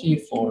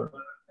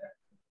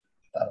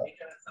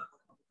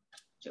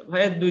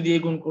 ভাইয়া 2 দিয়ে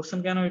গুণ করছেন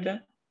কেন এটা?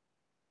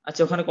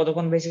 আচ্ছা, ওখানে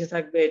কতক্ষণ বেশি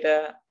থাকবে এটা?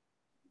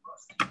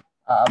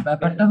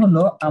 ব্যাপারটা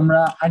হলো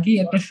আমরা আগেই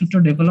একটা সূত্র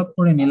ডেভেলপ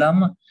করে নিলাম,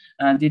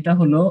 যেটা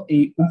হলো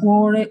এই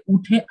উপরে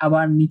উঠে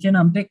আবার নিচে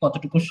নামতে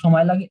কতটুকু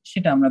সময় লাগে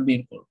সেটা আমরা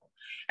বের করব।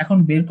 এখন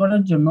বের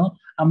করার জন্য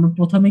আমরা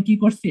প্রথমে কি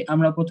করছি,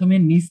 আমরা প্রথমে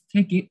নিচ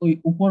থেকে ওই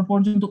উপর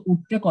পর্যন্ত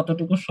উঠতে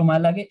কতটুকু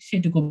সময় লাগে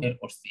সেটুকু বের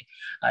করছি,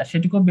 আর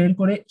সেটুকু বের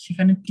করে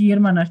সেখানে টি এর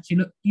মান আসছিল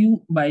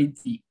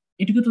u/g,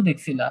 এটুকু তো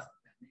দেখছিলাম।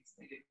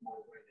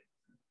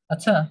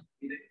 আচ্ছা,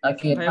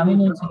 আমি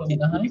বলছিলাম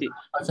না হয়,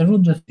 আচ্ছা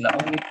রুদ্র ছিলাম।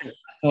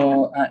 তো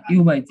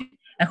u/g,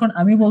 এখন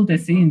আমি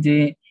বলতেছি যে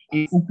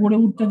এই উপরে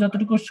উঠতে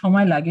যতটুকু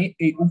সময় লাগে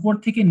এই উপর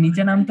থেকে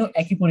নিচে নামতেও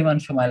একই পরিমাণ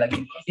সময় লাগে।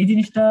 এই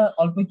জিনিসটা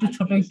অল্প একটু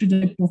ছোট একটু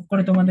যদি প্রুফ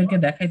করে তোমাদেরকে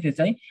দেখাইতে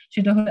চাই,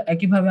 সেটা হলো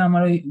একইভাবে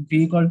আমার ওই v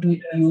 =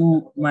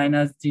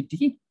 u-gt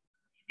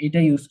এটা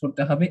ইউজ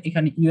করতে হবে।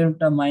 এখানে ইউ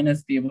এরটা মাইনাস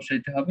দিয়ে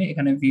বসাইতে হবে,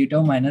 এখানে ভি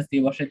টাও মাইনাস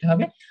দিয়ে বসাইতে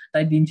হবে।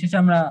 তাই দিন শেষে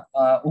আমরা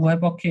উভয়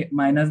পক্ষে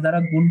মাইনাস দ্বারা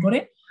গুণ করে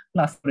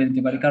প্লাস করে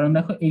দিতে পারি, কারণ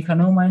দেখো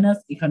এখানেও মাইনাস,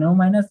 এখানেও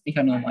মাইনাস,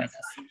 এখানেও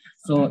মাইনাস।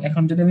 সো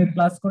এখন যদি আমি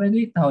প্লাস করে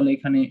দিই তাহলে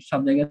এখানে সব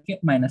জায়গা থেকে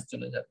মাইনাস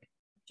চলে যাবে,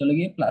 চলে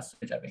গিয়ে প্লাস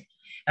হয়ে যাবে।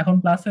 এখন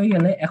প্লাস হয়ে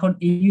গেলে এখন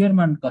এই ইউ এর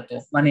মান কত,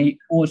 মানে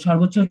ও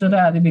সর্বোচ্চ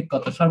উচ্চতায় আদি বেগ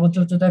কত, সর্বোচ্চ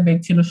উচ্চতায় বেগ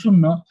ছিল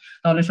 0,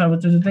 তাহলে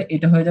সর্বোচ্চ উচ্চতায়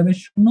এটা হয়ে যাবে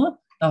 0,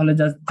 তাহলে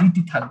জাস্ট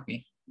জিটি থাকবে,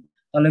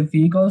 তাহলে v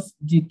cos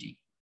gt।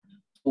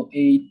 তো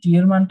এই t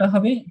এর মানটা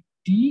হবে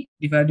t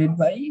ডিভাইডেড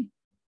বাই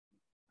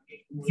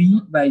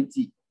v/g।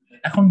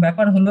 এখন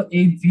ব্যাপার হলো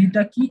এই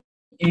ভটা কি,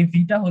 এই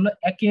ভটা হলো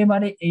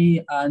একেবারে এই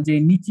যে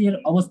নিচের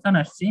অবস্থান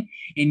আসছে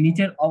এই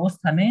নিচের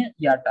অবস্থানে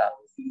ইয়াটা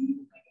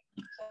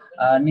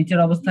নিচের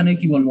অবস্থানে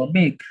কি বলবো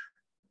বেগ,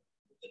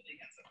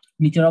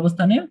 নিচের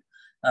অবস্থানে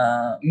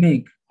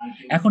বেগ।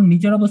 এখন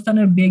নিচের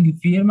অবস্থানের বেগ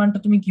v এর মানটা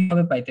তুমি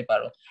কিভাবে পাইতে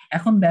পারো?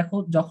 এখন দেখো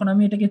যখন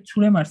আমি এটাকে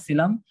ছুঁড়ে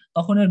মারছিলাম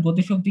তখন এর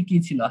গতিশক্তি কি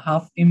ছিল,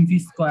 হাফ mv²,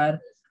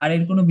 আর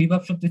এর কোনো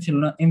বিভব শক্তি ছিল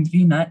না mv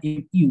না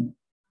mu,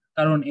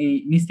 কারণ এই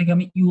নিচ থেকে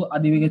আমি ইউ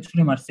আদি বেগে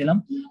ছুঁড়ে মারছিলাম,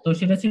 তো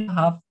সেটা ছিল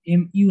হাফ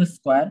mu²।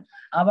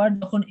 আবার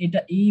যখন এটা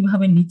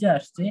এইভাবে নিচে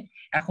আসছে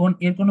এখন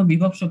এর কোনো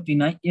বিভব শক্তি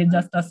নাই, এর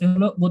জাস্ট আছে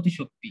হলো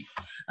গতিশক্তি,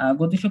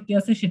 গতিশক্তি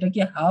আছে সেটা কি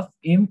হাফ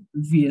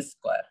mv²।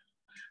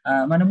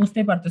 মানে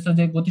বুঝতেই পারতেছো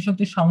যে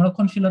গতিশক্তির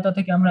সংরক্ষণশীলতা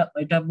থেকে আমরা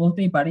এটা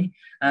বলতেই পারি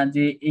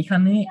যে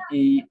এখানে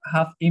এই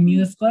হাফ এম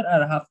ইউ স্কোয়ার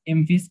আর হাফ এম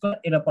ভি স্কোয়ার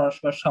এরা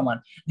পরস্পর সমান।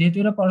 যেহেতু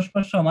এরা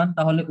পরস্পর সমান,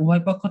 তাহলে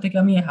উভয় পক্ষ থেকে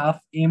আমি হাফ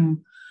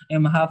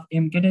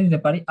এম কেটে দিতে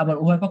পারি, আবার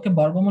উভয় পক্ষে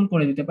বর্গমূল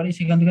করে দিতে পারি।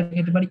 সেখান থেকে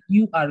দিতে পারি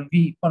ইউ আর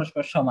ভি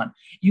পরস্পর সমান।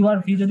 ইউ আর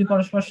ভি যদি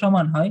পরস্পর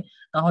সমান হয়,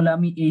 তাহলে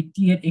আমি এই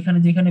টি এর এখানে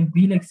যেখানে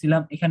ভি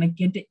লিখছিলাম এখানে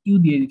কেটে ইউ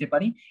দিয়ে দিতে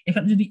পারি।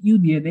 এখানে যদি ইউ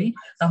দিয়ে দেই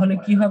তাহলে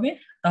কি হবে?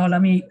 তাহলে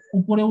আমি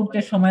উপরে উঠতে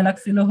সময়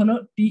লাগছিল হলো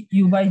টি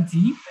ইউ বাই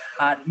জি,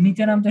 আর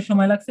নিচে নামতে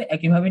সময় লাগছে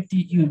একইভাবে টি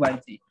ইউ বাই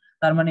জি।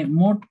 তার মানে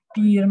মোট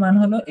টি এর মান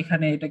হলো,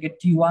 এখানে এটাকে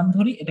টি ওয়ান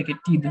ধরি, এটাকে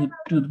টি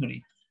টু ধরি,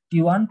 টি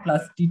ওয়ান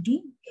প্লাস টি টু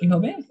কি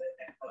হবে?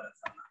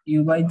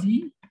 You by G,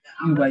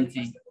 you by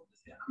জি।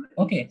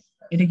 ওকে,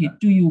 এটা কি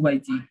টু ইউ বাই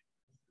জি।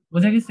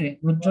 বোঝা গেছে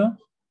রুদ্র?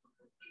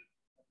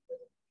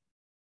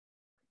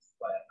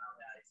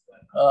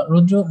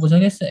 রুদ্র বোঝা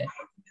গেছে?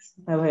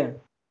 হ্যাঁ ভাইয়া।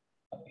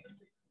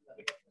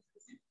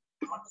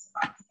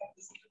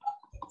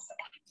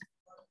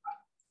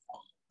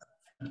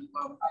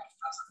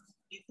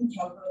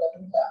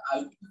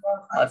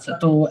 আচ্ছা,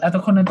 তো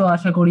এতক্ষণে তো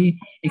আশা করি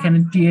এখানে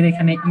টি এর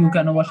এখানে ইউ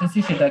কেন বসাইছি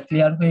সেটা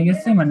ক্লিয়ার হয়ে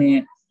গেছে, মানে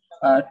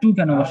টু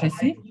কেন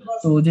বসাইছি।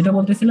 তো যেটা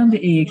বলতেছিলাম যে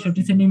এই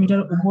 61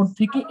 সেন্টিমিটার উপর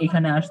থেকে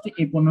এখানে আসতে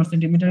এই 15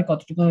 সেন্টিমিটারে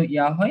কতটুকু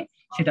ইয়া হয়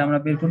সেটা আমরা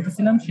বের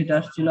করতেছিলাম। সেটা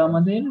আসছিল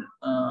আমাদের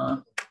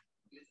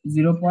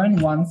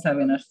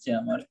 0.17 আসছে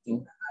আমার। তো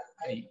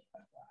এই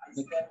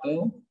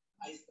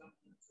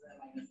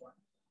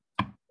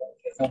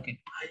ওকে,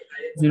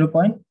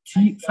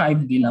 0.35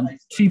 দিলাম,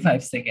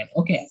 35 সেকেন্ড।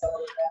 ওকে,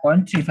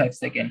 0.35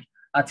 সেকেন্ড।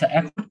 আচ্ছা,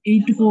 এখন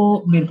এইটুকু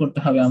বের করতে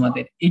হবে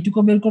আমাদের। এইটুকু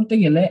বের করতে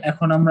গেলে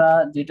এখন আমরা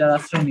যেটা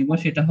আশ্রয় নিব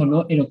সেটা হলো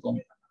এরকম,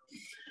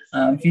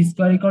 V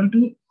square equal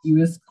to you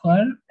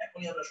square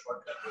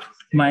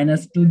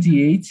minus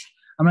 2gh।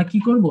 আমরা কি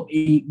করব?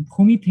 এই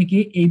ভূমি থেকে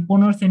এই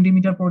 15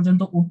 সেন্টিমিটার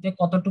পর্যন্ত উঠতে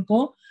কতটুকু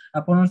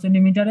 15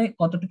 সেন্টিমিটারে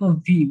কতটুকু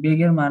ভি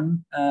বেগের মান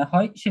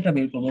হয় সেটা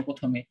বের করব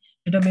প্রথমে।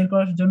 সেটা বের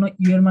করার জন্য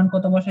ইউ এর মান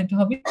কত বসাইতে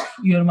হবে?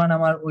 ইউ এর মান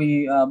আমার ওই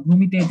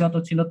ভূমিতে যত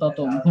ছিল তত।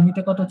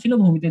 ভূমিতে কত ছিল?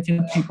 ভূমিতে ছিল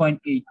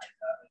 3.8,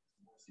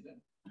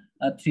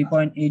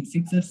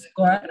 3.86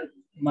 square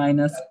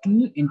minus 2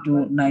 into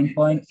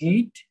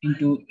 9.8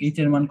 into H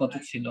এর মান কত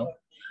ছিল?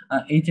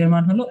 এইচ এর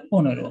মান হলো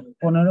 15।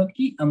 15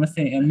 কি আমরা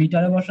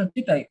মিটারে বসাচ্ছি,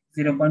 তাই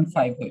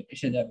 0.5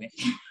 এসে যাবে।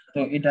 তো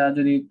এটা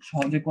যদি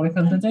সহজে করে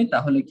ফেলতে চাই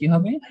তাহলে কি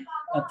হবে?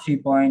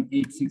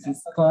 3.86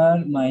 স্কোয়ার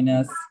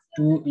মাইনাস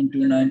 2 ইন্টু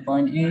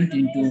 9.8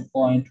 ইন্টু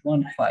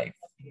 0.15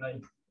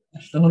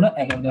 আসলে হলো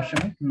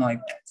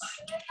 11.95।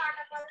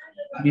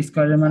 বি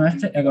স্কোয়ারের মান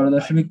আসছে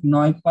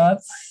 11.95।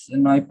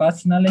 95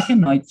 না লিখে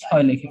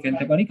 96 লিখে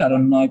ফেলতে পারি,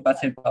 কারণ 9 5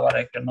 এর পাওয়ার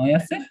একটা 9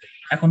 আছে।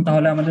 এখন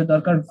তাহলে আমাদের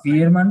দরকার ভি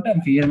এর মানটা।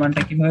 ভি এর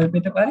মানটা কিভাবে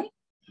পেতে পারি?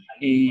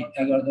 এই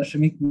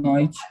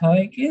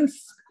 11.96 কে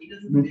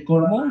রুট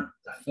করব।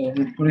 তো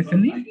রুট করে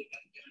ফেলি,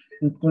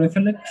 রুট করে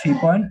ফেলে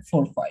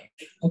 3.45।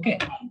 ওকে,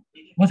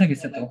 বোঝা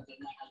গেছে তো?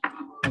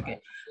 ওকে,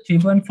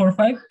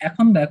 3.45।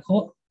 এখন দেখো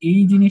এই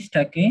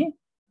জিনিসটাকে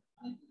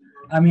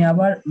আমি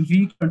আবার V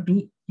equal to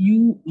you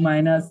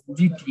minus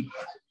GT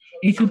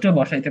এই সূত্রে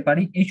বসাইতে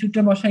পারি। এই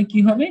সূত্রে বসাই কি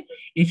হবে?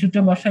 এই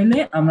সূত্রে বসাইলে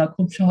আমরা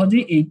খুব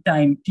সহজেই এই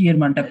টাইম টি এর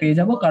মানটা পেয়ে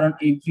যাব, কারণ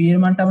এই ভি এর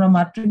মানটা আমরা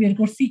মাত্র বের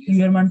করছি, ইউ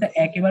এর মানটা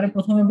একেবারে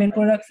প্রথমে বের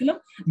করে রাখছিলাম,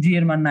 জি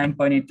এর মান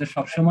 9.8 তো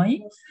সবসময়।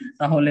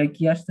 তাহলে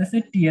কি আসতেছে?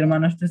 টি এর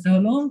মান আসতেছে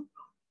হলো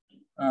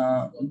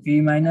V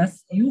minus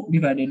U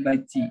divided by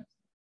G.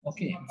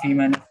 Okay, V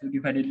minus U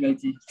divided by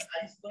জি,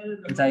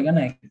 জায়গা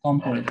না একটু কম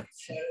পড়ে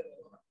যাচ্ছে।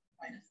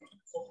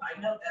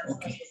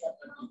 ওকে,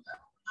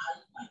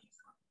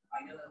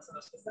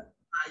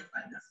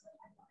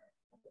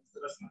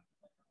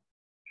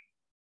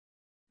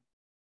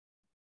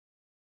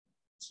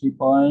 3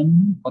 পয়েন্ট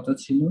কত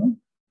ছিল?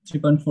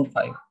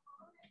 3.45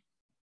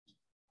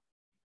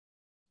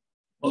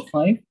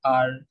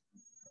 আর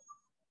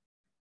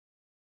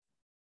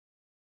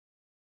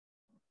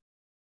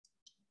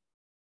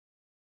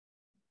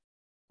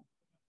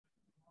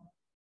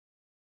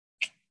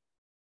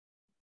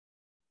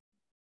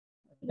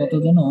কত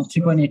যেন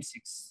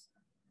 3.86।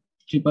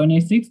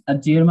 3.86 আর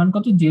জি এর মান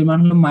কত? জি এর মান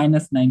হলো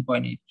মাইনাস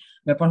 9.8।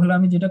 ব্যাপার হলো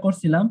আমি যেটা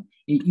করছিলাম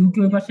এই ইউ কে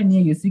ওই পাশে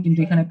নিয়ে গেছি, কিন্তু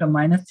এখানে একটা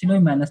মাইনাস ছিল,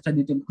 ওই মাইনাসটা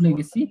দিতে ভুলে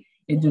গেছি।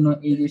 এর জন্য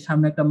এই যে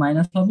সামনে একটা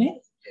মাইনাস হবে,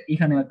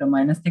 এখানেও একটা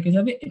মাইনাস থেকে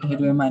যাবে, এটা হয়ে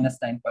যাবে মাইনাস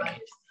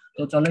 9.8।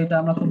 তো চলো এটা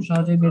আমরা খুব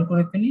সহজেই বের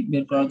করে ফেলি।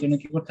 বের করার জন্য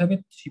কি করতে হবে?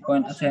 3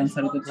 পয়েন্ট, আচ্ছা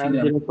অ্যানসারে তো ছিল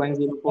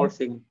 0.04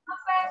 সেকেন্ড।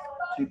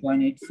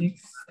 3.86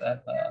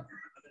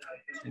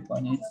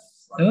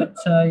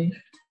 3.8।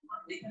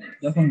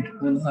 যখন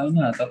ভুল হয়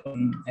না তখন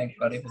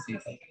একবারে হতেই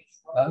থাকে।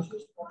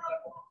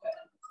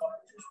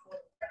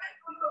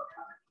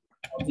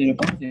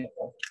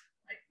 0.04।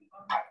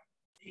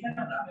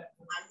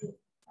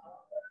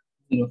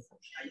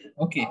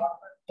 ওকে,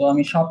 তো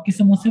আমি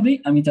সবকিছু মুছে দিই,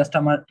 আমি জাস্ট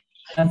আমার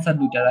অ্যান্সার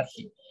দুইটা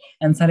রাখি।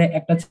 অ্যান্সারে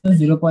একটা ছিল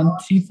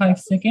 0.35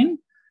 সেকেন্ড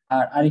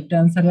আর আরেকটা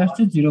অ্যান্সারে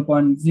আসছে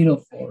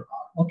 0.04।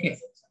 ওকে,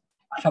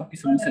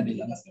 সবকিছু মুছে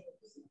দিলাম।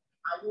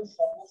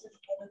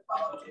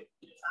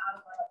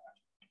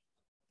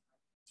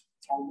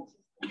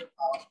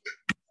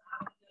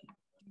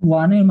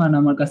 T1 এর মান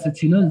আমার কাছে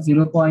ছিল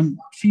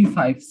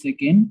 0.35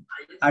 সেকেন্ড,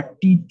 আর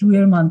T2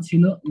 এর মান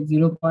ছিল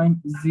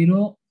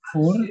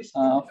 0.04,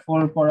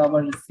 4 পর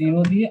আবার 0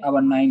 দিয়ে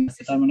আবার 9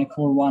 আছে, তার মানে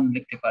 41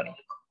 লিখতে পারি।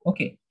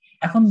 ওকে,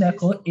 এখন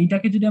দেখো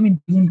এইটাকে যদি আমি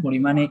দ্বিগুণ করি,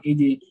 মানে এই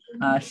যে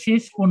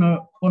শেষ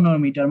 15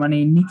 মিটার, মানে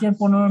এই নিচের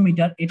 15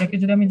 মিটার, এটাকে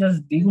যদি আমি জাস্ট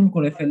দ্বিগুণ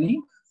করে ফেলি,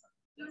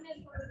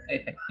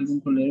 দ্বিগুণ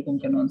করলে এরকম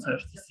কেন আনসার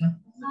আসতেছে?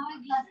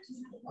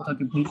 কোথাও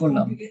কি ভুল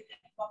করলাম?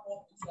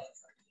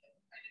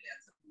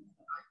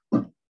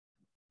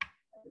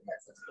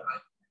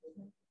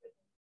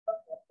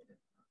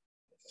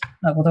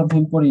 না, কোথাও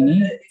ভুল করিনি।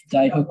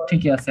 যাই হোক,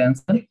 ঠিকই আছে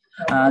অ্যান্সার।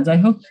 যাই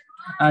হোক,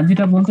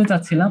 যেটা বলতে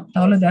চাচ্ছিলাম,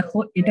 তাহলে দেখো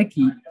এটা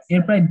কি,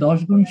 এর প্রায় 10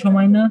 গুণ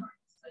সময় না?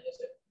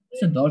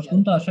 10 গুণ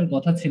তো আসার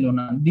কথা ছিল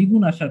না,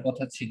 দ্বিগুণ আসার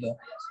কথা ছিল।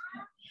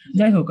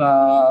 যাই হোক,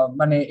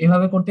 মানে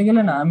এভাবে করতে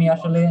গেলে না, আমি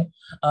আসলে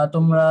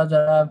তোমরা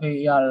যারা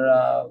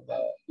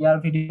ইয়ার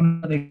ভিডিও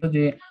দেখো,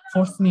 যে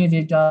ফোর্স নিয়ে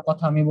যেটা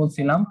কথা আমি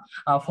বলছিলাম,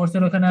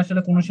 ফোর্সের ওখানে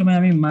আসলে কোনো সময়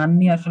আমি মান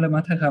নিয়ে আসলে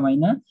মাথা ঘামাই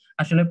না,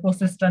 আসলে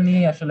প্রসেসটা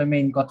নিয়ে আসলে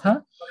মেইন কথা।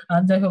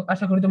 যাই হোক,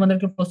 আশা করি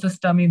তোমাদেরকে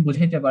প্রসেসটা আমি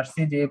বুঝাইতে পারছি,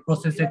 যে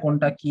প্রসেসে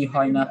কোনটা কি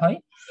হয় না হয়।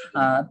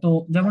 তো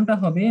যেমনটা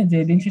হবে যে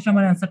দিন শেষে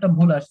আমার অ্যান্সারটা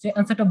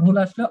ভুল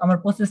আসলেও আমার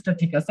প্রসেসটা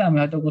ঠিক আছে, আমি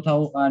হয়তো কোথাও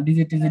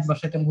ডিজিট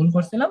বসাতে ভুল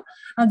করছিলাম,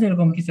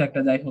 যেরকম কিছু একটা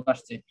যাই হোক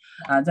আসছে।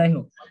 যাই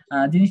হোক,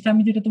 জিনিসটা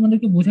আমি যেটা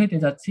তোমাদেরকে বুঝাইতে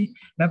যাচ্ছি,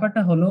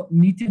 ব্যাপারটা হলো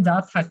নিচে যা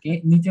থাকে,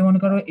 নিচে মনে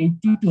করো এই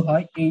T2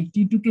 হয়, এই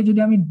T2 কে যদি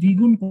আমি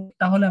দ্বিগুণ করি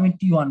তাহলে আমি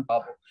T1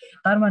 পাবো।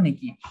 তার মানে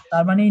কি,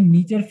 তার মানে এই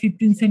নিচের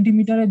 15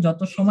 সেন্টিমিটারে যত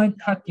সময়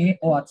থাকে,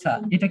 ও আচ্ছা,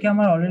 এটাকে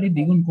আমার অলরেডি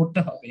দ্বিগুণ করতে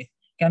হবে।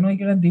 কেন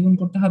এটা দ্বিগুণ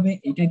করতে হবে,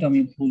 এটাই তো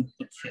আমি ভুল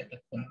করছি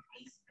এতক্ষণ।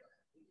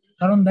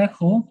 কারণ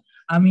দেখো,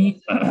 আমি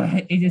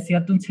এই যে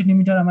 76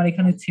 সেন্টিমিটার আমার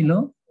এখানে ছিল,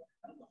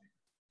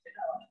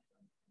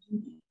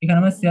 এখানে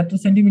আমার 76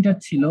 সেন্টিমিটার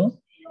ছিল,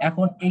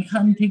 এখন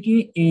এখান থেকে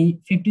এই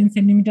 15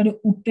 সেন্টিমিটারে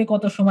উঠতে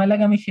কত সময়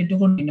লাগে আমি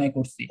সেটুকু নির্ণয়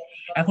করছি।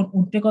 এখন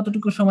উঠতে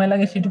কতটুকু সময়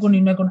লাগে সেটুকু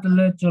নির্ণয় করতে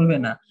চলবে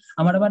না,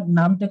 আমার আবার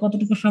নামতে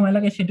কতটুকু সময়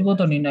লাগে সেটুকু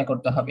তো নির্ণয়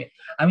করতে হবে।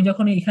 আমি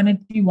যখন এখানে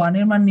T1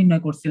 এর মান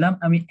নির্ণয় করছিলাম,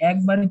 আমি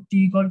একবারে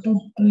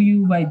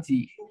T=2u/g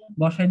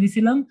বসাই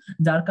দিছিলাম,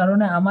 যার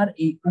কারণে আমার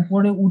এই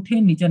উপরে উঠে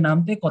নিচে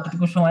নামতে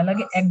কতটুকু সময়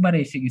লাগে একবারে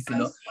এসে গেছিল।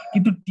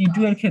 কিন্তু T2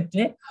 এর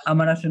ক্ষেত্রে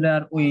আমার আসলে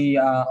আর ওই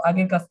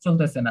আগের কাজ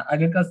চলতেছে না,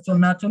 আগের কাজ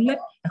না চললে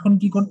এখন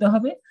কি করতে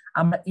হবে,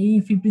 আমরা এই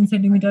 15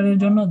 সেন্টিমিটারের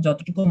জন্য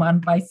যতটুকু মান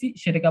পাইছি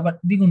সেটাকে আবার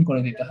দ্বিগুণ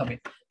করে দিতে হবে।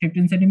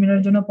 15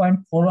 সেন্টিমিটারের জন্য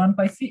 0.41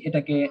 পাইছি,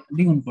 এটাকে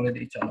দ্বিগুণ করে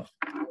দিই, চলো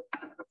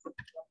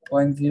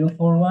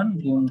 0.041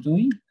 গুণ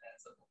 2,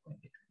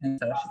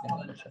 অ্যান্সার আসে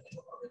তোমাদের সাথে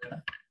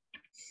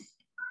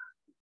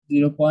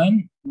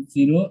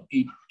 0.082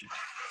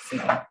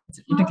 সেকেন্ড।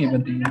 এটাকে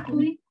এবার দ্বিগুণ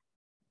করি,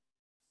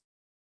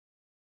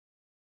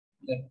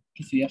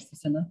 কিছুই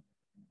আসতেছে না,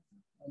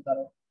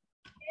 দাঁড়াও।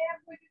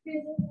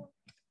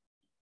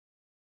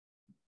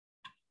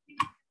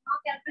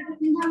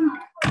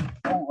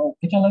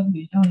 এটা লাগবে,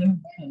 এটা হলে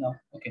না,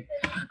 ওকে।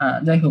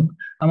 যাই হোক,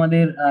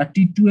 আমাদের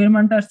T2 এর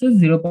মানটা আসছে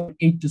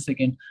 0.82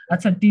 সেকেন্ড।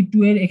 আচ্ছা, T2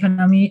 এর এখানে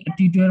আমি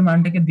T2 এর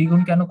মানটাকে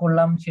দ্বিগুণ কেন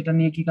করলাম সেটা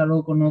নিয়ে কি কারো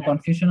কোনো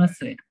কনফিউশন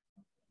আছে?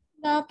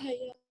 না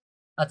ভাইয়া।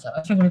 আচ্ছা,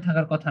 আশা করি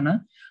থাকার কথা না।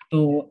 তো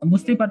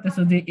বুঝতেই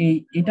পারতেছো যে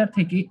এটার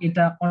থেকে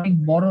এটা অনেক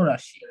বড়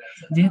রাশি,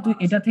 যেহেতু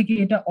এটা থেকে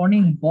এটা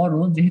অনেক বড়,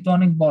 যেহেতু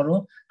অনেক বড়,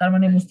 তার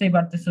মানে বুঝতেই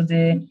পারতেছো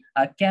যে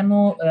কেন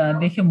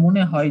দেখে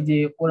মনে হয় যে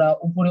ওরা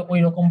উপরে ওই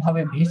রকম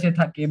ভাবে ভেসে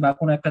থাকে, বা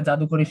কোনো একটা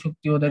জাদুকরী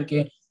শক্তি ওদেরকে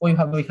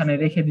ওইভাবে ওইখানে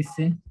রেখে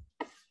দিচ্ছে।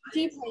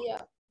 জি ভাইয়া।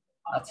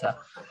 আচ্ছা,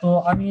 তো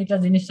আমি এটা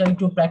জিনিসটা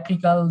একটু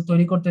প্র্যাকটিক্যাল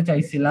তৈরি করতে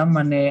চাইছিলাম,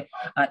 মানে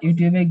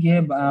ইউটিউবে গিয়ে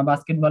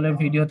বাস্কেটবলের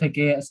ভিডিও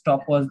থেকে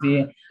স্টপ ওয়াচ দিয়ে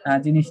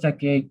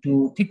জিনিসটাকে একটু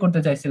ঠিক করতে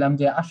চাইছিলাম,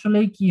 যে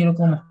আসলেই কি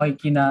এরকম হয়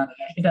কিনা,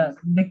 এটা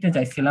দেখতে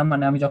চাইছিলাম,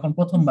 মানে আমি যখন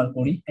প্রথমবার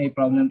করি এই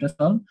প্রবলেমটা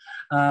সলভ।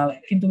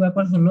 কিন্তু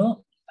ব্যাপার হলো,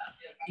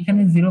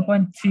 এখানে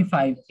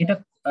 0.35 এটা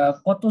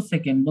কত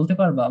সেকেন্ড বলতে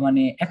পারবা?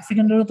 মানে 1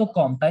 সেকেন্ডেরও তো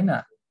কম, তাই না?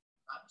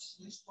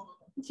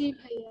 জি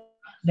ভাইয়া।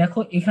 দেখো,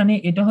 এখানে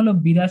এটা হলো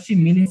 82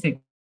 মিলি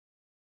সেকেন্ড,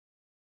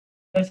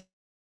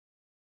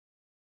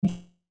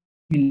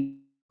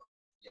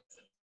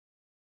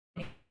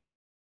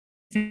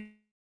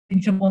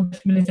 350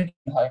 মিলি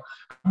সেকেন্ড হয়।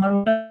 আমার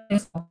ওটা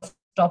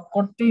স্টপ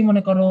করতেই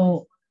মনে করো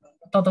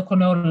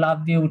ততক্ষণে ওর লাভ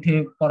দিয়ে উঠে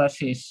পড়া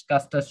শেষ,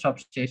 কাজটা সব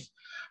শেষ।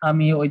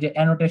 আমি ওই যে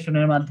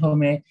অ্যানোটেশনের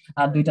মাধ্যমে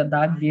আর দুইটা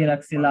দাগ দিয়ে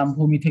রাখছিলাম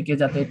ভূমি থেকে,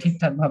 যাতে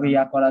ঠিকঠাক ভাবে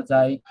ইয়া করা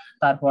যায়।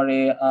 তারপরে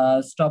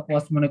স্টপ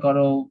ওয়াচ মনে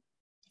করো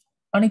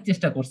অনেক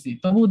চেষ্টা করছি,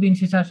 তবুও দিন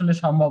শেষে আসলে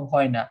সম্ভব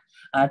হয় না,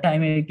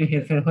 টাইমের একটু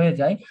হেরফের হয়ে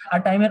যায়। আর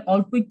টাইমের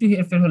অল্প একটু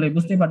হেরফের হলে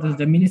বুঝতেই পারতেছো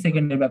যে মিলি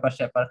সেকেন্ডের ব্যাপার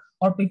স্যাপার,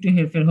 অল্প একটু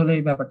হেরফের হলে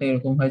এই ব্যাপারটা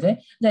এরকম হয়ে যায়।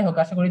 যাই হোক,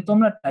 আশা করি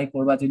তোমরা ট্রাই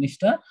করবা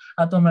জিনিসটা,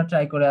 আর তোমরা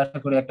ট্রাই করে আশা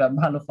করি একটা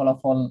ভালো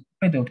ফলাফল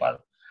পেতেও পারো।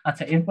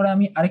 আচ্ছা, এরপরে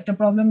আমি আরেকটা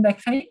প্রবলেম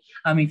দেখাই,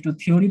 আমি একটু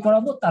থিওরি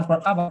পড়াবো, তারপর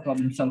আবার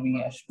প্রবলেম সলভিং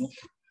এ আসবো।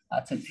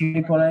 আচ্ছা,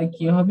 থিওরি পড়ায়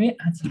কি হবে?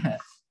 আচ্ছা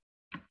হ্যাঁ,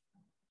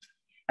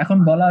 এখন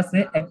বলা আছে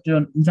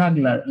একজন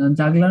জাগলার।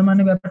 জাগলার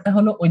মানে ব্যাপারটা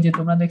হলো ওই যে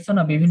তোমরা দেখছো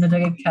না বিভিন্ন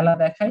জায়গায় খেলা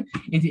দেখায়,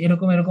 এই যে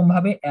এরকম এরকম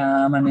ভাবে,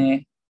 মানে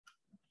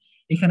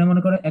এখানে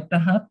মনে করো একটা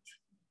হাত,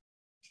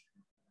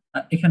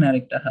 এখানে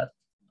আরেকটা হাত,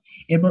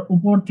 এরপর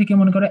উপর থেকে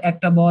মনে করো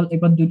একটা বল,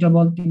 এরপর দুইটা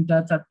বল, তিনটা,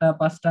 চারটা,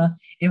 পাঁচটা,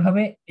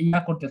 এভাবে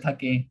ইয়া করতে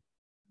থাকে,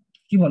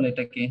 কি বলে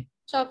এটাকে,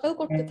 শাফল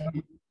করতে থাকে।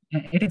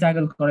 এটা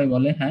জাগল করে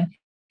বলে, হ্যাঁ।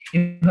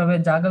 এভাবে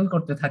জাগল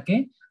করতে থাকে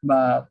বা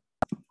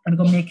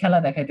এরকম নিয়ে খেলা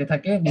দেখাইতে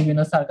থাকে,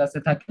 বিভিন্ন সার্কাসে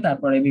থাকে,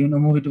 তারপরে বিভিন্ন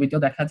মুভি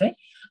টুভিতেও দেখা যায়।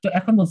 তো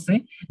এখন বলছে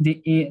যে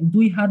এ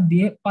দুই হাত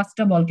দিয়ে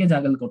 5টা বলকে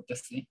জাগল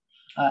করতেছে।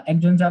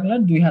 একজন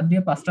জাগলার 2 হাত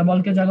দিয়ে 5টা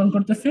বলকে জাগল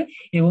করতেছে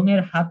এবং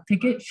এর হাত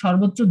থেকে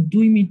সর্বোচ্চ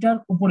 2 মিটার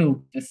উপরে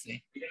উঠতেছে।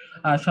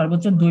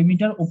 সর্বোচ্চ 2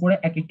 মিটার উপরে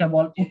এক একটা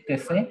বল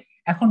উঠতেছে।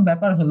 এখন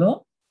ব্যাপার হলো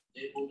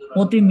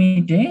প্রতি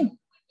মিনিটে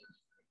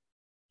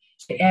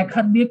এক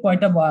হাত দিয়ে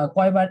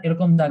কয়বার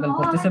এরকম জাগল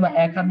করতেছে, বা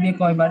এক হাত দিয়ে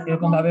কয়বার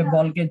এরকম ভাবে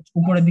বলকে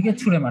উপরের দিকে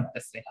ছুঁড়ে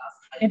মারতেছে,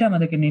 এটা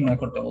আমাদেরকে নির্ণয়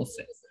করতে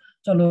বলছে।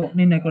 চলো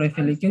নির্ণয় করে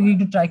ফেলি, কেউ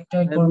একটু ট্রাই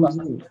করবা?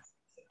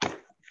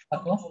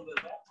 থাকো।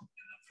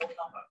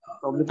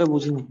 প্রবলেমটা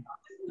বুঝিনি।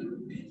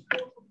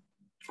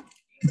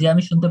 যে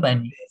আমি শুনতে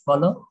পাইনি,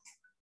 বলো।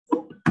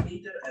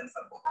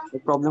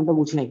 প্রবলেমটা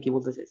বুঝি নাই, কি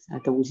বলতে চাইছে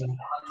এটা বুঝিনি।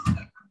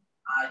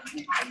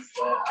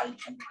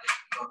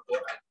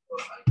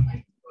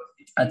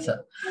 আচ্ছা,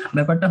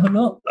 ব্যাপারটা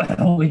হলো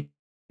ওই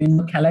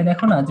খেলায়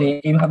দেখো না যে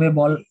এইভাবে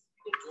বল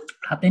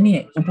হাতে নিয়ে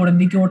উপরের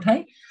দিকে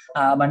ওঠায়,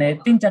 মানে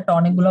 3-4টা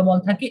অনেকগুলো বল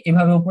থাকে,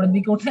 এভাবে উপরের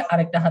দিকে ওঠে,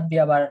 আরেকটা হাত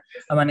দিয়ে আবার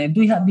মানে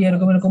 2 হাত দিয়ে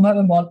এরকম এরকম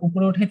ভাবে বল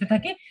উপরে উঠাইতে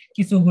থাকে,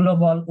 কিছুগুলো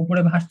বল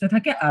উপরে ভাসতে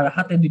থাকে, আর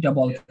হাতে 2টা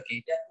বল থাকে।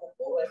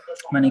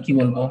 মানে কি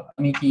বলবো,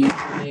 আমি কি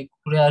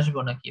ঘুরে আসবো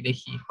নাকি,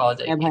 দেখি পাওয়া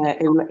যায় হ্যাঁ কিনা। ভাই,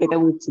 এগুলো এটা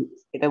বুঝছি,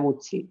 এটা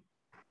বুঝছি।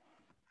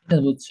 এটা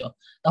বুঝছো?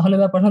 তাহলে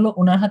ব্যাপার হলো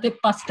ওনার হাতে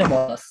 5টা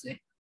বল আছে,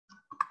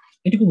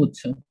 এটুকু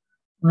বুঝছো?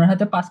 ওনার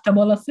হাতে 5টা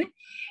বল আছে।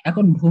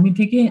 এখন ভূমি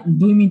থেকে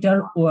 2 মিটার,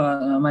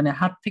 মানে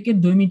হাত থেকে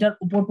 2 মিটার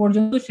উপর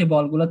পর্যন্ত সে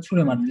বলগুলো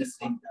ছুঁড়ে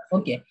মারতেছে।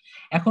 ওকে,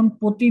 এখন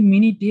প্রতি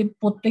মিনিটে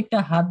প্রত্যেকটা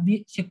হাত দিয়ে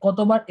সে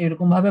কতবার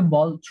এরকম ভাবে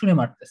বল ছুঁড়ে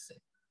মারতেছে,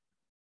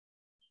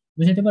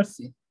 বুঝতে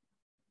পারছি?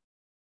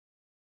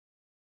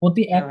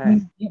 প্রতি হ্যাঁ এক ভাই,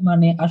 মিনিটে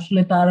মানে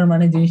আসলে তার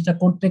মানে জিনিসটা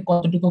করতে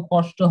কতটুকু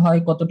কষ্ট হয়,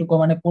 কতটুকু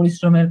মানে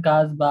পরিশ্রমের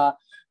কাজ, বা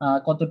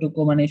কতটুকু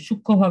মানে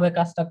সূক্ষ্মভাবে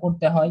কাজটা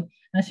করতে হয়,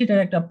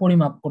 সেটার একটা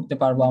পরিমাপ করতে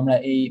পারবো আমরা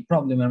এই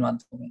প্রবলেমের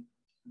মাধ্যমে।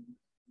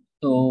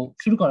 তো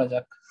শুরু করা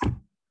যাক।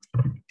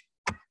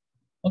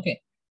 ওকে,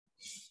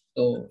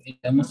 তো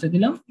এটা মুছে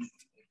দিলাম।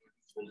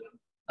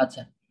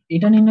 আচ্ছা,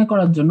 এটা নির্ণয়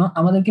করার জন্য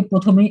আমাদেরকে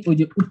প্রথমেই ওই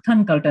যে উত্থান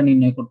কালটা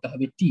নির্ণয় করতে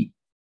হবে, টি।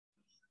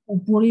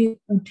 উপরে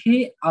উঠে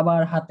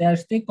আবার হাতে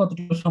আসতে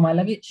কতটুকু সময়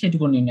লাগে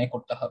সেটুকু নির্ণয়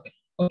করতে হবে।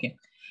 ওকে,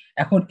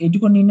 এখন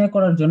এইটুকু নির্ণয়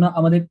করার জন্য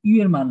আমাদের ইউ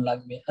এর মান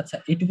লাগবে। আচ্ছা,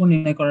 এইটুকু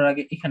নির্ণয় করার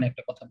আগে এখানে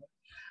একটা কথা বল।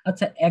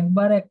 আচ্ছা,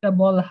 একবার একটা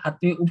বল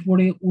হাতে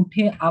উপরে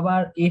উঠে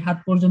আবার এই হাত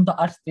পর্যন্ত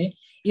আসতে,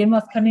 এর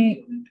মাঝখানে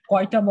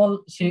কয়টা বল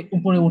সে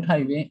উপরে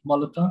উঠাইবে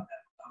বলতো?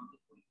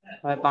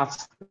 ভাই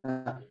 5টা।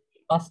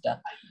 5টা।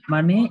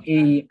 মানে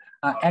এই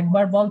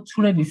একবার বল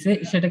ছুড়ে দিছে,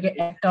 সেটাকে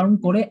 1 কাউন্ট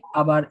করে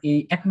আবার এই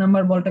 1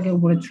 নাম্বার বলটাকে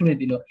উপরে ছুড়ে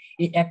দিল।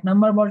 এই 1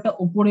 নাম্বার বলটা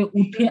উপরে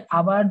উঠে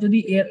আবার যদি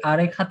এর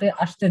আরেক হাতে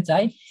আসতে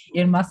চায়,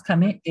 এর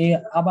মাঝখানে এ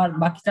আবার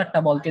বাকি 4টা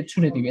বলকে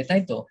ছুড়ে দিবে,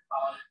 তাই তো?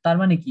 তার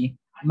মানে কি,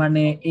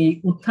 মানে এই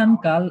উত্থান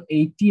কাল,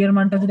 এই টি এর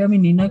মানটা যদি আমি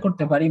নির্ণয়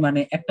করতে পারি,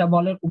 মানে একটা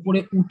বলের উপরে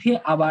উঠে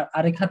আবার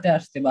আরেক হাতে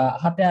আসতে বা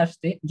হাতে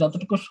আসতে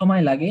যতটুকু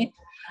সময় লাগে,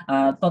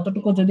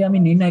 ততটুকু যদি আমি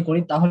নির্ণয়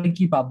করি, তাহলে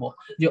কি পাবো?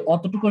 যে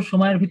অতটুকু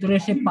সময়ের ভিতরে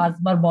সে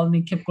 5বার বল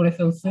নিক্ষেপ করে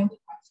ফেলছে,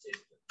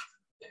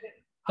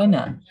 তাই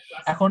না?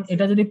 এখন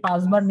এটা যদি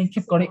 5বার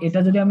নিক্ষেপ করে, এটা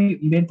যদি আমি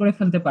বের করে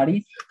ফেলতে পারি,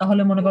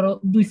 তাহলে মনে করো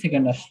 2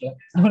 সেকেন্ড আসলো,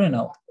 ধরে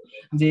নাও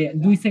যে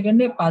 2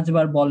 সেকেন্ডে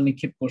 5বার বল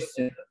নিক্ষেপ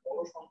করছে,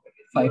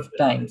 5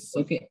 টাইমস।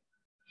 ওকে,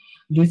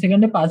 2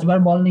 সেকেন্ডে 5বার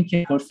বল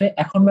নিক্ষেপ করছে।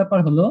 এখন ব্যাপার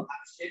হলো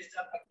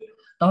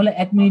তাহলে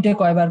 1 মিনিটে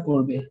কয়বার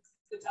করবে?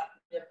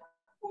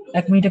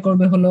 1 মিনিটে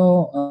করবে হলো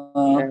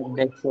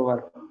 150 বার।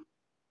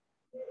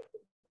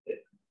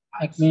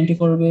 1 মিনিটে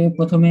করবে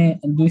প্রথমে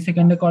 2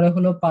 সেকেন্ডে করে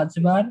হলো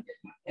 5বার,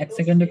 1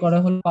 সেকেন্ডে করে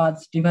হলো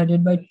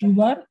 5/2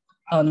 বার,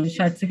 তাহলে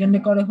 60 সেকেন্ডে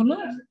করে হলো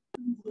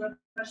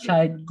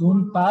 60 গুণ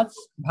 5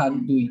 ভাগ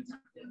 2,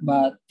 বা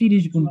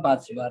 30 গুণ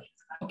 5বার।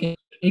 ওকে,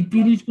 এই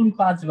 30 গুণ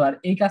 5বার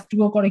এই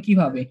কাজটুকু করে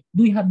কিভাবে?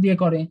 2 হাত দিয়ে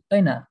করে,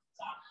 তাই না?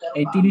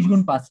 এই 30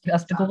 গুণ 5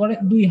 কাজটুকু করে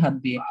 2 হাত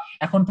দিয়ে।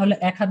 এখন তাহলে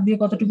 1 হাত দিয়ে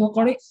কতটুকু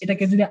করে,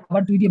 এটাকে যদি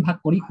আবার 2 দিয়ে ভাগ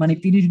করি, মানে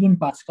 30 গুণ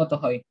 5 কত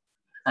হয়?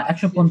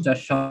 150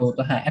 সম্ভবত,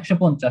 হ্যাঁ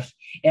 150।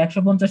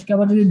 150কে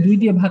আবার যদি 2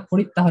 দিয়ে ভাগ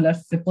করি, তাহলে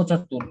আসছে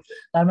 75।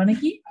 তার মানে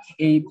কি,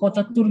 এই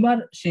 75 বার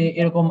সে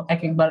এরকম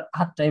এক একবার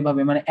হাতটা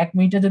এভাবে, মানে 1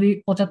 মিনিটে যদি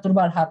 75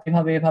 বার হাত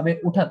এভাবে এভাবে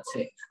উঠাচ্ছে,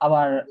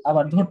 আবার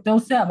আবার ধরতে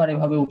হচ্ছে, আবার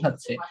এভাবে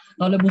উঠাচ্ছে,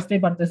 তাহলে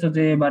বুঝতেই পারতেছো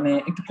যে মানে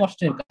একটু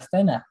কষ্টের কাজ,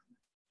 তাই না?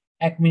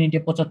 1 মিনিটে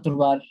 75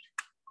 বার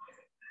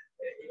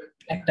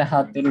একটা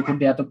হাতের উপর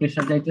দিয়ে এত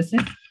প্রেসার যাইতেছে।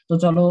 তো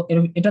চলো,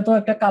 এটা তো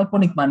একটা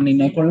কাল্পনিক মান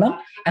নির্ণয় করলাম,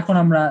 এখন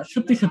আমরা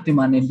সত্যি সত্যি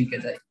মানের দিকে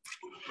যাই।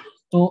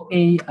 তো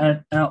এই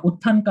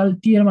উত্থানকাল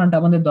টি এর মানটা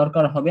আমাদের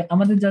দরকার হবে,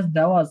 আমাদের জাস্ট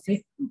দেওয়া আছে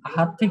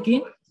হাত থেকে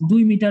 2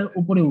 মিটার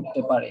উপরে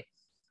উঠতে পারে,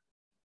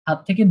 হাত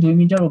থেকে 2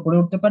 মিটার উপরে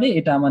উঠতে পারে,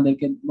 এটা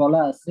আমাদেরকে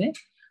বলা আছে।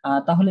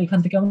 তাহলে এখান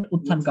থেকে আমাদের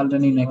উত্থানকালটা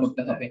নির্ণয়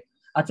করতে হবে।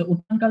 আচ্ছা,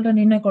 উত্থানকালটা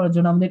নির্ণয় করার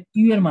জন্য আমাদের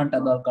ইউ এর মানটা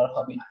দরকার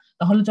হবে।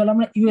 তাহলে চলো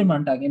আমরা ইউ এর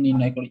মানটা আগে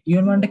নির্ণয় করি। ইউ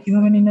এর মানটা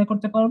কিভাবে নির্ণয়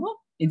করতে পারবো?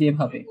 এই যে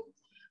এভাবে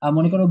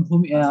মনে করো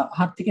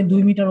হাত থেকে 2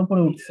 মিটার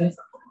উপরে উঠছে,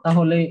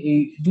 তাহলে এই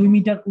 2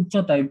 মিটার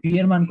উচ্চতায় ভি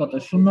এর মান কত?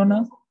 0 না?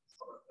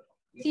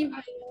 জি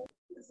ভাইয়া।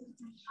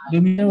 2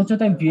 মিটার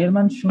উচ্চতায় ভি এর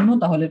মান 0,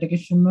 তাহলে এটাকে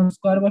 0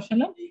 স্কয়ার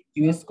বসালাম,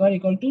 you square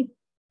equal to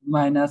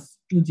minus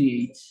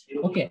 2gh।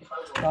 ওকে,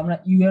 তো আমরা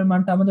ইউ এর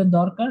মানটা আমাদের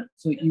দরকার,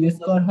 সো ইউ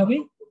স্কয়ার হবে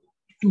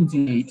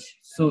 2gh,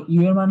 সো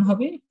ইউ এর মান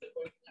হবে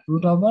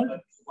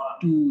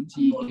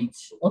 √2gh।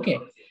 ওকে,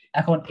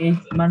 এখন এই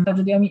মানটা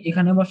যদি আমি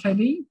এখানে বসাই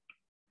দিই,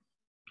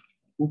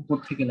 উপর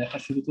থেকে লেখা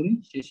শুরু করি,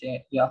 শেষে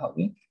ইয়া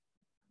হবে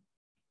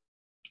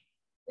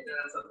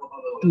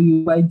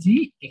 2u/g,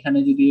 এখানে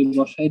যদি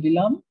বসাই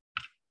দিলাম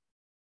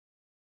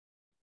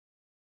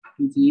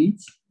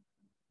 2gh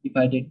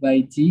ডিভাইডেড বাই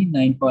g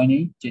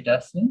 9.8 যেটা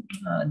আছে,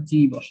 g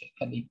বসে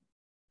খালি।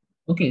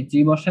 ওকে, জি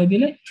বসাই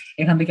দিলে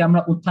এখান থেকে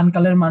আমরা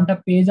উত্থানকালের মানটা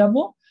পেয়ে যাব।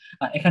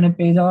 এখানে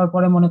পেয়ে যাওয়ার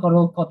পরে মনে করো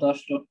কত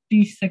আসলো? টি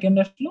সেকেন্ড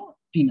আসলো,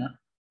 টি না,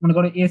 মনে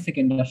করো এ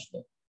সেকেন্ডে আসলো।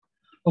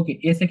 ওকে,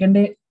 এ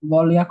সেকেন্ডে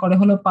বল ইয়া করে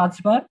হলো 5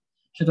 বার,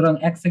 সুতরাং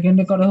 1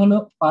 সেকেন্ডে করে হলো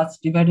 5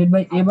 ডিভাইডেড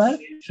বাই এ বার,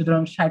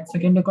 সুতরাং 60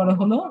 সেকেন্ডে করে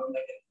হলো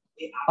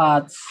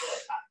 5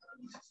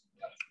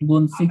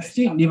 গুণ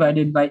 60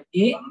 ডিভাইডেড বাই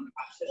এ।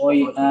 ওই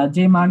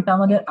যে মানটা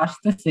আমাদের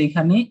আসতেছে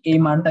এখানে, এই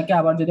মানটাকে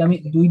আবার যদি আমি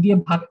 2 দিয়ে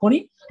ভাগ করি,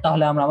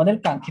 তাহলে আমরা আমাদের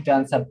কাঙ্ক্ষিত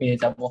আনসার পেয়ে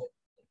যাব।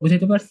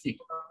 বুঝতে পারছি?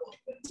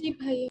 জি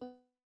ভাইয়া।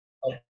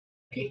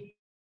 ওকে,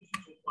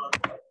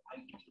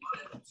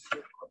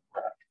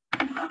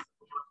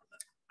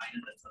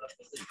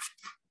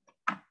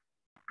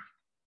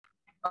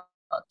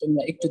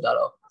 তোমরা একটু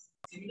দাঁড়াও।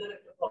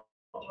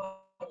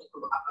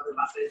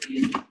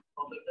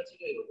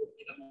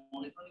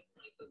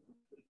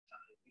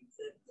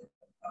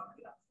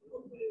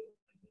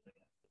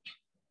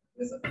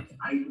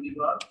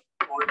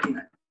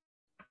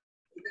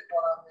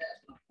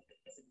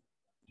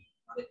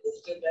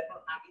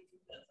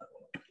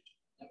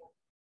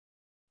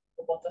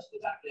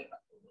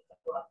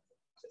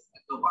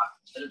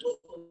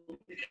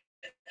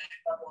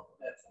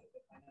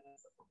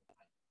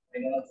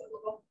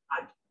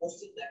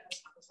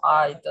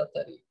 আয়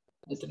তাড়াতাড়ি,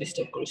 এত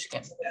ডিস্টার্ব করিস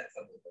কেন?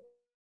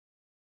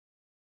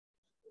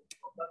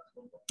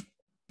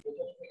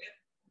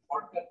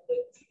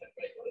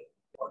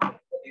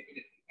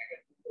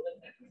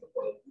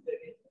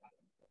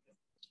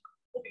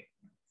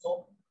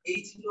 এই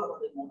ছিল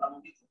আমাদের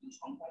মোটামুটি জটিল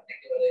সংখ্যা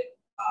একেবারে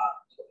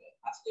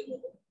আজকের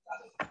মতো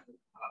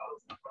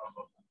আলোচনা করা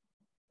হলো।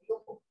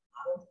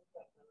 আরো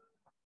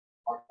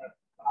অর্থাৎ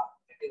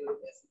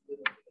একেবারে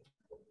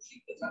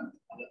শিখতে চান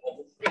তাহলে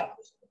অবশ্যই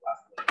আমাদের সাথে ক্লাস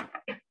করবেন।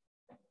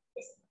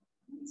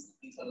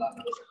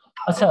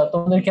 আচ্ছা,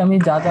 তোমাদেরকে আমি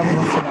যা যা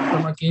বলছিলাম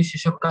তোমরা কি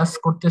সেসব কাজ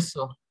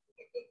করতেছো?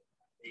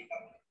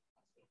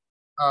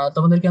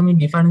 তোমাদেরকে আমি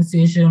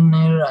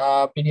ডিফারেন্সিয়েশনের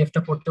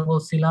পিডিএফটা পড়তে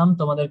বলছিলাম,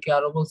 তোমাদেরকে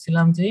আরো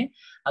বলছিলাম যে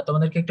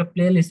তোমাদেরকে একটা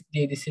প্লে লিস্ট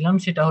দিয়ে দিছিলাম,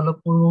 সেটা হলো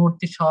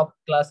পূর্ববর্তী সব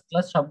ক্লাস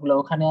সবগুলো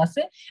ওখানে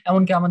আছে।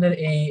 এমনকি আমাদের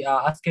এই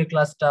আজকের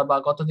ক্লাসটা বা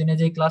গতদিনে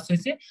যে ক্লাস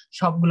হয়েছে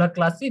সবগুলা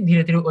ক্লাসই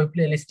ধীরে ধীরে ওই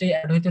প্লে লিস্টে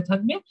অ্যাড হইতে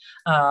থাকবে।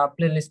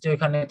 প্লে লিস্টে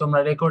ওখানে তোমরা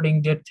রেকর্ডিং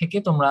ডেট থেকে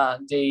তোমরা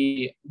যেই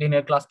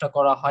দিনের ক্লাসটা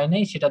করা হয়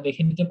নাই সেটা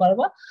দেখে নিতে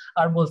পারবা।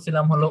 আর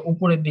বলছিলাম হলো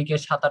উপরের দিকে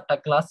 7-8টা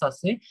ক্লাস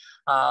আছে,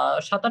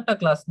 7-8টা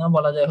ক্লাস না,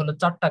 বলা যায় হলো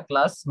 4টা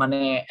ক্লাস, মানে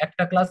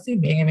একটা ক্লাসই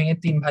ভেঙে ভেঙে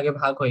 3 ভাগে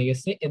ভাগ হয়ে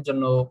গেছে, এর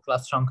জন্য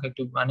ক্লাস সংখ্যা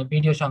একটু মানে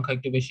ভিডিও সংখ্যা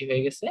একটু বেশি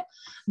হয়ে গেছে।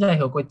 যাই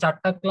হোক, ওই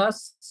 4টা ক্লাস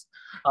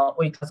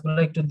ওই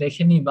ক্লাসগুলো একটু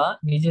দেখে নিবা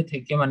নিজে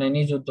থেকে, মানে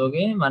নিজ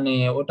উদ্যোগে, মানে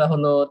ওটা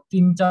হলো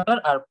 3 চ্যাপ্টার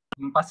আর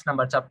 5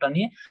 নাম্বার চ্যাপ্টার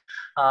নিয়ে।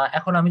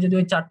 এখন আমি যদি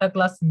ওই 4টা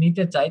ক্লাস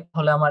নিতে চাই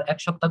তাহলে আমার 1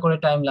 সপ্তাহ করে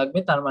টাইম লাগবে,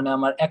 তার মানে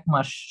আমার 1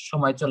 মাস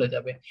সময় চলে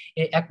যাবে।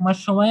 এই 1 মাস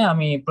সময়ে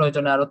আমি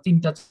প্রয়োজনে আরো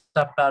 3টা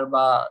চ্যাপ্টার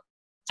বা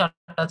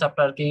 4টা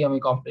চ্যাপ্টারকেই আমি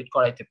কমপ্লিট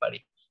করাইতে পারি,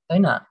 তাই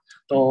না?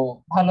 তো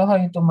ভালো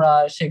হয় তোমরা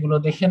সেগুলো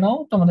দেখে নাও,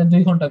 তোমাদের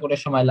 2 ঘন্টা করে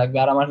সময় লাগবে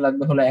আর আমার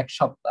লাগবে হলো 1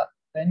 সপ্তাহ,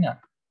 তাই না?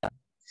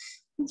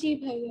 জি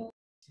ভাইয়া।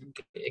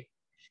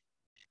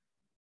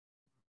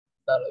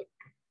 দাঁড়াও।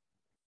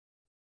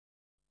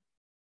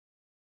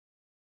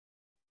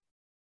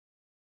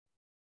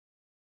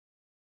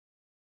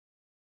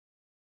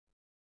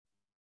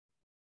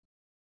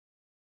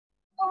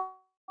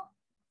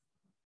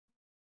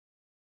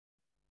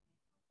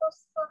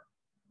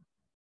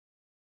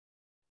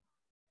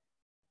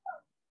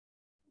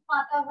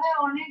 মাথা ভাই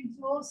অনেক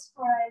জোস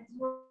করায়,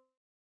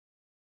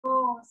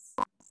 জোস।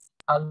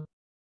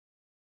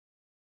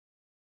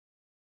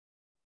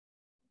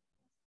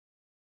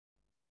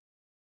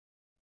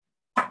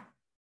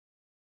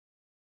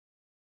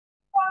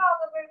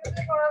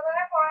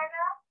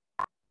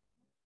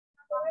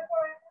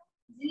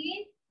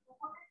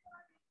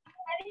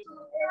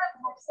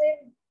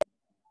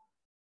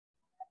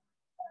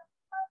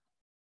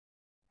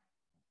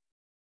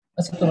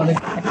 আচ্ছা, তোমাদের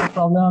একটা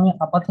প্রবলেম আমি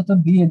আপাতত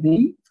দিয়ে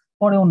দেই,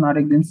 পরে অন্য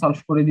আরেকদিন সলভ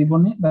করে দিব।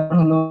 ব্যাপার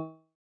হলো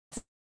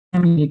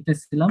আমি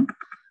দেখতেছিলাম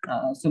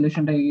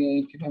সলিউশনটা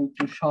কিভাবে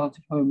একটু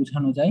সহজভাবে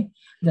বোঝানো যায়।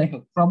 যাই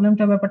হোক,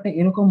 প্রবলেমটা ব্যাপারটা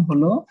এরকম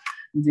হলো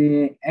যে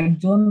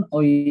একজন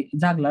ওই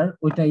জাগলার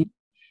ওইটাই,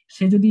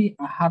 সে যদি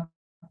হাত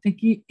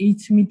থেকে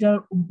এইচ মিটার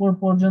উপর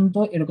পর্যন্ত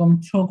এরকম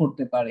থ্রো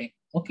করতে পারে।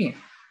 ওকে,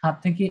 হাত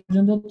থেকে এই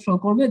পর্যন্ত থ্রো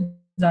করবে,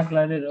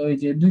 জাগলারের ওই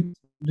যে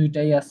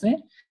দুইটাই আছে।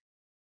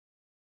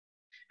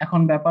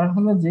 এখন ব্যাপার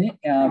হলো যে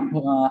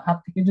হাত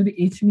থেকে যদি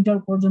এইচ মিটার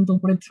পর্যন্ত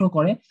উপরে থ্রো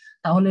করে,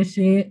 তাহলে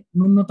সে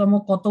ন্যূনতম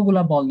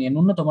কতগুলা বল নিয়ে,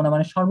 ন্যূনতম না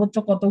মানে সর্বোচ্চ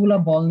কতগুলা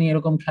বল নিয়ে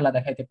এরকম খেলা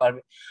দেখাইতে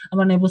পারবে।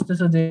 মানে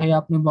বুঝতেছো যে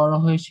আপনি বড়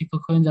হয়ে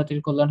শিক্ষক হয়ে জাতির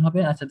কল্যাণ হবে।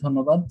 আচ্ছা,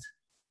 ধন্যবাদ,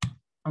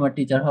 আমার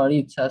টিচার হওয়ারই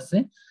ইচ্ছা আছে।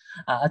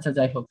 আচ্ছা,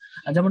 যাই হোক,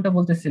 যেমনটা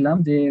বলতেছিলাম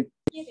যে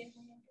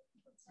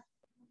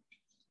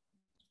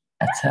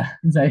আচ্ছা,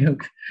 যাই হোক,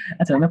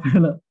 আচ্ছা ব্যাপার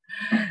হলো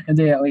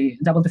যে ওই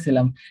যা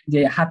বলতেছিলাম যে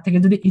হাত থেকে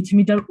যদি ইচ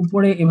মিটার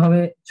উপরে এভাবে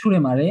ছুঁড়ে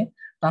মারে,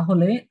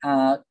 তাহলে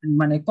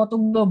মানে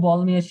কতগুলো বল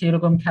নিয়ে সে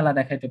এরকম খেলা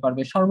দেখাইতে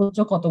পারবে, সর্বোচ্চ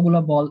কতগুলো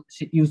বল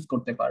সে ইউজ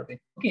করতে পারবে।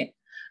 ওকে,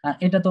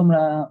 এটা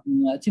তোমরা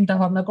চিন্তা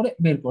ভাবনা করে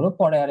বের করো,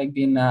 পরে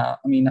আরেকদিন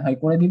আমি না হয়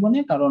করে দিব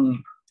না, কারণ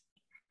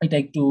এটা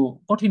একটু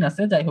কঠিন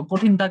আছে। যাই হোক,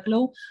 কঠিন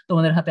থাকলেও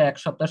তোমাদের হাতে 1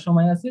 সপ্তাহ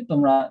সময় আছে,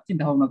 তোমরা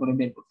চিন্তা ভাবনা করে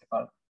বের করতে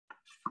পারো।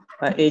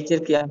 এইচ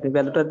এর কি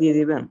ভ্যালুটা দিয়ে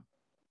দিবেন?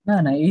 না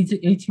না, এইচ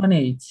এইচ মানে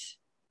এইচ।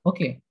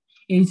 ওকে,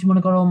 এইচ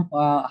মনে করো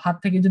হাত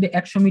থেকে যদি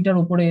 100 মিটার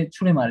উপরে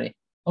ছুঁড়ে মারে,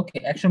 ওকে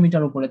 100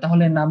 মিটার উপরে,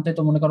 তাহলে নামতে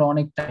তো মনে করো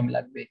অনেক টাইম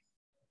লাগবে।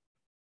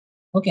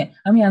 ওকে,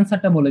 আমি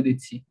অ্যান্সারটা বলে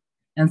দিচ্ছি।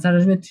 অ্যান্সার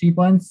আসবে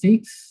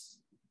 3.6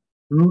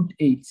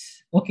 √8।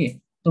 ওকে,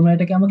 তোমরা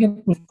এটাকে আমাকে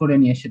প্রুফ করে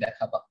নিয়ে এসে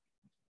দেখাবা।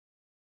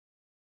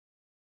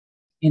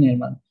 এন এর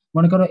মান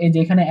মনে করো এই যে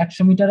এখানে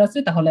 100 মিটার আছে,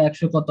 তাহলে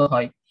 100 কত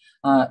হয়,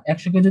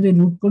 100 কে যদি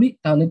রুট করি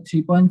তাহলে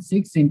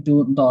 3.6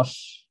 × 10,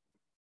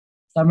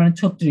 তার মানে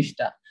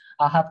 36টা।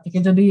 হাত থেকে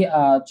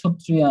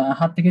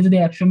যদি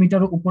 100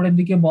 মিটার উপরের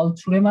দিকে বল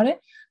ছুঁড়ে মারে,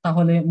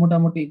 তাহলে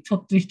মোটামুটি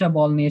 36টা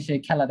বল নিয়ে সে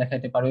খেলা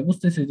দেখাতে পারবে।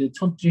 বুঝতেছি যে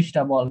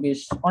 36টা বল বেশ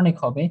অনেক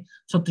হবে।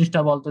 36টা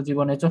বল তো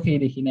জীবনে চোখেই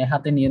দেখি না,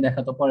 হাতে নিয়ে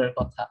দেখা তো পরের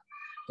কথা।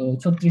 তো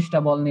 36টা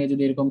বল নিয়ে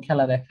যদি এরকম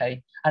খেলা দেখাই,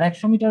 আর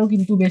 100 মিটারও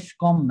কিন্তু বেশ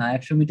কম না,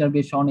 100 মিটার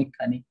বেশ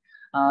অনেকখানি।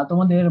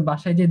 তোমাদের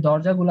বাসায় যে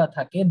দরজাগুলা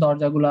থাকে,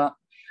 দরজাগুলা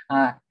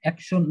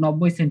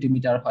 190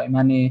 সেন্টিমিটার হয়,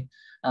 মানে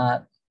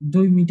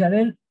 2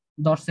 মিটারের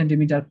 10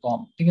 সেন্টিমিটার কম,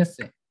 ঠিক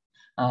আছে।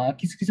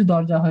 কিছু কিছু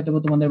দরজা হয়তো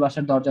তোমাদের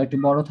বাসার দরজা একটু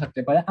বড়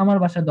থাকতে পারে, আমার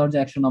বাসার দরজা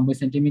 190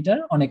 সেন্টিমিটার,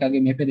 অনেক আগে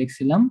মেপে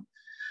দেখছিলাম।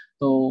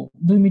 তো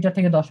 2 মিটার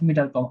থেকে 10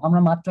 মিটার কম।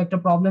 আমরা মাত্র একটা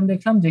প্রবলেম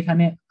দেখলাম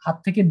যেখানে হাত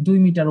থেকে 2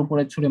 মিটার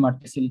উপরে ছুঁড়ে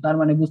মারতেছিল, তার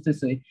মানে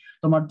বুঝতেছই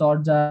তোমার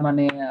দরজা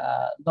মানে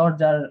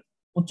দরজার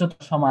উচ্চতা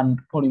সমান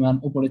পরিমাণ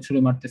উপরে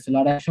ছুঁড়ে মারতেছিল,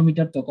 আর 100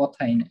 মিটার তো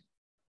কথাই না।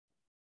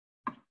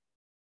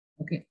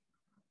 ওকে,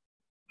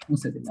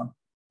 মুছে দিলাম।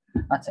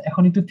 আচ্ছা,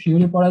 এখন একটু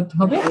থিওরি পড়াইতে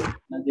হবে।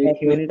 যে এক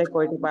মিনিটে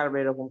কয়টা পারবে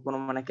এরকম কোন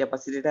মানে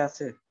ক্যাপাসিটিটা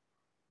আছে?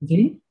 জি,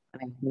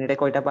 মানে এক মিনিটে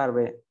কয়টা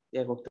পারবে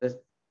ইয়ে করতে?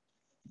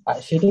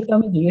 সেটাই তো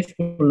আমি জিজ্ঞেস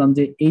করলাম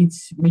যে এইচ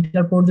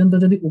মিটার পর্যন্ত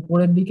যদি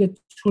উপরের দিকে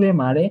ছুঁড়ে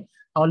মারে,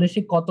 তাহলে সে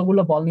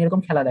কতগুলো বল নিয়ে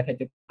এরকম খেলা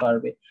দেখাতে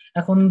পারবে।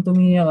 এখন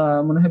তুমি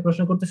মনে হয়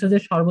প্রশ্ন করতেছো যে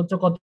সর্বোচ্চ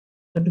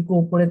কতটুকু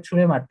উপরে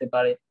ছুঁড়ে মারতে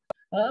পারে।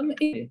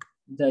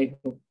 যাই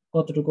হোক,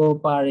 কতটুকু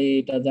পারে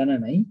এটা জানা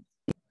নাই,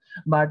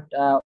 বাট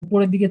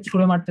উপরের দিকে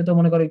ছুঁড়ে মারতে তো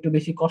মনে করো একটু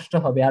বেশি কষ্ট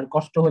হবে, আর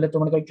কষ্ট হলে তো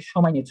মনে করো একটু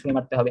সময় নিয়ে ছুঁড়ে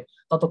মারতে হবে,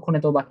 ততক্ষণে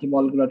তো বাকি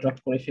বলগুলো ড্রপ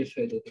করে শেষ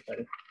হয়ে যেতে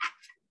পারে,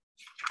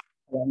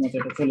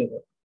 এটা চলে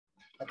যাবে।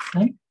 আচ্ছা,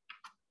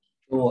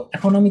 তো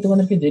এখন আমি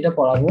তোমাদেরকে যেটা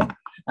পড়াবো,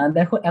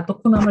 দেখো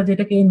এতক্ষণ আমরা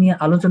যেটাকে নিয়ে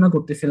আলোচনা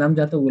করতেছিলাম,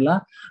 যতগুলা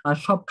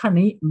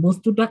সবখানেই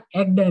বস্তুটা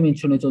এক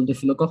ডাইমেনশনে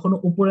চলতেছিল, কখনো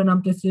উপরে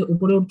নামতেছিল,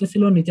 উপরে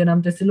উঠতেছিল, নিচে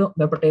নামতেছিল,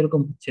 ব্যাপারটা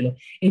এরকম হচ্ছিল।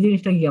 এই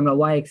জিনিসটাকে কি আমরা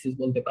ওয়াই অ্যাক্সিস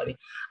বলতে পারি।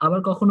 আবার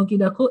কখনো কি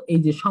দেখো এই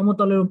যে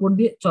সমতলের উপর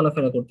দিয়ে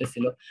চলাফেরা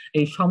করতেছিল,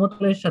 এই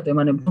সমতলের সাথে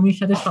মানে ভূমির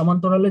সাথে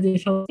সমান্তরালে যে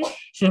সব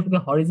সেটাকে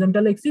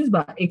হরিজন্টাল এক্সিস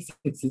বা এক্স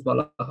এক্সিস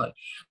বলা হয়।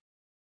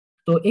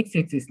 তো এক্স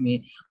এক্সিস নিয়ে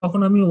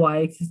কখনো আমি ওয়াই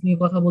এক্সিস নিয়ে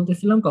কথা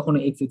বলতেছিলাম, কখনো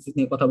এক্স এক্সিস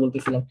নিয়ে কথা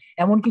বলতেছিলাম।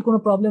 এমন কি কোনো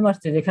প্রবলেম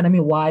আসছে যেখানে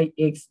আমি ওয়াই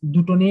এক্স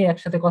দুটো নিয়ে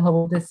একসাথে কথা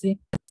বলতেছি?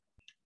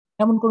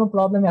 এমন কোনো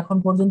প্রবলেম এখন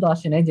পর্যন্ত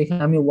আসে নাই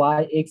যেখানে আমি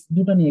ওয়াই এক্স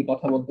দুটো নিয়ে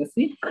কথা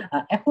বলতেছি।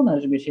 এখন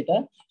আসবে সেটা,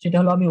 সেটা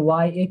হলো আমি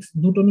ওয়াই এক্স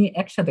দুটো নিয়ে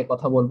একসাথে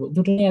কথা বলবো।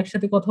 দুটো নিয়ে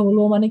একসাথে কথা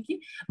বলবো মানে কি,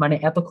 মানে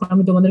এতক্ষণ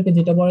আমি তোমাদেরকে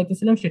যেটা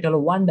পড়াইতেছিলাম সেটা হলো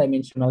 1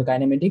 ডাইমেনশনাল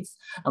কাইনেমেটিক্স,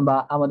 বা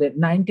আমাদের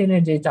 9-10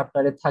 এর যে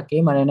চ্যাপ্টারে থাকে,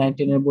 মানে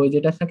 9-10 এর বই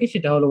যেটা থাকে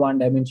সেটা হলো 1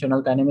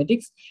 ডাইমেনশনাল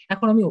কাইনেমেটিক্স।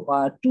 এখন আমি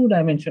 2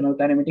 ডাইমেনশনাল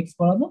কাইনেমেটিক্স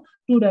পড়াবো।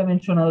 2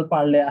 ডাইমেনশনাল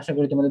পারলে আশা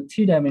করি তোমাদের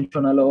 3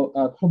 ডাইমেনশনালও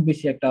খুব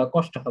বেশি একটা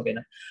কষ্ট হবে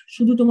না।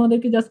 শুধু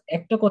তোমাদেরকে জাস্ট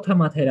একটা কথা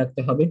মাথায়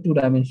রাখতে হবে, 2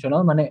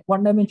 ডাইমেনশনাল মানে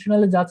 1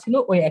 ডাইমেনশনালে যা ছিল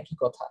ওই একই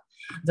কথা,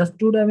 জাস্ট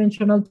 2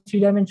 ডাইমেনশনাল 3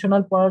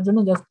 ডাইমেনশনাল পড়ার জন্য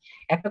জাস্ট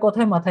একটা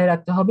কথাই মাথায়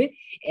রাখতে হবে,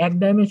 এক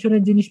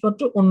ডাইমেনশনের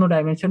জিনিসপত্র অন্য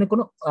ডাইমেনশনে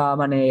কোনো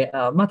মানে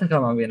মাথা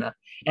ঘামাবে না,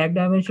 এক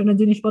ডাইমেনশনের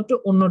জিনিসপত্র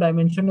অন্য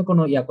ডাইমেনশনে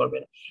কোনো ইয়া করবে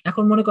না।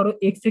 এখন মনে করো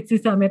এক্স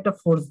এক্সিসে আমি একটা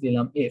ফোর্স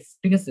দিলাম এফ,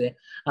 ঠিক আছে।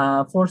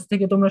 ফোর্স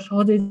থেকে তোমরা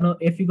সহজেই জানো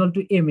F equal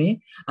to M A,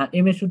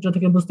 M এর সূত্র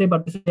থেকে বুঝতেই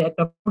পারতেছো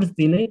একটা ফোর্স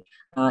দিলে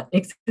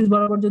এক্স এক্সিস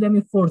বরাবর যদি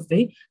আমি ফোর্স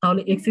দেই,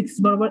 তাহলে এক্স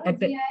এক্সিস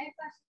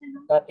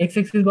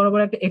বরাবর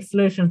একটা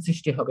এক্সেলারেশন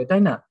সৃষ্টি হবে,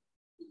 তাই না?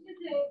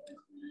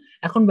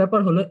 এখন ব্যাপার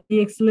হলো এই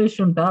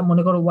এক্সেলারেশনটা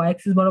মনে করো ওয়াই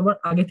অ্যাক্সিস বরাবর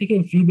আগে থেকে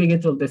ভি বেগে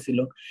চলতেছিল,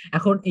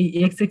 এখন এই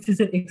এক্স অ্যাক্সিস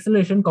এর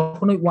এক্সেলারেশন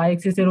কখনোই ওয়াই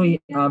অ্যাক্সিস এর ওই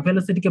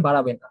ভেলোসিটিকে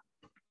বাড়াবে না।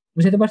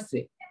 বুঝতে পারছি?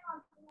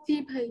 জি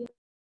ভাইয়া।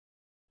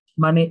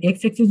 মানে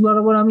এক্স অ্যাক্সিস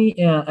বরাবর আমি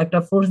একটা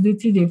ফোর্স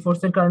দিচ্ছি, যে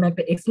ফোর্সের কারণে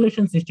একটা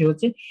এক্সেলারেশন সৃষ্টি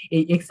হচ্ছে।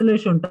 এই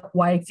এক্সেলারেশনটা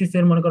ওয়াই অ্যাক্সিস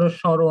এর মনে করো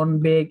সরণ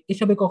বেগ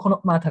এসবে কখনো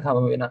মাথা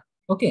খাওয়াবে না।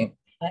 ওকে,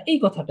 এই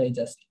কথাটাই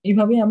জাস্ট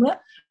এইভাবেই আমরা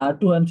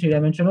 2 and 3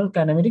 ডাইমেনশনাল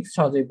কাইনেমেটিক্স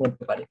সহজেই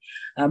পড়তে পারি।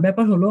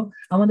 ব্যাপার হলো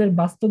আমাদের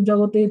বাস্তব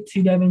জগতে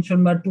 3 ডাইমেনশন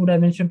বা 2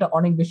 ডাইমেনশনটা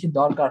অনেক বেশি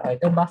দরকার হয়,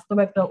 তাই বাস্তব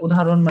একটা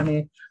উদাহরণ মানে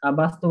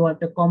বাস্তব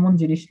একটা কমন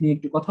জিনিস নিয়ে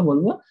একটু কথা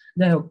বলবো।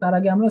 যাই হোক, তার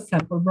আগে আমরা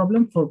স্যাম্পল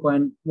প্রবলেম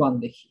 4.1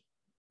 দেখি।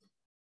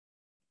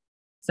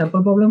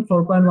 স্যাম্পল প্রবলেম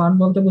 4.1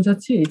 বলতে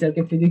বোঝাচ্ছি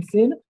এইচআরকে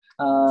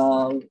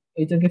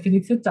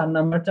ফিজিক্সের 4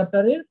 নাম্বার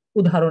চ্যাপ্টারের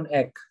উদাহরণ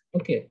 1।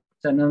 ওকে,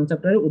 4 নাম্বার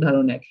চ্যাপ্টারের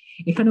উদাহরণ 1।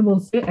 এখানে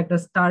বলছে একটা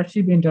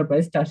স্টারশিপ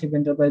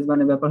এন্টারপ্রাইজ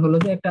মানে ব্যাপার হলো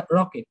যে একটা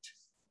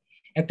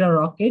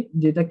রকেট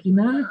যেটা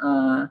কিনা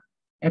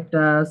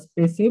একটা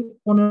স্পেসে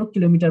 15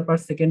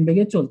 কিলোমিটার/সেকেন্ড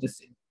বেগে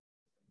চলতেছে।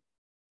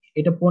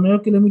 এটা 15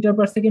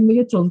 কিলোমিটার/সেকেন্ড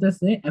বেগে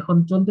চলতেছে। এখন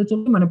চলতে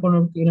চলতে মানে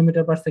 15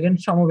 কিলোমিটার/সেকেন্ড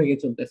সমবেগে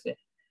চলতেছে।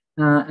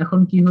 এখন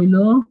কি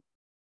হইলো,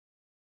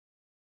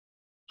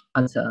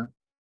 আচ্ছা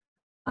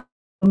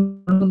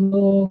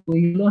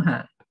হইলো,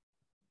 হ্যাঁ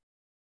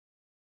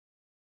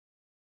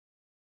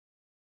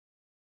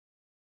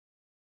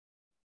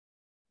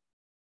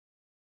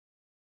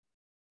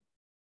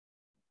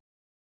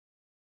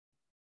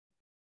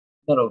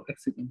ধরো এক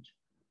সেকেন্ড।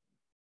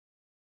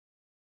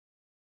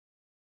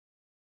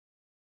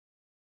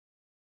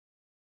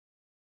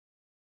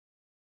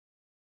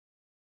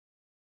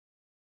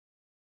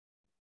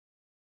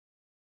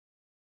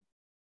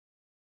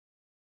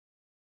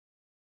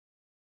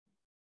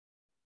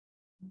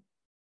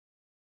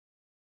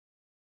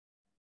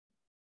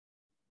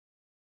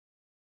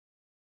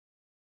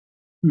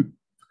 হুম,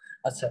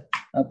 আচ্ছা,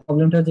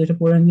 প্রবলেমটা যেটা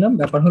পড়ে নিলাম।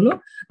 ব্যাপার হলো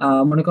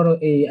মনে করো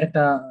এই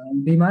একটা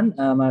বিমান,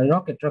 আমার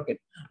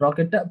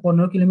রকেটটা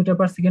 15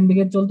 কিলোমিটার/সেকেন্ড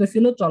বেগে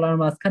চলতেছিল। চলার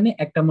মাঝখানে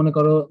একটা মনে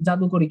করো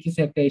জাদুকরি কিছু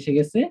একটা এসে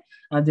গেছে,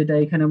 যেটা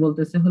এখানে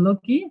বলতেছে হলো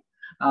কি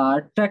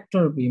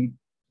ট্র্যাক্টর বিম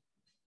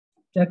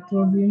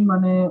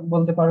মানে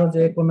বলতে পারো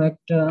যে কোনো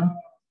একটা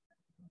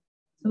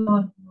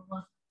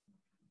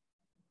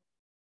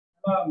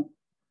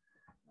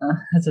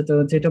আচ্ছা, তো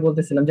যেটা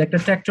বলতেছিলাম যে একটা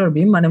ট্র্যাক্টর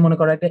বিম মানে মনে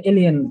করো একটা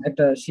এলিয়েন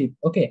একটা শিপ।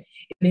 ওকে,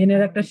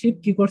 এলিয়েনের একটা শিপ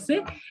কি করছে,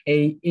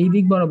 এই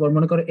দিক বরাবর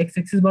মনে করো এক্স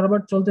এক্সিস বরাবর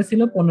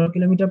চলতেছিল 15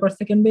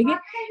 কিলোমিটার/সেকেন্ড বেগে।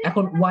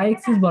 এখন ওয়াই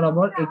এক্সিস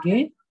বরাবর একে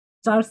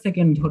 4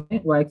 সেকেন্ড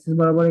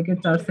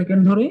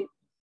ধরে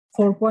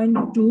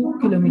 4.2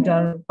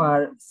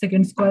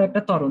 কিলোমিটার/সেকেন্ড স্কোয়ার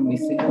একটা ত্বরণ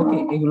দিচ্ছে। ওকে,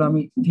 এগুলো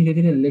আমি ধীরে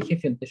ধীরে লিখে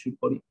ফেলতে শুরু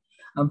করি।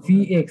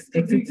 এক্স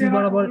এক্সিস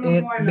বরাবর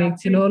এর বেগ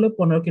ছিল হলো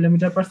 15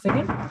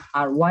 কিলোমিটার/সেকেন্ড,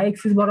 আর ওয়াই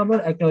এক্সিস বরাবর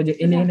একটা ওই যে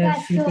এলিয়েনের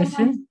শিপ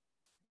এসে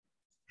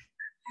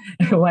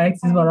ওয়াই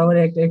এক্সিস বরাবর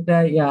একটা একটা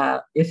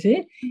এসে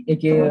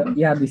একে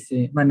দিচ্ছে,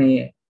 মানে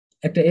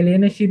একটা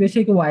এলিয়েনের শিপ এসে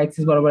একে ওয়াই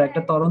এক্সিস বরাবর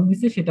একটা ত্বরণ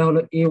দিচ্ছে, সেটা হলো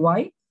এ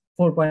ওয়াই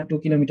 4.2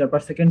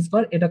 কিলোমিটার/সেকেন্ড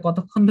স্কোয়ার। এটা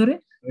কতক্ষণ ধরে?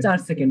 4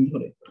 সেকেন্ড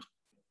ধরে।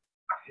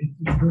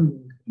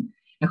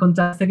 এখন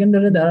 4 সেকেন্ড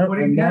ধরে দেওয়ার পর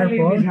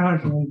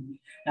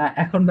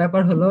এখন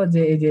ব্যাপার হলো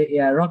যে এই যে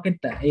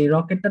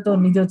রকেটটা তো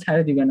নিজেও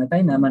ছাড়ে দিবে না,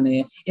 তাই না? মানে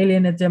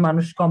এলিয়েনের চেয়ে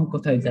মানুষ কম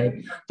কোথায় যায়।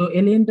 তো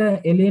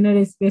এলিয়েনের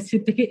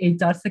স্পেসশিপ থেকে এই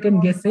 4 সেকেন্ড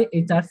গেছে।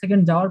 এই 4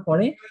 সেকেন্ড যাওয়ার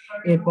পরে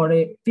এরপরে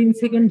 3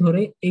 সেকেন্ড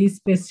ধরে এই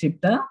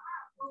স্পেসশিপটা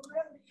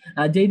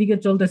যেই দিকে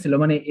চলতেছিল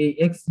মানে এই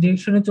এক্স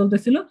ডিরেকশনে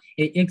চলতেছিল,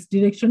 এই এক্স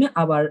ডিরেকশনে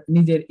আবার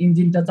নিজের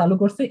ইঞ্জিনটা চালু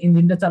করছে।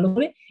 ইঞ্জিনটা চালু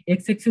করে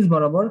এক্স এক্সিস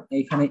বরাবর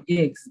এখানে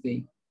এক্স দেই।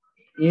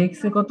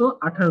 এক্স এ কত?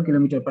 18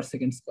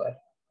 কিলোমিটার/সেকেন্ড স্কোয়ার,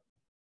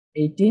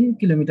 18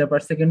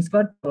 কিলোমিটার/সেকেন্ড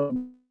স্কোয়ার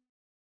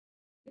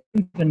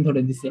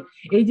ধরে দিছে।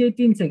 এই যে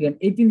 3 সেকেন্ড,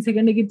 এই 3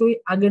 সেকেন্ডে কিন্তু ওই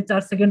আগের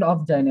 4 সেকেন্ড অফ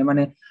যায় না,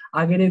 মানে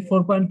আগের এই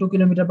 4.2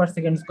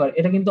 কিলোমিটার/সেকেন্ড স্কোয়ার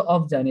এটা কিন্তু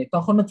অফ যায়নি,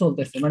 তখনও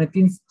চলতেছে, মানে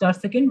 4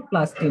 সেকেন্ড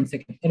প্লাস 3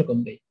 সেকেন্ড এরকম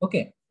দেই।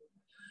 ওকে,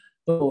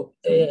 তো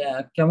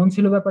কেমন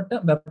ছিল ব্যাপারটা?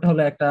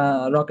 হলো একটা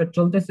রকেট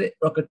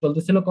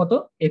চলতেছিল কত?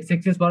 এক্স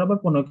এক্সিস বরাবর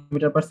 15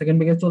 কিলোমিটার/সেকেন্ড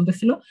বেগে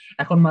চলতেছিল।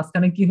 এখন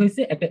মাঝখানে কি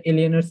হয়েছে, একটা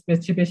এলিয়েনের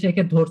স্পেসশিপ এসে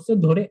একে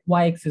ধরে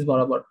ওয়াই এক্সিস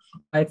বরাবর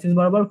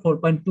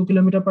 4.2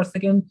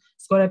 কিলোমিটার/সেকেন্ড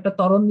স্কোয়ার একটা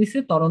ত্বরণ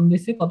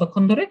দিছে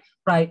কতক্ষণ ধরে?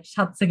 প্রায়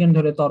 7 সেকেন্ড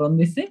ধরে ত্বরণ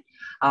দিছে।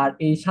 আর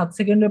এই 7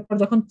 সেকেন্ডের পর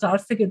যখন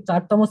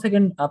 4তম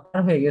সেকেন্ড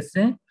পার হয়ে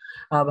গেছে,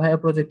 ভাইয়া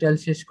প্রজেক্টাইল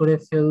শেষ করে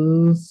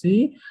ফেলছি,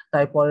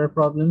 তাই পরের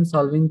প্রবলেম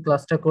সলভিং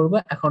ক্লাসটা করবো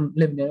এখন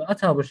লিভ নেব।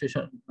 আচ্ছা, অবশ্যই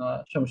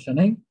সমস্যা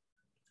নেই।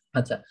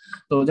 আচ্ছা,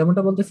 তো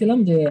যেমনটা বলতেছিলাম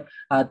যে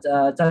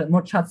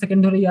মোট 7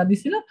 সেকেন্ড ধরে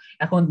দিছিল।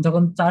 এখন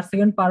যখন 4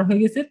 সেকেন্ড পার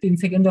হয়ে গেছে, 3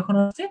 সেকেন্ড যখন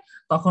আছে,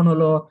 তখন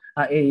হলো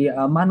এই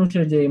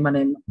মানুষের যে মানে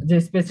যে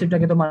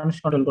স্পেসশিপটাকে তো মানুষ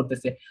কন্ট্রোল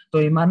করতেছে, তো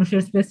এই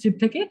মানুষের স্পেসশিপ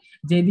থেকে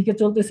যেদিকে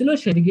চলতেছিল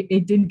সেদিকে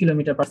 18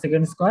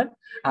 কিলোমিটার/সেকেন্ড স্কোয়ার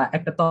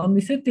একটা ত্বরণ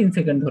দিছে 3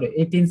 সেকেন্ড ধরে।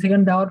 এই 3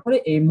 সেকেন্ড দেওয়ার পরে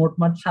এই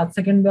মোটমাট 7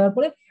 সেকেন্ড দেওয়ার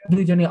পরে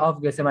দুইজনই অফ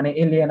গেছে, মানে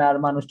এলিয়েন আর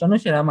মানুষটা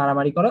সেরা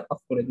মারামারি করা অফ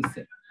করে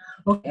দিচ্ছে।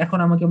 ওকে, এখন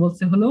আমাকে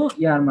বলছে হলো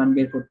ইয়ার মান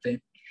বের করতে।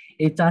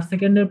 এই 4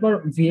 সেকেন্ডের পর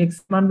ভিএক্স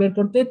মান বের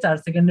করতে, 4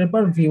 সেকেন্ডের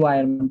পর ভিওয়াই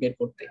এর মান বের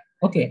করতে।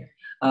 ওকে,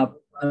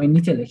 আমি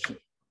নিচে লিখি।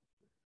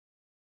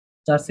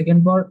 4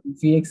 সেকেন্ড পর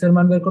ভিএক্স এর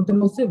মান বের করতে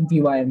বলছে,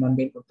 ভিওয়াই এর মান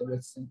বের করতে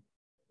বলছে।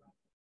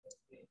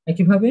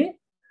 একইভাবে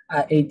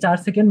এই 4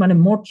 সেকেন্ড মানে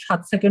মোট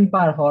 7 সেকেন্ড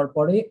পার হওয়ার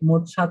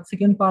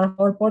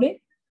পরে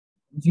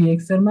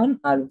ভিএক্স এর মান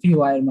আর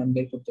ভিওয়াই এর মান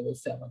বের করতে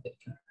বলছে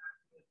আমাদেরকে।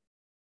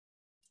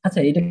 আচ্ছা,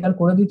 এটা কি আর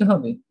করে দিতে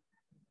হবে?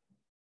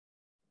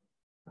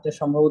 এটা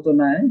সম্ভবত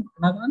নাই,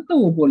 না তো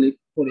বলি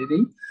করে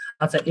দিই।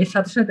 আচ্ছা, এর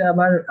সাথে সাথে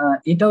আবার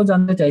এটাও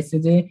জানতে চাইছে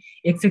যে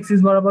এক্স এক্সিস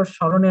বরাবর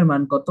সরণের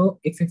মান কত।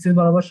 এক্স এক্সিস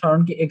বরাবর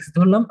সরণকে এক্স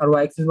ধরলাম আর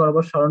ওয়াই এক্সিস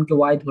বরাবর সরণকে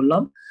ওয়াই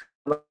ধরলাম।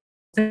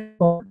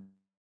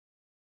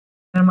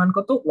 এর মান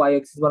কত, ওয়াই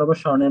এক্সিস বরাবর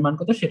সরণের মান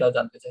কত সেটাও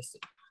জানতে চাইছে।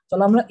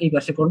 চলো আমরা এই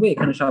পাশে করবো,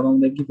 এখানে সব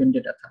আমাদের গিভেন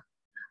ডেটা থাকে।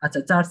 আচ্ছা,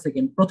 4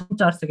 সেকেন্ড, প্রথম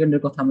 4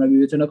 সেকেন্ডের কথা আমরা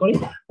বিবেচনা করি।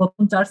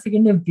 প্রথম 4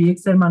 সেকেন্ডে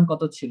ভিএক্স এর মান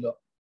কত ছিল?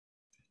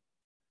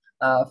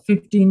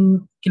 15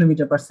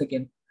 কিলোমিটার পার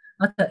সেকেন্ড।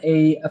 আচ্ছা,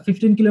 এই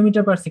 15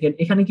 কিলোমিটার পার সেকেন্ড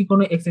এখানে কি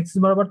কোনো এক্স এক্সিস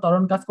বরাবর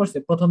ত্বরণ কাজ করছে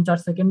প্রথম 4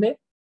 সেকেন্ডে?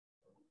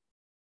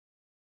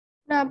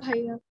 না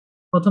ভাইয়া।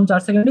 প্রথম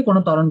 4 সেকেন্ডে কোনো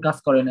ত্বরণ কাজ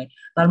করে নাই।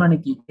 তার মানে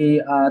কি এই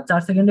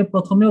 4 সেকেন্ডে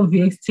প্রথমেও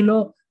ভিএক্স ছিল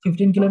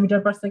 15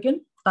 কিলোমিটার পার সেকেন্ড,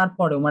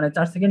 তারপরেও মানে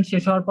 4 সেকেন্ড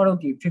শেষ হওয়ার পরেও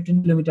কি 15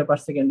 কিলোমিটার পার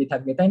সেকেন্ডই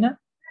থাকবে, তাই না?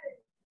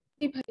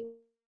 জি ভাইয়া।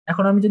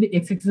 এখন আমি যদি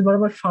এক্স এক্সিস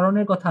বরাবর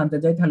সরণের কথা আনতে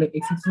যাই, তাহলে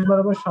এক্স এক্সিস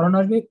বরাবর সরণ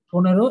আসবে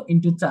 15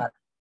 × 4,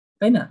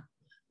 তাই না?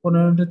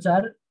 15 ×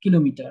 4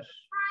 কিলোমিটার,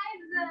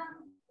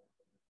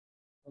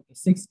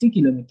 60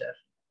 কিলোমিটার।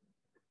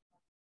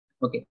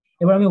 ওকে,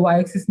 এবার আমি ওয়াই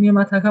এক্সিস নিয়ে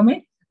মাথা ঘামাই।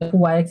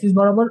 ওয়াই এক্সিস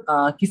বরাবর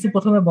কিছু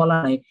প্রথমে বলা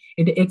নাই,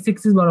 এটা এক্স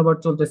এক্সিস বরাবর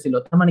চলতেছিল।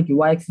 তার মানে কি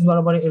ওয়াই এক্সিস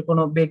বরাবর এর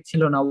কোনো বেগ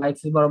ছিল না। ওয়াই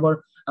এক্সিস বরাবর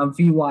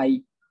ভি ওয়াই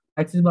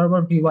এক্সিস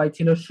বরাবর ভি ওয়াই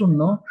ছিল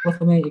 0,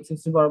 প্রথমে এক্স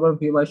এক্সিস বরাবর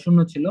ভি ওয়াই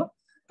 0 ছিল।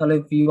 তাহলে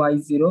ভি ওয়াই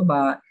 0 বা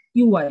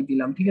ইউ ওয়াই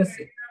দিলাম, ঠিক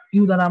আছে?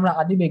 ইউ দ্বারা আমরা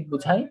আদি বেগ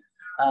বোঝাই।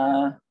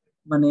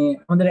 মানে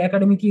আমাদের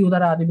একাডেমিক ইউ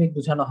দ্বারা আদি বেগ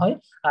বোঝানো হয়।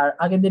 আর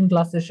আগের দিন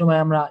ক্লাসের সময়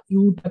আমরা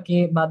ইউটাকে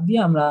বাদ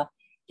দিয়ে আমরা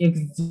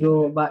x0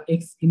 বা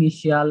এক্স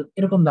ইনিশিয়াল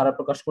এরকম দ্বারা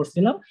প্রকাশ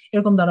করছিলাম।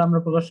 এরকম দ্বারা আমরা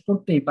প্রকাশ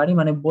করতেই পারি,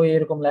 মানে বইয়ে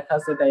এরকম লেখা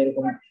আছে তাই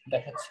এরকম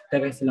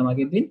দেখাইছিলাম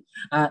আগের দিন।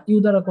 ইউ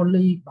দ্বারা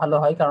করলেই ভালো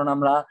হয়, কারণ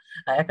আমরা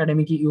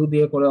একাডেমিক ইউ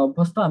দিয়ে করে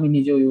অভ্যস্ত, আমি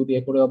নিজেও ইউ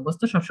দিয়ে করে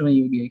অভ্যস্ত, সবসময়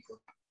ইউ দিয়েই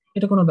করি।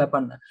 এটা কোনো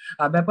ব্যাপার না।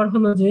 ব্যাপার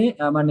হলো যে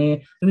মানে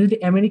তুমি যদি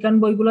আমেরিকান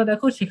বইগুলো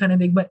দেখো, সেখানে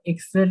দেখবা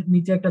এক্স এর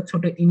নিচে একটা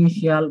ছোট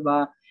ইনিশিয়াল বা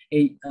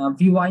এই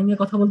ভি ওয়াই নিয়ে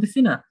কথা বলতেছি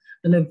না,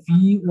 তাহলে ভি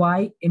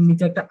ওয়াই এর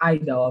নিচে একটা আই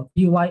দেওয়া,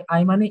 ভি ওয়াই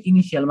আই মানে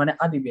ইনিশিয়াল মানে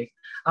আদিবেগ।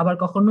 আবার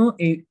কখনো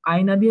এই আই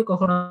না দিয়ে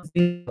কখনো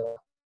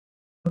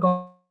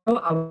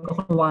আবার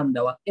কখনো ওয়ান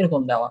দেওয়া,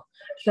 এরকম দেওয়া,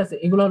 ঠিক আছে?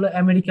 এগুলো হলো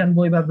আমেরিকান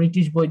বই বা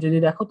ব্রিটিশ বই যদি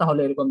দেখো তাহলে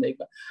এরকম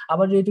দেখবা।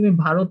 আবার যদি তুমি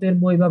ভারতের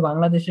বই বা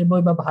বাংলাদেশের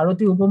বই বা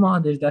ভারতীয়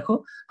উপমহাদেশ দেখো,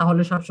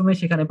 তাহলে সবসময়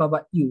সেখানে পাবা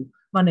ইউ,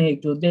 মানে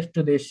একটু দেশ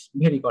টু দেশ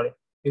ভেরি করে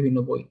বিভিন্ন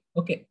বই।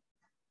 ওকে,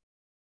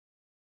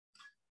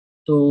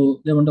 তো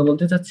যেমনটা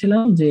বলতে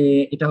চাচ্ছিলাম যে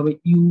এটা হবে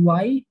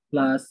ইউআই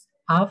প্লাস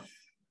হাফ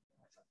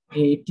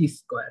এ টি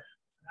স্কোয়ার।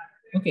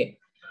 ওকে,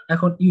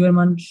 এখন ইউ এর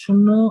মান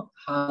 0,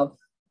 হাফ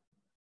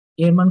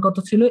এর মান কত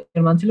ছিল?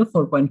 এর মান ছিল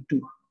 4.2,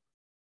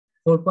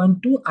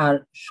 4.2 আর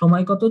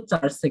সময় কত?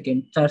 4 সেকেন্ড।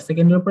 4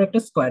 সেকেন্ডের উপর একটা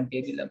স্কোয়ার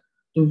দিয়ে দিলাম,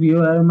 তো ভিউ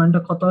এর মানটা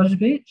কত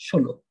আসবে?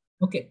 16।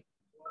 ওকে,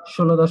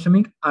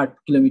 16.8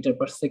 কিলোমিটার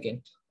পার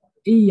সেকেন্ড।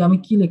 এই আমি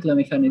কি লিখলাম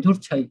এখানে, ধুর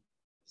ছাই।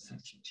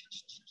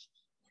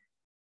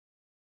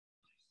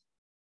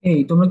 এই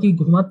তোমরা কি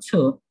ঘুমাচ্ছ?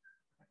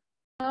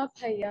 না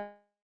ভাইয়া।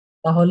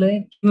 তাহলে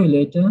কি হইলো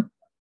এটা?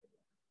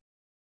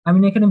 আমি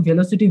না এখানে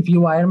ভেলোসিটি ভি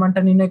ওয়াই এর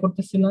মানটা নির্ণয়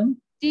করতেছিলাম।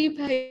 জি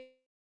ভাই।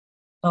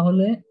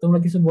 তাহলে তোমরা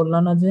কিছু বললা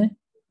না যে?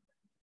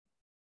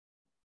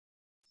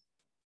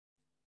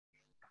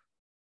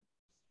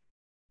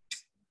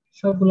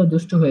 সবগুলো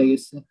দুষ্ট হয়ে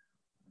গেছে।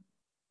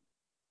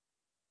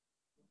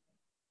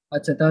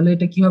 আচ্ছা, তাহলে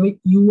এটা কি হবে?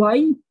 ইউআই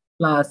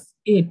প্লাস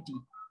এটি।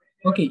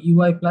 ওকে,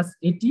 ইউআই প্লাস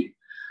এটি।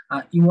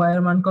 ইউআই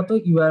এর মান কত?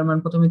 ইউআই এর মান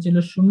প্রথমে ছিল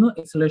 0,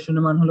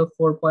 এক্সেলারেশনের মান হলো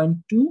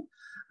 4.2,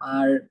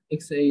 আর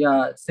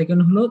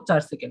সেকেন্ড হলো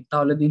 4 সেকেন্ড।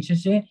 তাহলে দিন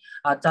শেষে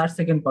 4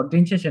 সেকেন্ড পর,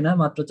 দিন শেষে না,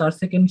 মাত্র 4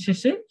 সেকেন্ড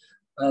শেষে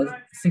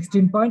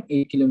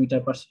 16.8 কিলোমিটার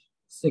পার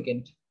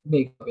সেকেন্ড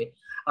বেগ হবে।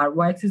 আর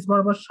ওয়াই এক্সিস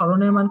বরাবর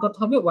সরণের মান কত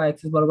হবে? ওয়াই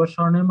এক্সিস বরাবর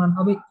সরণের মান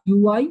হবে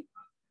UI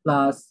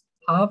plus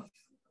half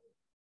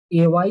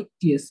A Y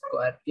T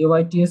square. A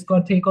Y T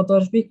square থেকে কত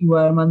আসবে?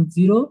 ইউআই এর মান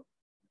 0,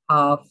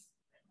 হাফ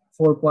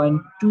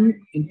 4.2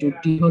 ইন্টু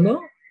টি হলো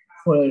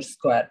 4 এর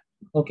স্কোয়ার।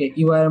 ওকে,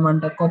 ইউআই এর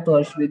মানটা কত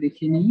আসবে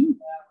দেখি নি,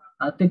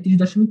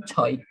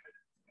 33.6,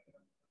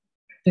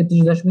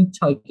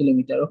 33.6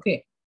 কিলোমিটার। ওকে,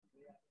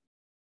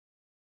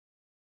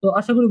 তো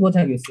আশা করি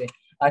বোঝা গেছে।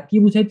 আর কি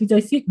বুঝাইতে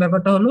চাইছি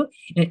ব্যাপারটা হলো,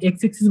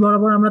 এক্স এক্সিস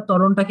বরাবর আমরা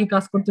ত্বরণটাকে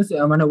কাজ করতেছি,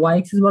 মানে ওয়াই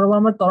এক্সিস বরাবর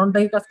আমরা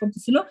ত্বরণটাকে কাজ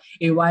করতেছিল।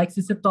 এই ওয়াই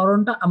এক্সিস এর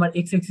ত্বরণটা আমার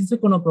এক্স এক্সিস এ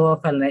কোনো প্রভাব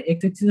ফেলে নাই,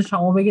 এক্স এক্সিস এর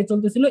সমবেগে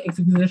চলতেছিল, এক্স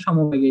এক্সিস এর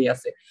সমবেগেই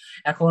আছে।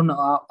 এখন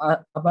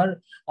আবার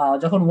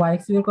যখন ওয়াই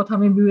এক্সিস এর কথা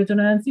আমি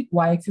বিবেচনায় আনছি,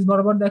 ওয়াই এক্সিস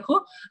বরাবর দেখো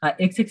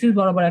এক্স এক্সিস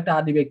বরাবর একটা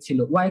আদিবেগ ছিল,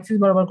 ওয়াই এক্সিস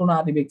বরাবর কোনো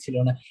আদিবেগ ছিল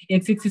না।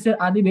 এক্স এক্সিস এর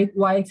আদিবেগ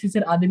ওয়াই এক্সিস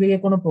এর আদিবেগে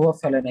কোনো প্রভাব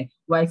ফেলে নাই।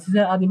 ওয়াই এক্সিস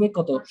এর আদিবেগ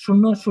কত?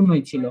 0,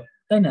 0ই ছিল,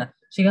 তাই না?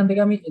 সেখান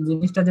থেকে আমি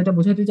জিনিসটা যেটা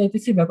বুঝাতে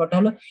চাইতেছি, ব্যাপারটা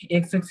হলো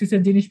এক্স এক্সিস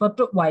এর জিনিসপত্র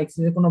ওয়াই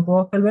এক্সিস এর কোনো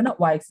প্রভাব ফেলবে না,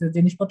 ওয়াই এক্সিস এর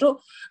জিনিসপত্র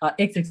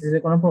এক্স এক্সিস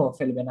এর কোনো প্রভাব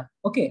ফেলবে না।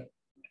 ওকে,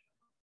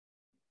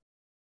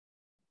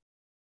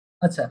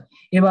 আচ্ছা,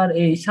 এবার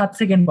এই 7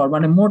 সেকেন্ড পর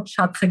মানে মোট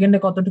 7 সেকেন্ডে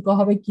কতটুকু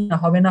হবে কি না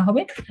হবে না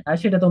হবে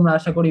সেটা তোমরা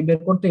আশা করি বের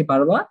করতেই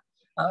পারবা।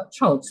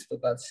 সহজ তো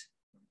কাজ,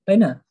 তাই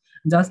না?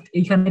 জাস্ট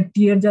এইখানে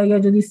টি এর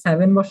জায়গায় যদি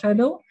 7 বসায়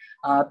দাও,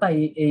 তাই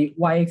এই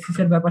ওয়াই এক্সিস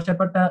এর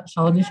ব্যাপারটা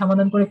সহজেই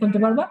সমাধান করে ফেলতে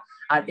পারবা।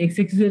 আর এক্স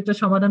এক্সিস এর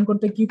সমাধান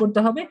করতে কি করতে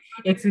হবে?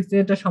 এক্স এক্সিস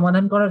এর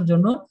সমাধান করার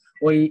জন্য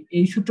ওই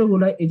এই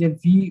সূত্রগুলো, এই যে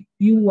ভি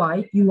ইউ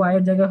ওয়াই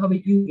এর জায়গায় হবে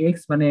ইউ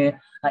এক্স, মানে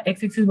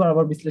এক্স এক্সিস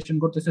বরাবর বিশ্লেষণ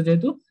করতেছে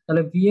যেহেতু,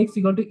 তাহলে V x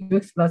equal to you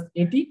x plus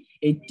এটি,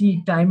 এই টি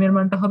টাইমের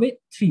মানটা হবে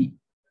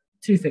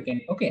 3 সেকেন্ড।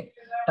 ওকে,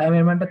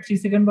 টাইমের মানটা 3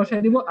 সেকেন্ড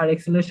বসায় দিব, আর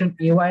এক্সেলারেশন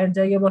এ ওয়াই এর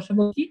জায়গায়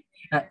বসাবো কি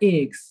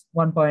এক্স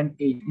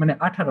 1.8, মানে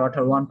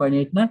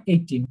 1.8 না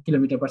 18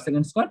 কিলোমিটার পার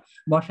সেকেন্ড স্কয়ার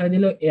বসায়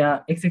দিলে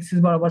এক্স এক্সিস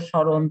বরাবর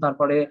সরণ,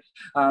 তারপরে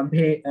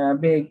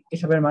বেগ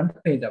এসবের মান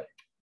পেয়ে যাবে।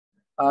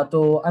 তো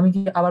আমি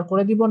কি আবার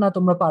করে দিব না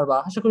তোমরা পারবা?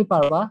 আশা করি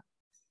পারবা।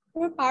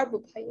 আমরা পারবো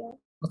ভাইয়া।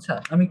 আচ্ছা,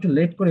 আমি একটু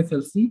লেট করে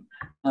ফেলছি,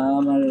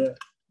 আমার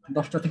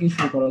 10টা থেকেই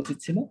শুরু করা উচিত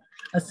ছিল।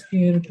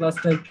 আজকের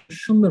ক্লাসটা একটু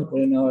সুন্দর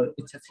করে নেওয়ার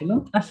ইচ্ছা ছিল,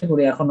 আশা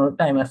করি এখনো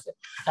টাইম আছে।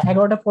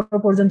 11টা 15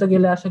 পর্যন্ত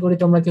গেলে আশা করি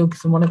তোমরা কেউ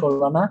কিছু মনে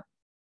করবা না।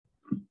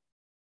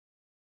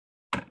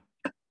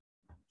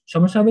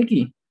 সমস্যা হবে কি?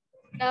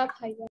 না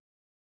ভাইয়া।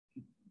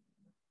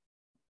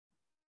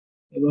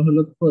 এবার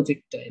হলো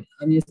প্রজেক্টাইল।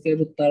 আমি আজকে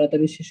একটু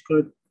তাড়াতাড়ি শেষ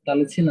করে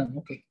তালে ছিলাম।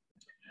 ওকে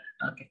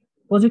ওকে,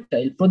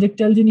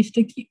 প্রজেক্টাইল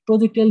জিনিসটা কি?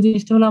 প্রজেক্টাইল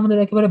জিনিসটা হলো আমাদের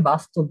একেবারে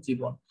বাস্তব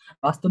জীবন।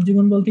 বাস্তব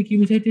জীবন বলতে কি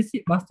বুঝাইতেছি?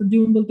 বাস্তব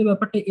জীবন বলতে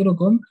ব্যাপারটা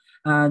এরকম,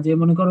 যে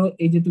মনে করো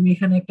এই যে তুমি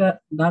এখানে একটা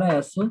দাঁড়ায়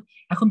আছো,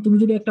 এখন তুমি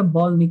যদি একটা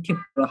বল নিক্ষেপ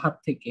করো হাত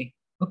থেকে,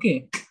 ওকে,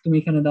 তুমি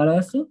এখানে দাঁড়ায়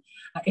আছো,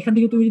 এখান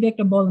থেকে তুমি যদি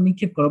একটা বল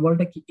নিক্ষেপ করো,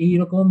 বলটা কি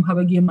এইরকম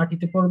ভাবে গিয়ে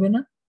মাটিতে পড়বে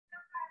না?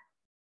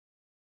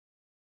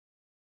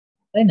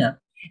 তাই না?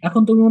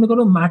 এখন তুমি মনে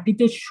করো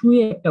মাটিতে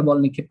শুয়ে একটা বল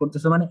নিক্ষেপ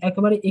করতেছো, মানে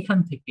একেবারে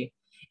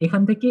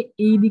এখান থেকে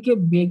এই দিকে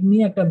বেগ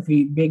নিয়ে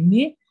বেগ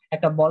নিয়ে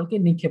একটা বলকে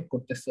নিক্ষেপ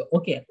করতেছো।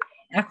 ওকে,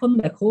 এখন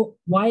দেখো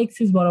ওয়াই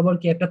এক্সিস বরাবর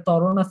কি একটা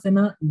ত্বরণ আছে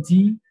না,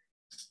 জি?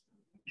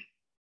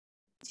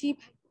 জি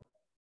ভাই।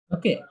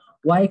 ওকে,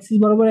 ওয়াই এক্সিস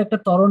বরাবর একটা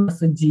ত্বরণ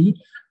আছে জি,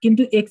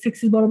 কিন্তু এক্স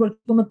এক্সিস বরাবর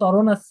কি কোনো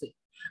ত্বরণ আছে?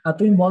 আর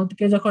তুমি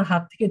বলকে যখন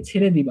হাত থেকে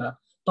ছেড়ে দিবা,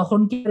 তখন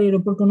কি আর এর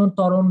উপর কোনো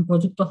ত্বরণ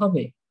প্রযুক্ত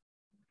হবে?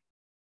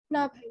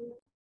 না ভাইয়া।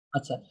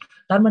 আচ্ছা,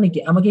 তার মানে কি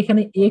আমাকে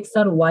এখানে এক্স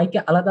আর ওয়াই কে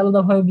আলাদা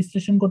আলাদা ভাবে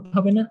বিশ্লেষণ করতে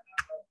হবে না?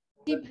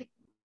 জি ভাই।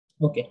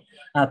 ওকে,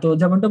 তো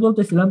যেমনটা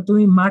বলতেছিলাম,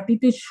 তুমি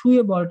মাটিতে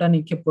শুয়ে বলটা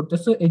নিক্ষেপ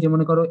করতেছো, এই যে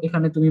মনে করো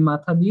এখানে তুমি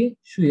মাথা দিয়ে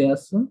শুয়ে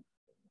আছো।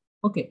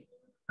 ওকে,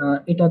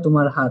 এটা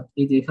তোমার হাত,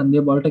 এই যে এখান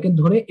দিয়ে বলটাকে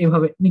ধরে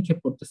এভাবে নিক্ষেপ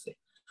করতেছে।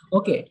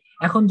 ওকে,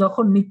 এখন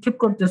যখন নিক্ষেপ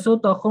করতেছো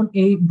তখন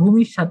এই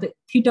ভূমির সাথে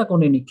থিটা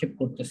কোণে নিক্ষেপ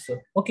করতেছো।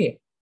 ওকে,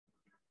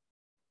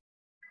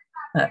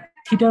 হ্যাঁ,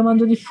 থিটার মান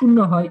যদি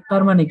 0 হয়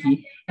তার মানে কি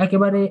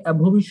একেবারে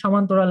ভূমির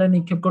সমান্তরালে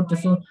নিক্ষেপ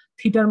করতেছো।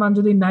 থিটার মান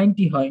যদি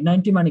 90 হয়,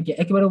 90 মানে কি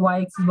একেবারে ওয়াই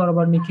এক্সিস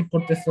বরাবর নিক্ষেপ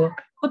করতেছো,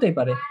 হতেই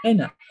পারে, তাই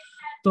না?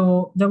 তো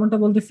যেমনটা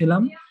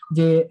বলতেছিলাম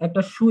যে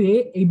একটা শুয়ে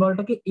এই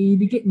বলটাকে এই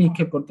দিকে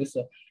নিক্ষেপ করতেছো,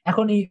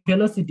 এখন এই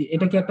ভেলোসিটি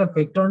এটা কি একটা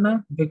ভেক্টর না,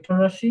 ভেক্টর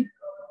রাশি?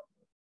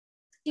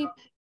 জি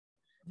ভাই।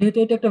 যেহেতু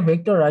এটা একটা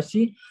ভেক্টর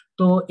রাশি,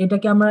 তো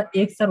এটাকে আমরা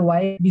এক্স আর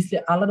ওয়াই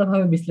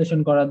আলাদাভাবে বিশ্লেষণ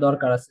করার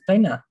দরকার আছে,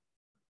 তাই না?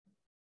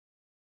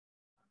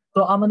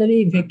 তো আমাদের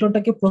এই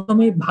ভেক্টরটাকে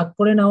প্রথমেই ভাগ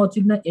করে নেওয়া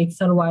উচিত না এক্স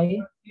আর ওয়াই?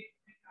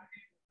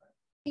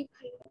 জি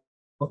ভাইয়া।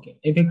 ওকে,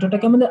 এই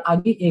ভেক্টরটাকে আমাদের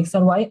আগে এক্স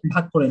আর ওয়াই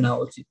ভাগ করে নেওয়া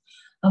উচিত।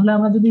 তাহলে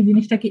আমরা যদি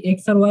জিনিসটাকে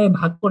এক্স আর ওয়াই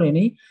ভাগ করে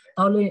নেই,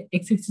 তাহলে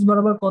এক্স এক্সিস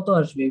বরাবর কত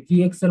আসবে? ভি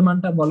এক্স এর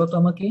মানটা বলো তো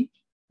আমাকে,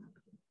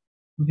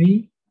 ভি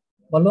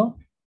বলো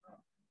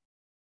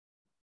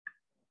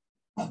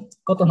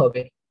কত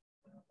হবে?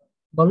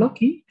 বলো,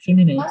 কি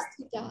শুনি নাই? cos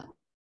theta.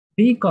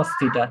 V cos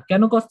theta.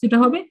 কেন কস থিটা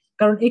হবে?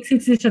 কারণ এক্স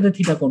এক্সিস এর সাথে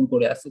থিটা কোণ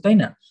করে আছে, তাই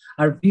না?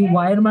 আর ভি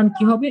ওয়াই এর মান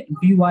কি হবে?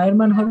 ভি ওয়াই এর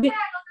মান হবে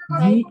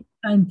ভি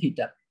সাইন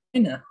থিটা,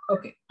 তাই না?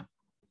 ওকে,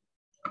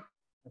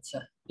 আচ্ছা,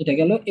 এটা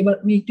গেল। এবার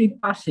আমি একটু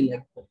পাশে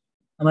লিখবো,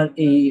 আমার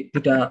এই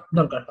দুটা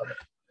দরকার হবে।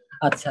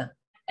 আচ্ছা,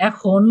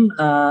 এখন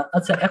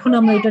আচ্ছা, এখন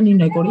আমরা এটা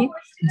নির্ণয় করি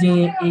যে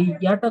এই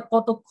ইয়াটা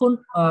কতক্ষণ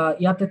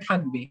ইয়াতে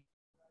থাকবে,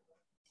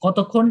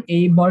 কতক্ষণ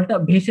এই বলটা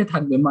ভেসে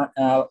থাকবে,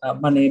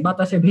 মানে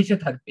বাতাসে ভেসে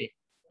থাকবে।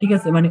 ঠিক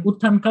আছে, মানে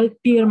উত্থানকাল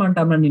টি এর মানটা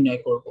আমরা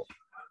নির্ণয় করব।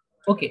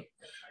 ওকে,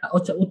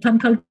 আচ্ছা,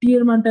 উত্থানকাল টি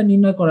এর মানটা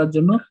নির্ণয় করার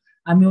জন্য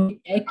আমি ওই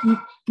একই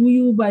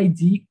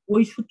 2u/g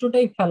ওই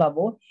সূত্রটাই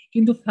ফেলাবো,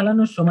 কিন্তু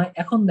ফেলানোর সময়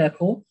এখন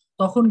দেখো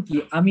তখন কি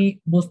আমি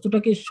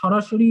বস্তুটাকে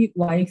সরাসরি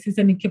ওয়াই এক্সিস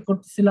এ নিক্ষেপ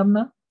করতেছিলাম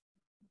না,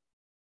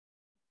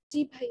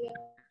 জি ভাইয়া।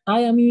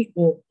 তাই আমি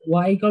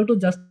Y equal to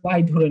just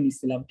Y ধরে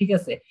নিছিলাম। ঠিক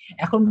আছে,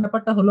 এখন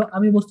ব্যাপারটা হলো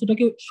আমি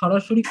বস্তুটাকে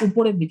সরাসরি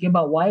উপরের দিকে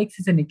বা ওয়াই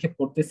এক্সিস এ নিক্ষেপ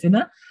করতেছি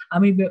না,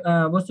 আমি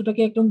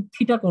বস্তুটাকে একদম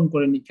থিটা কোণ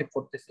করে নিক্ষেপ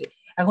করতেছি।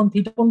 এখন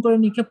থিটা কোণ করে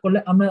নিক্ষেপ করলে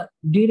আমরা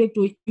ডিরেক্ট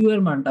ওই ইউ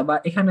এর মানটা বা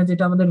এখানে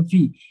যেটা আমাদের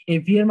ভি, এই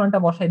ভি এর মানটা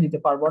বসাই দিতে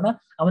পারবো না।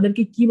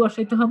 আমাদেরকে কি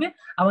বসাইতে হবে?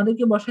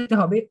 আমাদেরকে বসাইতে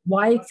হবে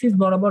ওয়াই এক্সিস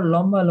বরাবর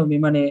লম্বালম্বি,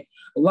 মানে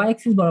ওয়াই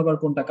এক্সিস বরাবর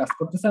কোনটা কাজ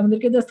করতেছে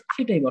আমাদেরকে জাস্ট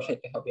সেটাই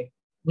বসাইতে হবে।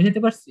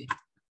 বুঝতে পারছি?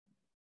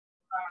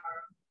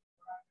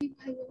 জি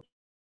ভাইয়া।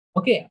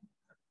 ওকে,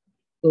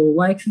 তো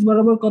ওয়াই এক্সিস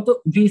বরাবর কত?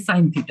 V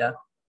sine theta,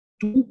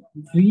 2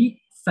 V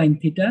sine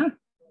theta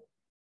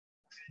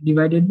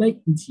divided by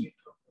জি।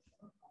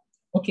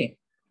 ওকে,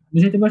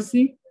 বুঝতে পারছি?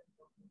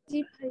 জি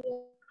ভাইয়া।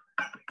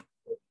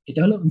 এটা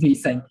হলো ভি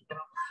সাইন থিটা।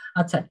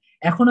 আচ্ছা,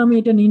 এখন আমি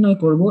এটা নির্ণয়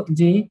করব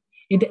যে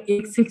এটা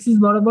এক্স এক্সিস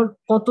বরাবর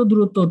কত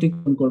দূরত্ব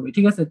অতিক্রম করবে।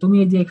 ঠিক আছে, তুমি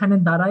এই যে এখানে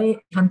দাঁড়ায়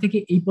এখান থেকে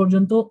এই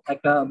পর্যন্ত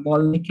একটা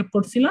বল নিক্ষেপ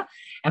করছিলা,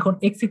 এখন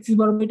এক্স এক্সিস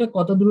বরাবর এটা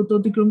কত দূরত্ব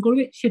অতিক্রম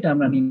করবে সেটা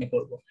আমরা নির্ণয়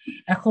করব।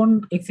 এখন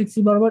এক্স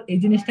এক্সিস বরাবর এই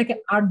জিনিসটাকে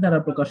আর দ্বারা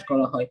প্রকাশ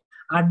করা হয়।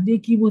 আর দিয়ে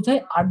কি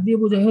বোঝায়? আর দিয়ে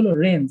বোঝায় হলো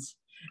রেঞ্জ,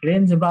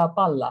 রেঞ্জ বা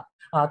পাল্লা।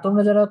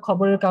 তোমরা যারা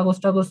খবরের কাগজ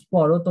টাগজ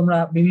পড়ো, তোমরা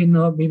বিভিন্ন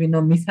বিভিন্ন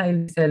মিসাইল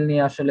মিসাইল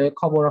নিয়ে আসলে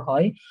খবর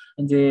হয়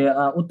যে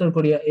উত্তর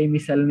কোরিয়া এই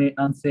মিসাইল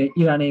আনছে,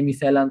 ইরান এই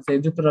মিসাইল আনছে,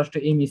 যুক্তরাষ্ট্র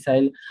এই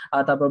মিসাইল,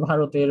 তারপর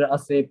ভারতের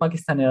আছে,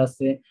 পাকিস্তানের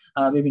আছে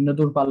বিভিন্ন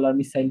দূরপাল্লার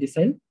মিসাইল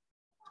টিসাইল।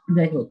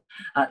 যাই হোক,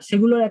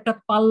 সেগুলোর একটা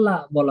পাল্লা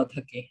বলা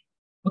থাকে।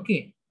 ওকে,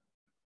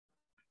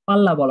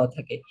 পাল্লা বলা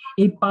থাকে।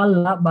 এই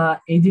পাল্লা বা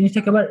এই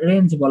জিনিসটাকে আবার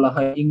রেঞ্জ বলা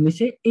হয়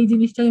ইংলিশে। এই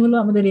জিনিসটাই হলো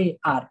আমাদের এই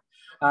আর।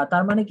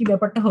 তার মানে কি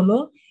ব্যাপারটা হলো,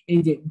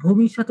 এই যে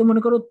ভূমির সাথে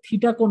মনে করো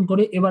থিটা কোণ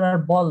করে, এবার আর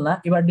বল না,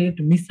 এবার ডিরেক্ট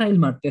মিসাইল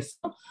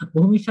মারতেছো,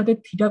 ভূমির সাথে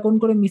থিটা কোণ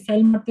করে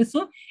মিসাইল মারতেছো,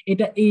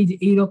 এটা এই যে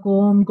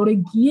এইরকম করে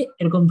গিয়ে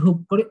এরকম ধূপ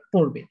করে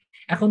পড়বে।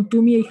 এখন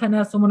তুমি এখানে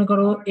আসো, মনে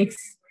করো এক্স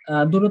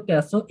দূরত্বে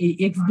আসো, এই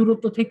এক্স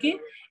দূরত্ব থেকে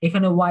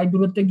এখানে ওয়াই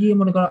দূরত্বে গিয়ে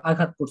মনে করো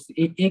আঘাত করছে।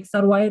 এই এক্স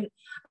আর ওয়াই এর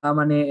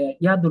মানে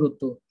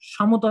দূরত্ব,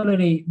 সমতলের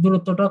এই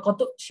দূরত্বটা কত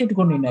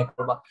সেটুকু নির্ণয়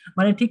করবা।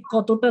 মানে ঠিক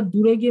কতটা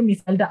দূরে গিয়ে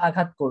মিসাইলটা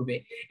আঘাত করবে,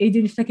 এই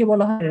জিনিসটাকে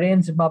বলা হয়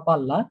রেঞ্জ বা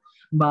পাল্লা।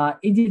 বা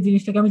এই যে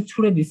জিনিসটাকে আমি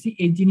ছুড়ে দিছি,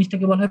 এই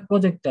জিনিসটাকে বলা হয়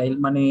প্রজেক্টাইল।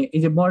 মানে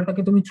এই যে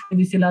বলটাকে তুমি ছুড়ে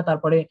দিছিলা,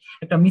 তারপরে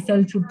একটা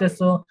মিসাইল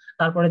ছুটতেছো,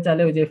 তারপরে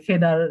চাইলে ওই যে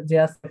ফেদার যে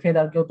আছে,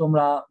 ফেদারকেও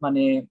তোমরা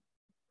মানে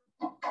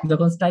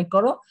যখন স্ট্রাইক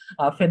করো,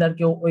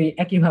 ফেদারকেও ওই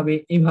একইভাবে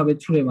এইভাবে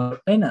ছুড়ে মারো,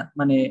 তাই না?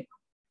 মানে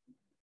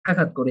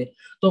আঘাত করে।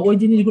 তো ওই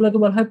জিনিসগুলোকে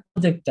বলা হয়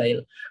প্রজেক্টাইল।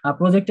 আর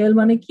প্রজেক্টাইল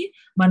মানে কি?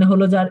 মানে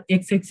হলো যার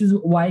এক্স এক্সিস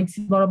ওয়াই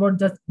এক্সিস বরাবর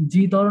জাস্ট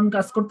জি ত্বরণ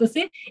কাজ করতেছে,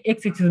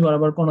 এক্স এক্সিস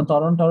বরাবর কোনো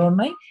ত্বরণ টরণ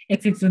নাই,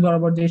 এক্স এক্সিস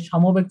বরাবর যে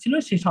সমবেগ ছিল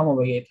সেই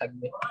সমবেগেই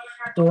থাকবে।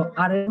 তো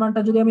আর এর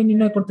মানটা যদি আমি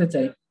নির্ণয় করতে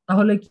চাই,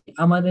 তাহলে কি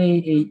আমাদের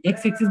এই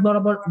এক্স এক্সিস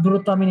বরাবর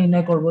দূরত্ব আমি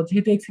নির্ণয় করব।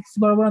 যেহেতু এক্স এক্সিস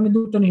বরাবর আমি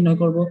দূরত্ব নির্ণয়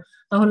করব,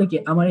 তাহলে কি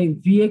আমার এই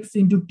ভি এক্স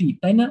ইন্টু টি,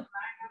 তাই না?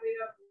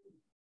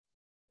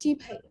 জি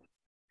ভাই।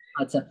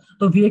 আচ্ছা,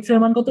 তো ভি এক্স এর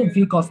মান কত?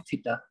 V cos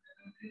theta.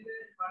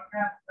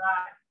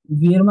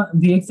 ভি এর মান,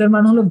 ভি এক্স এর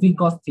মান হলো ভি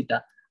কস থিটা।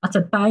 আচ্ছা,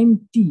 টাইম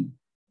টি।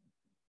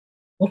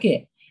 ওকে,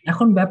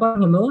 এখন ব্যাপার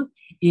হলো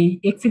এই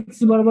এক্স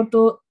এক্সিস বরাবর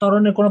তো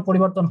ত্বরণের কোনো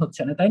পরিবর্তন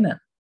হচ্ছে না, তাই না?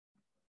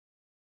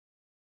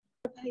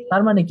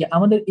 তার মানে কি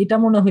আমাদের এটা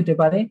মনে হইতে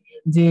পারে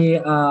যে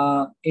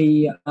আহ এই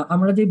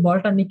আমরা যে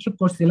বলটা নিক্ষেপ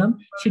করছিলাম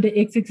সেটা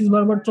এক্স এক্সিস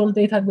বরাবর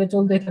চলতেই থাকবে,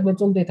 চলতেই থাকবে,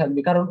 চলতেই থাকবে।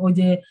 কারণ ওই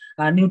যে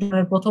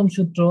নিউটনের প্রথম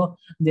সূত্র,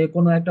 যে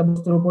কোনো একটা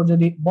বস্তুর উপর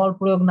যদি বল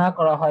প্রয়োগ না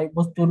করা হয়,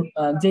 বস্তুর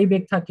যেই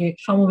বেগ থাকে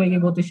সমবেগে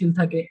গতিশীল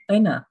থাকে, তাই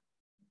না?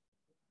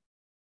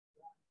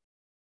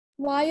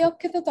 ওয়াই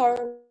অক্ষে তো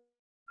ত্বরণ।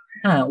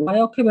 হ্যাঁ, ওয়াই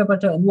অক্ষে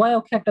ব্যাপারটা, ওয়াই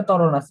অক্ষে একটা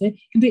ত্বরণ আছে,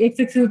 কিন্তু এক্স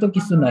এক্সিসে তো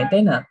কিছু নাই,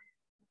 তাই না?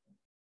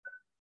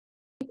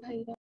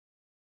 ভাইয়া।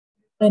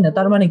 তাই না?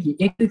 তার মানে কি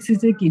এক্স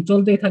এক্সিসে কি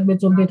চলতেই থাকবে,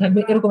 চলতেই থাকবে,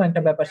 এরকম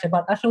একটা ব্যাপার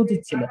স্যাপার আসা উচিত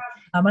ছিল।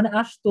 মানে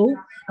আসতো,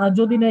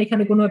 যদি না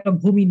এখানে কোনো একটা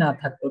ভূমি না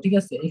থাকতো। ঠিক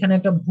আছে, এখানে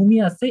একটা ভূমি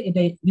আছে,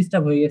 এটাই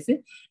ডিস্টার্ব হয়ে গেছে।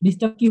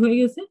 ডিস্টার্ব কি হয়ে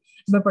গেছে?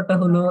 ব্যাপারটা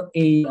হলো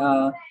এই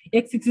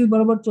এক্স এক্সিস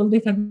বরাবর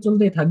চলতেই থাকবে,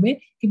 চলতেই থাকবে,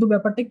 কিন্তু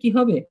ব্যাপারটা কি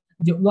হবে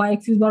যে ওয়াই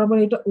এক্সিস বরাবর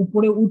এটা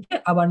উপরে উঠে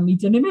আবার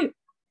নিচে নেমে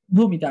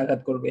ভূমিতে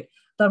আঘাত করবে।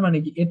 তার মানে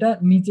কি এটা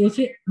নিচে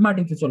এসে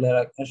মাটিতে চলে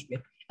আসবে।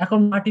 এখন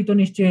মাটি তো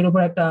নিশ্চয়ই এর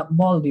উপর একটা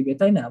বল দিবে,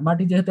 তাই না?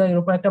 মাটি যেহেতু এর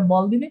উপর একটা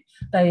বল দিবে,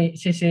 তাই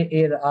শেষে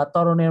এর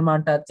ত্বরণের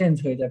মানটা চেঞ্জ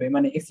হয়ে যাবে,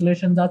 মানে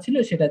এক্সেলারেশন যা ছিল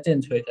সেটা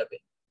চেঞ্জ হয়ে যাবে।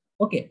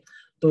 ওকে,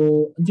 তো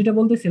যেটা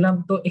বলতেছিলাম,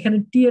 তো এখানে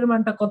টি এর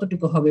মানটা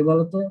কতটুকু হবে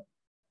বলতো?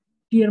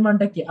 টি এর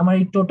মানটা কি আমার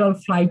এই টোটাল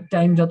ফ্লাইট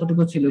টাইম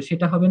যতটুকু ছিল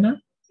সেটা হবে না?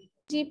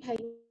 জি ভাই।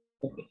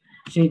 ওকে,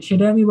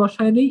 সেটা আমি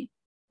বসায় দিই,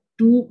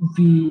 two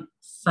V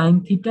sine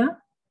theta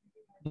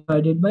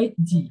divided by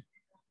জি।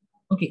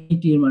 ওকে, এই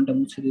টি এর মানটা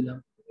মুছে দিলাম,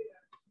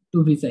 টু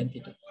ভি সাইন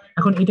থিটা।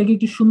 এখন এটাকে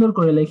একটু সুন্দর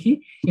করে লিখি।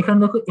 এখানে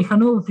দেখো,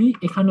 এখানেও ভি,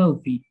 এখানেও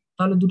ভি,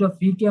 তাহলে দুটো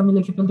ভি কে আমি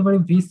লিখে ফেলতে পারি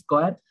ভি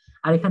স্কোয়ার।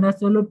 আর এখানে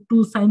আছে হলো two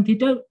sine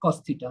theta cos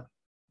theta,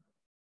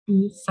 two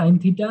sine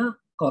theta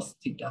cos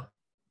theta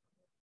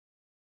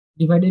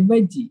divided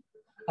by জি।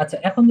 আচ্ছা,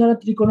 এখন যারা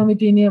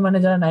ত্রিকোণমিতি নিয়ে মানে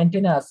যারা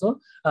 9-10-এ আসো,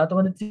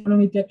 তোমাদের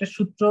ত্রিকোণমিতি একটা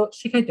সূত্র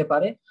শিখাইতে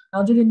পারে।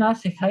 যদি না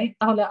শেখাই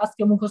তাহলে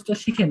আজকে মুখস্থ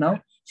শিখে নাও।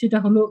 সেটা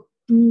হলো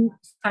two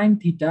sine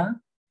theta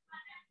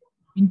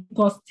into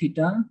cos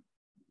theta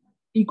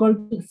equal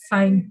to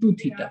sign two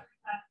theta.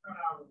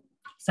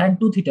 Sign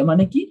two theta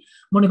মানে কি?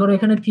 মনে করো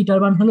এখানে থিটার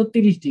মান হলো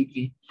 30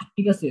 ডিগ্রি।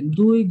 ঠিক আছে,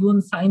 2 গুণ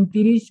সাইন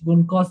 30 গুণ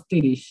কস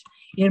 30,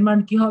 এর মান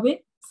কি হবে?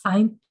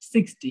 Sign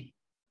 60।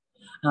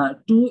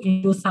 2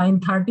 × sin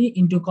 30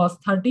 × cos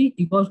 30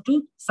 equal to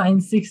sign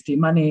 60,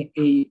 মানে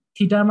এই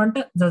থিটার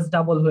মানটা জাস্ট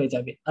ডাবল হয়ে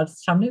যাবে আর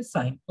সামনে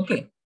সাইন। ওকে,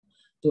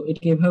 তো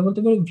এটাকে এভাবে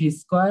বলতে পারি V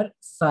square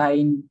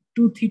sine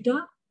 2 theta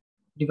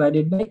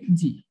divided by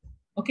জি।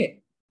 ওকে,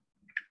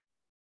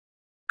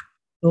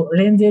 তো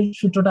রেঞ্জের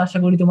সূত্রটা আশা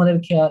করি তোমাদের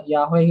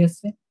ইয়া হয়ে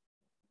গেছে।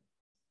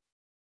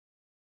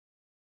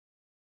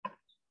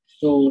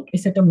 তো এই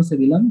সেটটা মুছে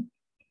দিলাম।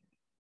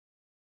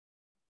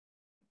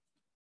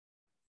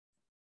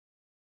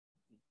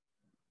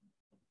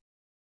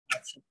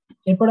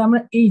 এরপরে আমরা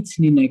এইচ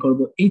নির্ণয় করব।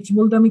 এইচ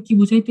বলতে আমি কি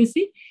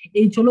বুঝাইতেছি,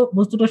 এইচ হলো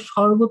বস্তুটা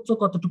সর্বোচ্চ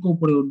কতটুকু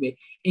উপরে উঠবে।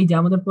 এই যে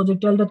আমাদের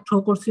প্রজেক্টাইলটা থ্রো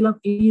করছিলাম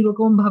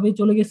এইরকম ভাবে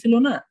চলে গেছিল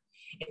না,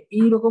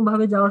 এইরকম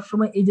ভাবে যাওয়ার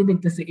সময় এই যে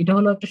দেখতেছি এটা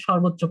হলো একটা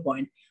সর্বোচ্চ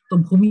পয়েন্ট। তো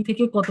ভূমি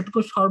থেকে কতটুকু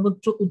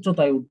সর্বোচ্চ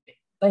উচ্চতায় উঠবে,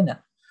 তাই না?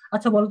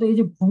 আচ্ছা বলতো, এই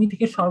যে ভূমি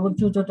থেকে সর্বোচ্চ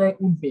উচ্চতায়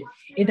উঠবে,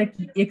 এটা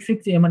কি এক্স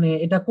এক্স, মানে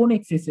এটা কোন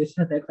এক্সিস এর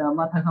সাথে একটা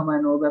মাথা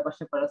ঘামানোর ব্যাপার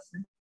স্যাপার আছে?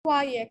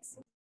 Y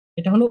axis.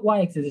 এটা হলো ওয়াই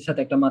এক্সিস এর সাথে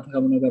একটা মাথা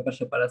ঘামানোর ব্যাপার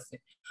স্যাপার আছে।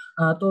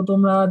 তো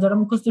তোমরা যারা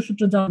মুখস্থ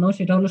সূত্র জানো,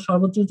 সেটা হলো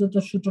সর্বোচ্চ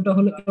উচ্চতার সূত্রটা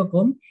হলো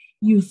এরকম,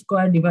 you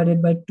square divided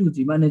by 2g,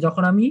 মানে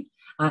যখন আমি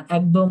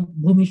একদম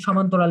ভূমির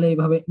সমান্তরালে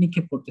এইভাবে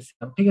নিক্ষেপ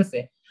করতেছিলাম, ঠিক আছে?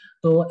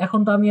 তো এখন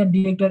তো আমি আর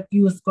ডিরেক্ট আর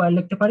ইউ স্কোয়ার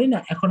লিখতে পারি না,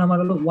 এখন আমার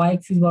হলো ওয়াই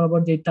এক্সিস বরাবর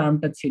যে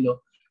টার্মটা ছিল,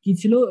 কি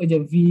ছিল, এই যে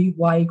ভি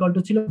ওয়াই ইকুয়াল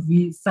টু ছিল ভি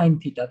সাইন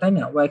থিটা, তাই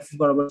না? ওয়াই এক্সিস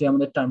বরাবর যে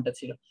আমাদের টার্মটা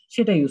ছিল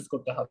সেটা ইউজ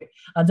করতে হবে।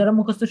 আর যারা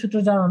মুখস্থ সূত্র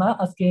জানো না,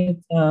 আজকে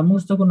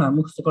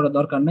মুখস্থ করার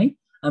দরকার নাই,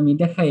 আমি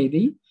দেখাই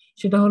দিই।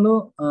 সেটা হলো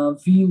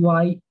ভি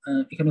ওয়াই,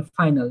 এখানে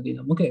ফাইনাল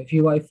দিলাম, ওকে, ভি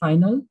ওয়াই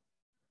ফাইনাল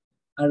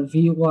আর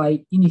V Y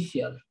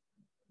initial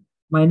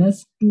minus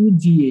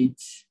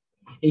 2gh।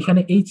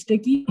 এখানে এইচটা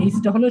কি,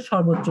 এইচটা হলো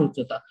সর্বোচ্চ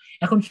উচ্চতা।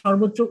 এখন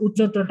সর্বোচ্চ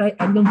উচ্চতাটাই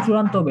একদম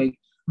চূড়ান্ত বেগ,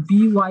 ভি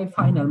ওয়াই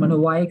ফাইনাল মানে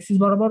ওয়াই এক্সিস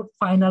বরাবর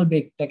ফাইনাল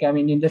বেগটাকে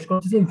আমি নির্দেশ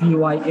করতেছি ভি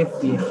ওয়াই এফ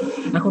দিয়ে।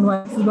 এখন ওয়াই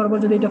এক্সিস বরাবর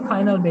যদি এটা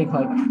ফাইনাল বেগ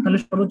হয়, তাহলে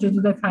সর্বোচ্চ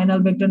উচ্চতায় ফাইনাল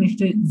বেগটা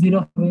নিশ্চয়ই 0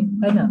 হবে,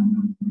 তাই না?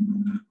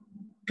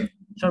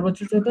 সর্বোচ্চ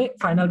উচ্চতায়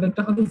ফাইনাল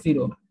বেগটা হবে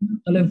 0।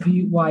 তাহলে ভি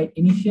ওয়াই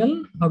ইনিশিয়াল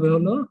হবে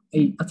হলো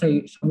এই, আচ্ছা এই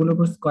সবগুলোর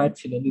উপর স্কয়ার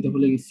ছিল, দিতে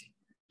ভুলে গেছি,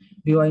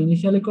 V Y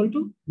initial equal to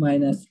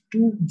minus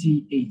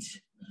 2gh।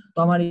 তো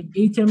আমার এই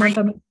এইচ এর মানটা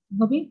আমি কি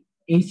হবে,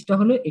 এইচটা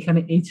হলো এখানে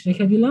এইচ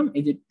রেখে দিলাম,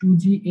 এই যে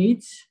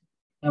 2gh,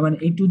 মানে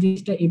এই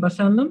 2gh টা এই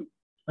পাশে আনলাম,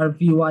 আর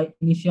ভি ওয়াই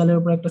ইনিশিয়ালের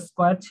উপর একটা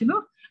স্কয়ার ছিল।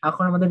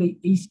 এখন আমাদের এই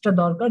এইচটা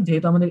দরকার,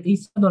 যেহেতু আমাদের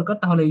এইচটা দরকার,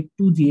 তাহলে এই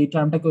 2g এই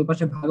টার্মটাকে ওই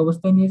পাশে ভাগ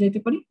অবস্থায় নিয়ে যেতে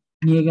পারি,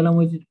 নিয়ে গেলাম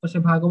ওই পাশে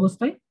ভাগ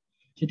অবস্থায়,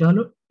 সেটা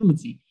হলো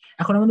 2g।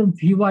 এখন আমাদের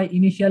ভি ওয়াই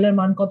ইনিশিয়ালের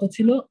মান কত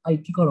ছিল, আই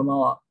কি করো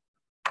মাওয়া,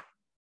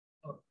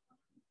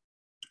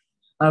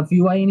 ভি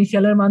ওয়াই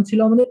ইনিশিয়ালের মান ছিল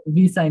আমাদের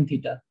ভি সাইন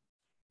থিটা,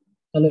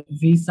 তাহলে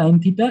ভি সাইন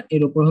থিটা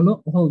এর উপর হলো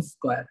whole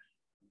square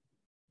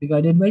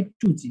divided by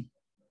 2g,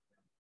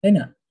 তাই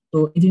না? তো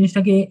এই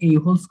জিনিসটাকে এই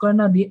হোল স্কয়ার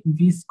না দিয়ে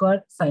ভি স্কয়ার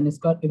সাইন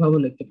স্কয়ার এভাবে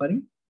লিখতে পারি,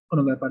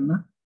 কোনো ব্যাপার না।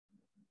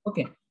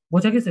 ওকে,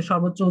 বোঝা গেছে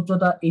সর্বোচ্চ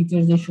উচ্চতা এইচ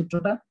এর যে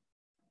সূত্রটা?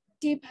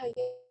 জি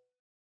ভাইয়া।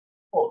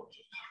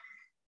 ওকে,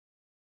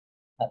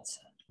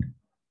 আচ্ছা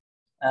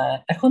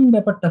এখন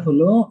ব্যাপারটা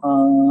হলো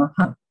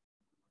হ্যাঁ,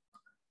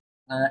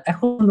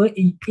 এখন হলো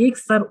এই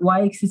এক্স আর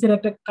ওয়াই এক্সিস এর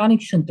একটা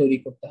কানেকশন তৈরি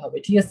করতে হবে,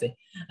 ঠিক আছে?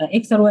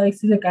 এক্স আর ওয়াই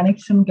এক্সিস এর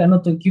কানেকশন কেন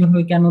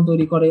কিভাবে কেন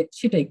তৈরি করে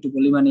সেটা একটু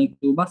বলি, মানে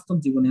একটু বাস্তব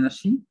জীবনে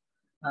আসি।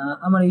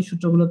 আমার এই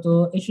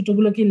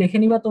সূত্রগুলো কি লিখে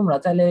নিবা তোমরা?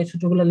 চাইলে এই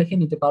সূত্রগুলো লিখে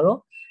নিতে পারো,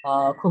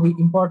 খুবই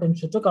ইম্পর্টেন্ট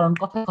সূত্র, কারণ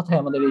কথায় কথায়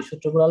আমাদের এই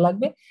সূত্রগুলো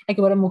লাগবে,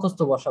 একেবারে মুখস্থ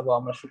বসাবো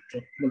আমরা সূত্র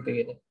বলতে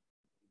গেলে।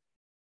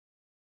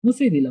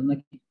 মুছিয়ে দিলাম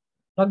নাকি,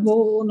 রাখবো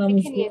না লিখে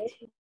মুছবো?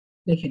 নিয়েছি।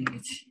 লিখে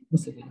নিয়েছি,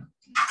 মুছে দিলাম।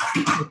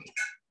 Okay.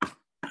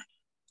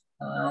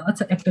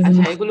 আচ্ছা একটা আচ্ছা,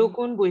 জিনিস, এগুলো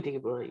কোন বই থেকে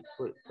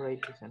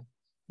পড়াইতেছেন?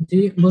 জি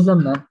বুঝলাম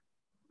না।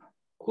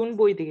 কোন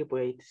বই থেকে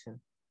পড়াইতেছেন?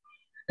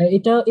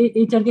 এটা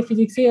এইচআরকে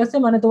ফিজিক্সে আছে,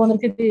 মানে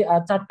তোমাদেরকে যে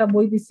 4টা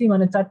বই দিচ্ছি,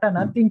 মানে 4টা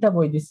না 3টা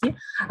বই দিচ্ছি,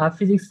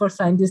 physics for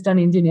scientist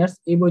and engineers,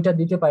 এই বইটা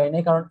দিতে পারি না,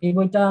 কারণ এই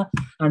বইটা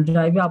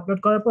ড্রাইভে আপলোড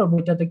করার পর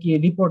বইটাতে কি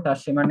রিপোর্ট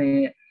আসে, মানে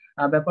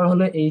ব্যাপার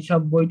হলো এই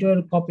সব বইটার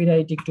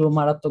কপিরাইট একটু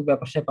মারাত্মক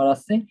ব্যাপার স্যাপার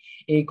আছে।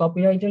 এই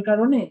কপিরাইটের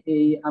কারণে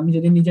এই আমি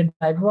যদি নিজের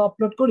ড্রাইভেও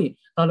আপলোড করি,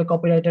 তাহলে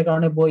কপিরাইটের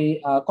কারণে বই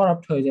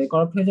করাপ্ট হয়ে যায়।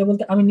 করাপ্ট হয়ে যায়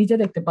বলতে আমি নিজে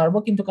দেখতে পারবো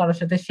কিন্তু কারোর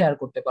সাথে শেয়ার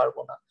করতে পারবো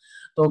না।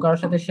 তো কারোর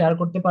সাথে শেয়ার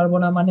করতে পারবো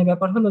না, মানে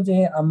ব্যাপার হলো যে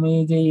আমি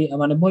যেই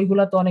মানে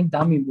বইগুলা তো অনেক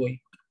দামি বই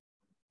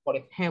পড়ে,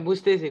 হ্যাঁ,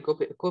 বুঝতেছি,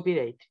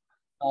 কপিরাইট।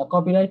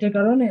 কপিরাইটের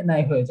কারণে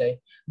নাই হয়ে যায়।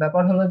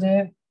 ব্যাপার হলো যে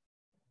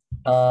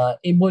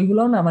এই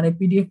বইগুলো না, মানে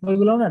পিডিএফ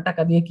বইগুলো না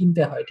টাকা দিয়ে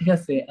কিনতে হয়, ঠিক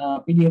আছে?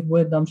 পিডিএফ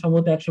বইয়ের দাম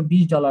সম্ভবত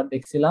 $120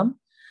 দেখছিলাম,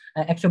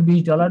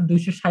 $120,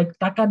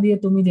 260 দিয়ে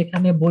তুমি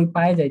যেখানে বই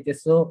পায়ে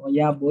যাইতেছো,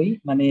 বই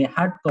মানে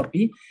হার্ড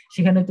কপি,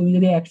 সেখানে তুমি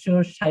যদি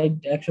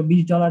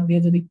 $120 দিয়ে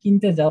যদি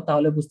কিনতে যাও,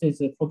 তাহলে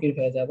বুঝতেছো ফকির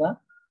হয়ে যাবা।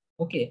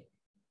 ওকে,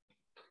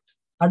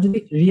 আর যদি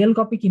রিয়েল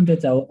কপি কিনতে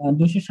চাও,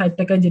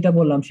 $260 যেটা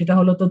বললাম সেটা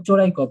হলো তো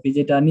চোরাই কপি,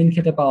 যেটা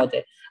নীলক্ষেতে পাওয়া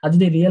যায়। আর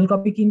যদি রিয়েল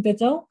কপি কিনতে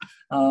চাও,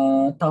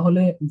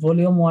 তাহলে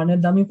ভলিউম 1 এর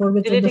দামই পড়বে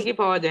সিলেটে 1400। কি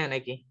পাওয়া যায়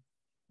নাকি?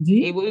 জি,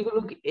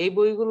 এই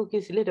বইগুলো কি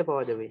সিলেটে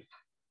পাওয়া যাবে?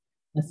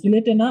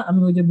 সিলেটে না, আমি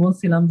ওই যে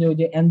বলছিলাম যে ওই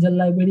যে অ্যাঞ্জেল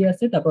লাইব্রেরি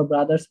আছে, তারপর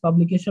ব্রাদার্স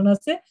পাবলিকেশন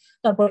আছে,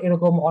 তারপর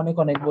এরকম অনেক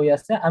অনেক বই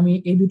আছে। আমি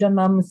এই দুটার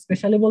নাম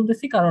স্পেশালি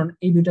বলতেছি কারণ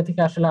এই দুইটা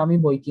থেকে আসলে আমি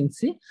বই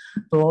কিনছি।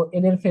 তো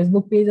এদের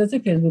ফেসবুক পেজ আছে,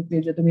 ফেসবুক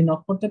পেজে তুমি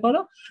নক করতে পারো,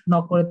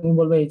 নক করে তুমি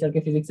বলবে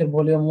এইচআরকে ফিজিক্স এর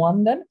ভলিউম 1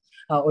 দেন,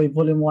 ওই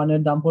ভলিউম 1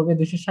 এর দাম পড়বে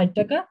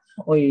 $260।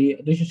 ওই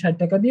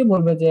 $260 দিয়ে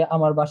বলবে যে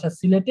আমার বাসা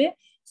সিলেটে,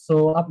 সো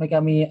আপনাকে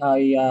আমি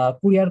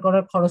কুরিয়ার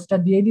করার খরচটা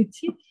দিয়ে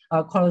দিচ্ছি।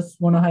 খরচ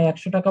মনে হয়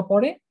 $100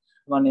 পড়ে,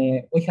 মানে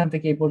ওইখান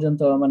থেকে এই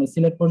পর্যন্ত মানে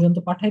সিলেট পর্যন্ত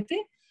পাঠাইতে।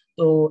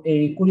 তো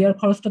এই কুরিয়ার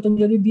খরচটা তুমি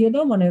যদি দিয়ে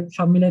দাও, মানে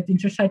সব মিলে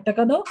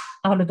 $360 দাও,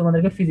 তাহলে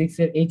তোমাদেরকে ফিজিক্স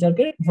এর এইচআর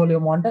কে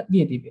ভলিউম 1টা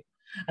দিয়ে দিবে।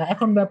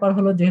 এখন ব্যাপার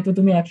হলো যেহেতু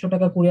তুমি 100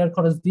 টাকা কুরিয়ার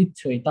খরচ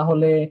দিচ্ছই,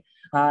 তাহলে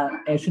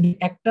শুধু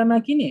একটা না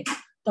কিনে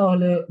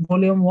তাহলে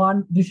ভলিউম 1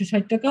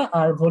 260 টাকা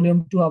আর ভলিউম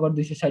 2 আবার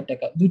 260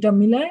 টাকা, দুইটা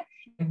মিলায়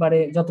একবারে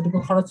যতটুকু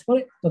খরচ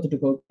পড়ে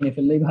ততটুকু কিনে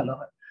ফেললেই ভালো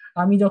হয়।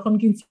 আমি যখন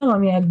কিনছিলাম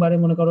আমি একবারে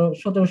মনে করো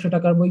 1700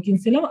 টাকার বই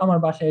কিনছিলাম, আমার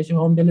বাসায় এসে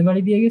হোম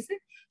ডেলিভারি দিয়ে গেছে।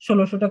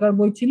 1600 টাকার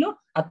বই ছিল,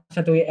 আর তার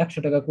সাথে ওই 100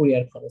 টাকা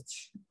কুরিয়ার খরচ।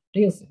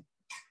 ঠিক আছে,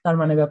 তার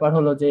মানে ব্যাপার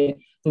হলো যে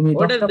তুমি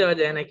অর্ডার 10টা। দেওয়া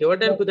যায় নাকি?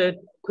 অর্ডার কোথায়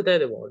কোথায়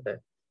দেবো অর্ডার?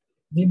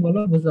 জি বলো,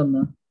 বুঝলাম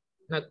না।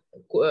 না,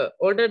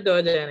 অর্ডার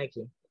দেওয়া যায়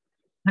নাকি?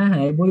 হ্যাঁ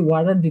হ্যাঁ, এই বই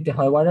অর্ডার দিতে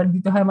হয়, অর্ডার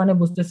দিতে হয় মানে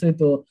বুঝতেছই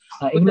তো।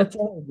 এগুলো কোথায়?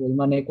 চোরাই বই,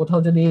 মানে কোথাও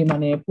যদি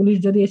মানে পুলিশ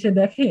যদি এসে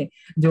দেখে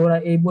যে ওরা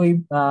এই বই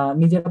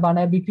নিজেরা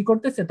বানায় বিক্রি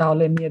করতেছে,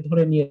 তাহলে নিয়ে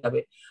ধরে নিয়ে যাবে।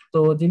 তো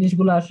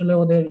জিনিসগুলো আসলে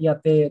ওদের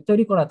ইয়াতে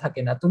তৈরি করা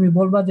থাকে না, তুমি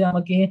বলবা যে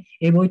আমাকে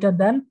এই বইটা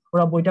দেন,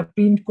 ওরা বইটা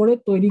প্রিন্ট করে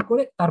তৈরি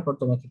করে তারপর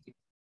তোমাকে দিবে।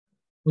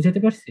 বুঝতে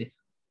পারছি?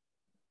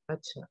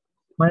 আচ্ছা।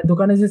 মানে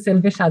দোকানে যে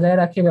সেলফে সাজায়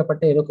রাখে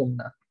ব্যাপারটা এরকম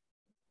না।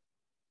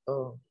 ও,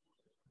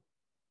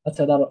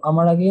 আচ্ছা দাঁড়াও,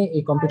 আমার আগে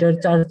এই কম্পিউটার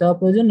চার্জ দেওয়া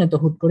প্রয়োজন, না তো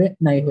হুট করে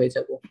নাই হয়ে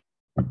যাবো।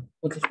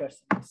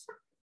 25%।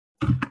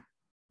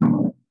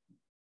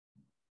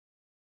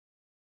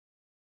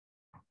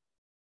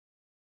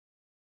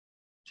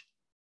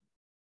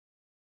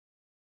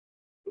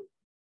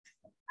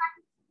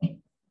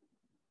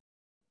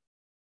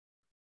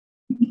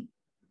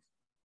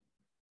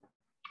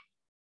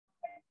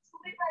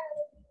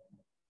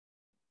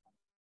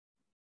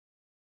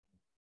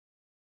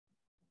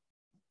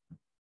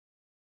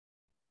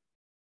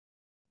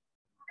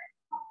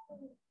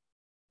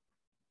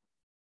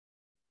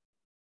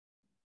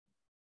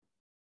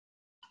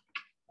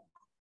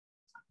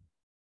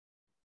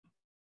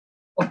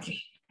 ওকে,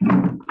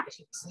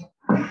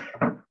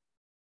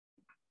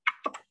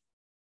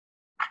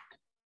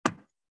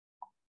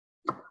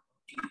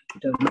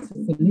 এটা মুছে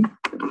ফেলি।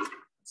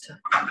 আচ্ছা,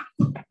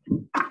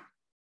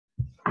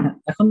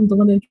 এখন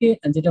তোমাদেরকে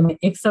যেটা আমি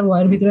এক্স আর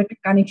ওয়াই এর ভিতরে একটা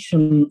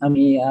কানেকশন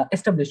আমি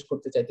এস্টাবলিশ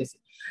করতে চাইতেছি।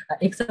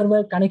 এক্স আর ওয়াই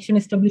এর কানেকশন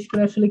এস্টাবলিশ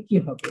করে আসলে কি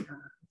হবে?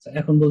 আচ্ছা,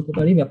 এখন বলতে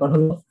পারি। ব্যাপার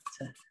হলো,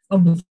 আচ্ছা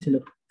অবশ্যই ছিল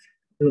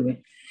রুমে।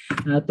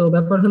 তো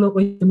ব্যাপার হলো,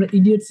 ওই তোমরা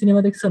ইডিয়েট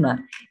সিনেমা দেখছো না?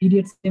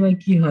 ইডিয়েট সিনেমায়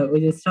কি হয়, ওই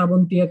যে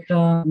শ্রাবন্তী একটা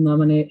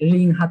মানে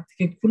রিং হাত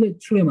থেকে খুলে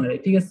ছুঁড়ে মারে,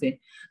 ঠিক আছে?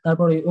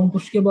 তারপর ওই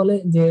অঙ্কুশকে বলে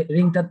যে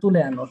রিংটা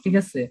তুলে আনো, ঠিক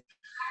আছে?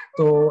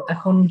 তো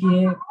এখন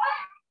গিয়ে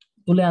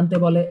তুলে আনতে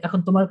বলে। এখন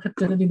তোমার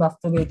ক্ষেত্রে যদি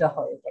বাস্তবে এটা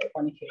হয়, তাহলে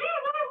পানি খেয়ে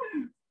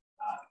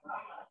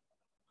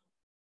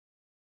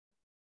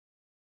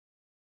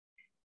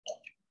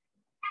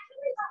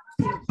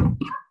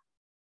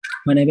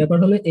মানে ব্যাপার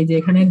হলো এই যে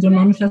এখানে একজন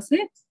মানুষ আছে,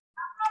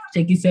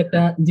 সে কিছু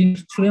একটা জিনিস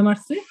ছুঁড়ে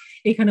মারছে।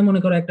 এখানে মনে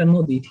করো একটা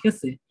নদী, ঠিক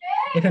আছে?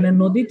 এখানে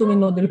নদী, তুমি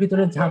নদীর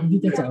ভিতরে ঝাঁপ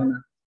দিতে চাও না।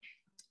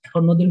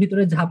 এখন নদীর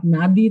ভিতরে ঝাঁপ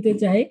না দিতে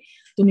চাই,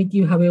 তুমি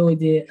কিভাবে ওই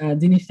যে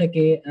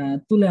জিনিসটাকে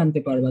তুলে আনতে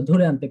পারবা,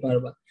 ধরে আনতে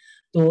পারবা?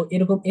 তো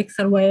এরকম এক্স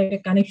আর ওয়াই এর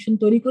কানেকশন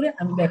তৈরি করে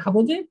আমি দেখাবো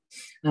যে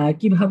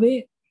কিভাবে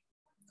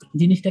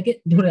জিনিসটাকে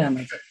ধরে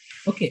আনা যায়।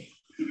 ওকে,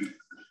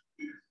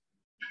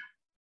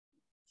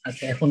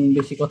 আচ্ছা এখন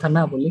বেশি কথা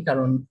না বলি,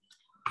 কারণ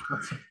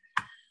আচ্ছা,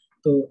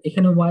 তো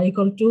এখানে ওয়াই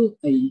ইকুয়াল টু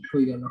এই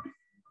হয়ে গেল।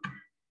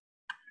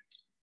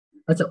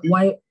 আচ্ছা,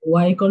 ওয়াই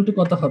ওয়াই ইকুয়াল টু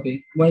কত হবে?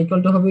 ওয়াই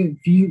ইকুয়াল টু হবে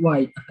ভি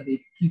ওয়াই। আরে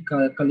কি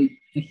কালি,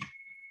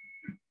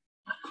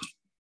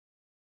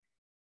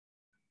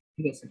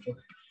 ঠিক আছে তো,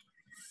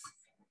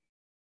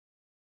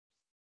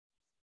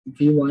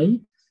 ভি ওয়াই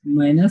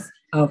মাইনাস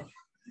হাফ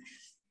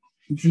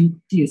জি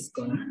টি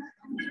স্কয়ার।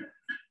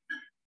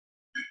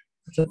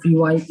 আচ্ছা, ভি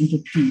ওয়াই ইন্টু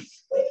টি।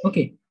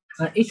 ওকে,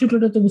 এই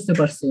সূত্রটা তো বুঝতে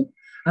পারছো।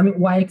 আমি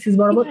ওয়াই এক্সিস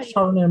বরাবর এখানে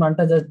স্বরণের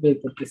মানটা জাস্ট বের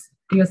করতেছি,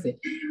 ঠিক আছে?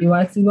 এই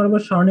ওয়াই এক্সিস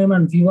বরাবর স্বরণের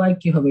মান ভি ওয়াই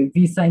কি হবে?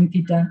 V sine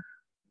theta.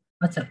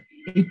 আচ্ছা,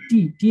 এই টি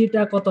টি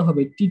এটা কত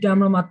হবে? টিটা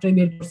আমরা মাত্রই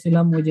বের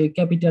করছিলাম, ওই যে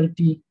ক্যাপিটাল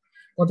টি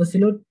কত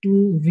ছিল?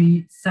 2v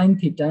sine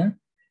theta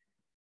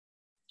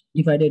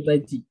divided by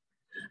G,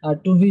 R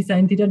 2v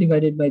sine theta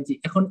divided by জি।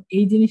 এখন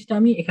এই জিনিসটা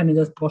আমি এখানে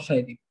জাস্ট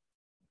বসাই দিই।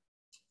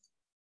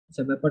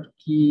 আচ্ছা, ব্যাপার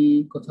কি,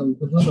 কোথাও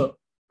ভুল হলো?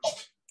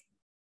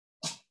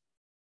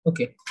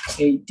 ওকে,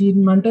 এই টি এর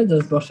মানটা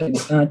জাস্ট বসাই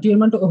দিই। টি এর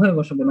মানটা ওভাবে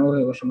বসাবো না,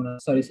 ওভাবে বসাবো না,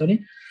 সরি সরি।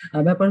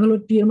 ব্যাপার হলো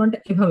টি এর মানটা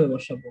এভাবে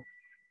বসাবো,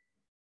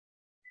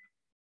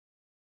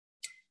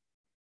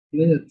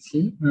 বুঝে যাচ্ছি।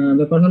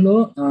 ব্যাপার হলো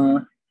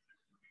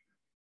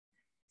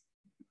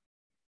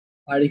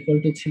আর ইকুয়াল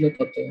টু ছিল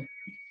কত,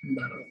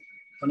 দাঁড়াও,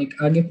 অনেক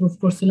আগে প্রুফ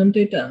করছিলাম তো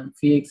এটা,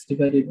 V x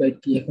divided by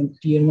T. এখন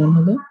টি এর মান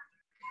হলো,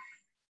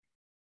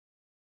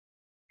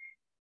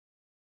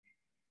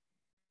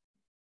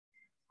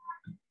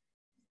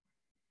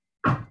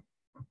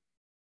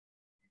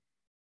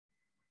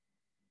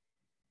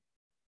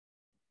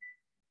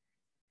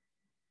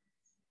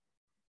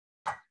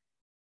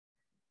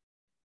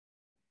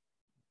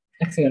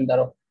 এক সেকেন্ড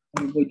দাঁড়াও,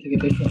 আমি বই থেকে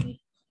দেখে নিই।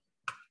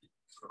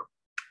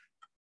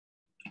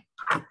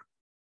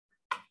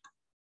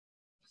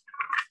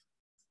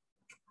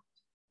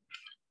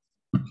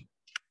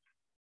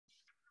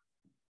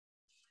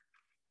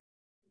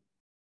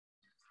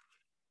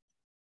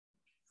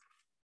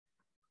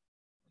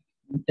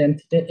 টেন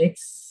থিটা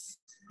এক্স,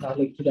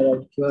 তাহলে কি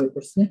দাঁড়াবে, কিভাবে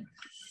করছে?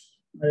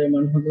 আর এর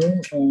মান হলো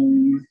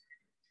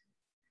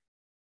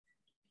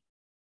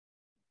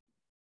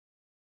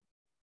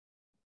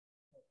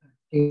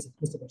ঠিক আছে,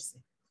 বুঝতে পারছি।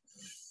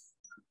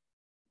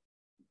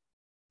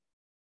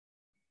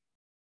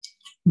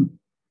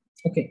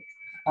 ওকে,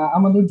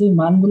 আমাদের যে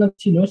মানগুলো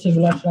ছিল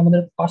সেগুলো আসলে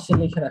আমাদের পাশে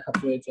লিখে রাখা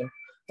প্রয়োজন।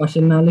 পাশে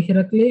না লিখে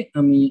রাখলে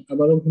আমি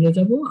আবারও ভুলে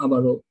যাব,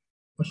 আবারও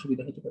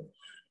অসুবিধা হতে পারে।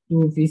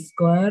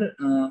 2v²,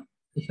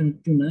 এখানে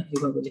 2 না,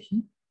 এভাবে লিখি,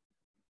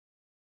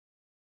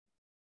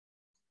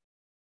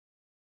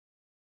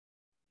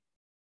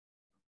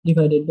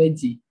 ডিভাইডেড বাই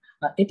জি।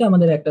 এটা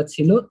আমাদের একটা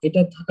ছিল,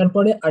 এটা থাকার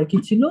পরে আর কি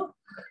ছিল,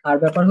 আর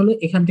ব্যাপার হলো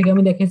এখান থেকে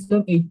আমি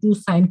দেখেছিলাম এই 2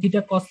 সাইন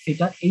থিটা কস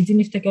থিটা, এই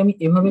জিনিসটাকে আমি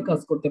এভাবে কাজ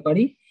করতে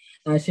পারি।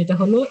 সেটা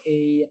হলো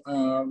এই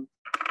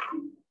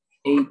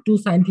 2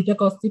 সাইন থিটা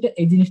কস থিটা,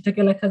 এই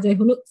জিনিসটাকে লেখা যায়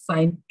হলো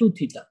সাইন 2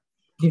 থিটা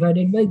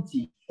ডিভাইডেড বাই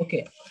জি। ওকে,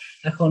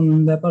 এখন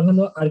ব্যাপার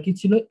হলো আর কি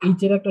ছিল, এইচ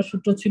এর একটা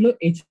সূত্র ছিল,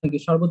 এইচ নাকি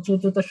সর্বোচ্চ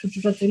উচ্চতার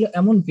সূত্রটা ছিল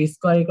এমন, V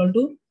square equal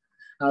to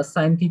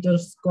sign থিটার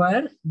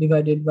স্কয়ার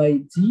ডিভাইডেড বাই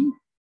জি,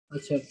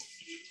 আচ্ছা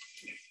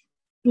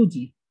 2g।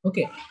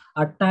 ওকে,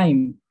 আর টাইম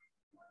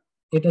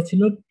এটা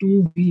ছিল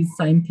 2v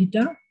সাইন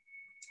থিটা।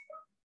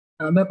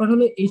 ব্যাপার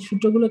হলো এই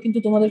সূত্রগুলো কিন্তু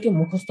তোমাদেরকে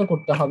মুখস্থ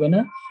করতে হবে না।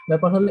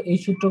 ব্যাপার হলো এই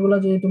সূত্রগুলো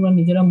যদি তোমরা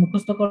নিজেরা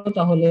মুখস্থ করো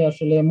তাহলে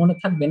আসলে মনে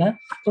থাকবে না।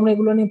 তোমরা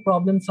এগুলো নিয়ে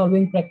প্রবলেম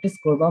সলভিং প্র্যাকটিস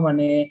করবা,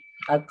 মানে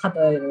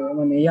খাতায়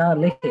মানে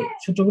লিখে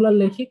সূত্রগুলো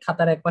লিখে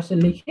খাতার একপাশে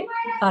লিখে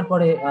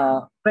তারপরে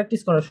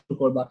প্র্যাকটিস করা শুরু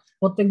করবা।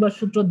 প্রত্যেকবার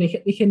সূত্র দেখে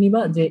দেখে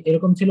নিবা যে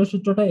এরকম ছিল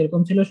সূত্রটা,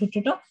 এরকম ছিল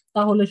সূত্রটা,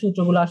 তাহলে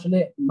সূত্রগুলো আসলে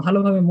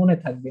ভালোভাবে মনে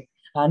থাকবে।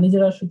 আর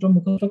নিজেরা সূত্র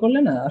মুখস্থ করলে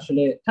না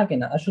আসলে থাকে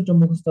না, আর সূত্র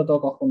মুখস্থ তো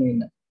কখনোই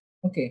না।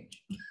 ওকে,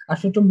 আর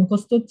সূত্র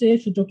মুখস্থ চেয়ে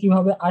সূত্র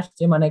কিভাবে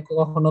আসছে, মানে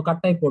কখনো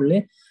কাটটাই পড়লে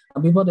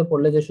বিপদে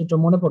পড়লে যে সূত্র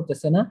মনে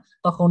পড়তেছে না,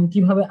 তখন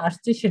কিভাবে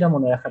আসছে সেটা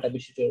মনে রাখাটা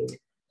বেশি জরুরি।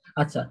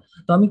 আচ্ছা,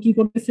 তো আমি কি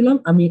করতেছিলাম,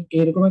 আমি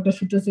এরকম একটা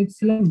সূত্র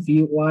শিখছিলাম, V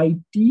Y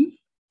T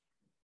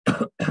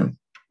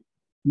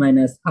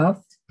minus half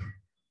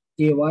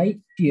A Y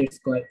T এর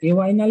স্কোয়ার। এ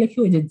ওয়াই না লিখে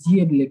ওই যে জি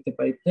এর লিখতে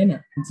পারি, তাই না,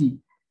 জি।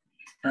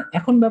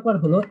 এখন ব্যাপার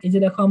হলো এই যে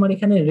দেখো আমার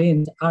এখানে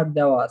রেঞ্জ আর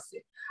দেওয়া আছে,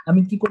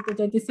 আমি কি করতে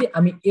চাইতেছি,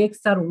 আমি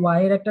এক্স আর ওয়াই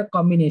এর একটা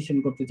কম্বিনেশন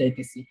করতে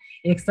চাইতেছি।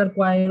 এক্স আর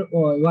ওয়াই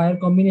এর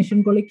কম্বিনেশন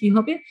করলে কি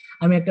হবে,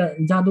 আমি একটা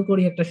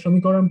জাদুকরী একটা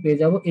সমীকরণ পেয়ে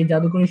যাব। এই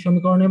জাদুকরী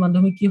সমীকরণের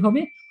মাধ্যমে কি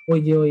হবে, ওই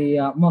যে ওই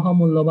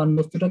মহামূল্যবান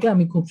বস্তুটাকে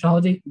আমি খুব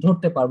সহজেই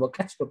ধরতে পারবো,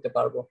 ক্যাচ করতে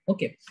পারবো।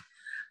 ওকে,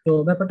 তো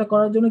ব্যাপারটা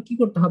করার জন্য কি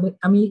করতে হবে,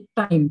 আমি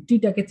টাইম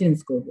টিটাকে চেঞ্জ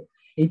করব।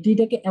 এই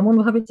টিটাকে এমন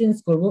ভাবে চেঞ্জ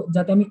করব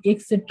যাতে আমি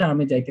এক্স এর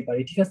টার্মে যাইতে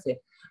পারি, ঠিক আছে,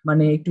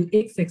 মানে একটু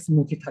এক্স এক্স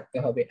মুখী থাকতে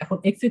হবে। এখন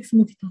এক্স এক্স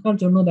মুখী থাকার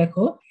জন্য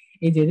দেখো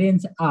এই যে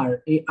রেঞ্জ আর,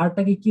 এই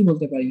আরটাকে কি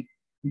বলতে পারি,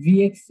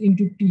 ভিএক্স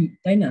ইন্টু টি,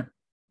 তাই না।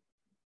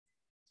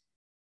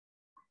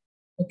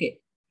 ওকে,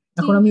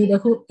 এখন আমি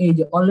দেখো এই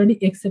যে অলরেডি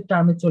এক্স এর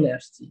টার্মে চলে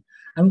আসছি,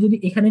 আমি যদি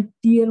এখানে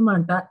টি এর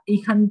মানটা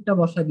এইখানটা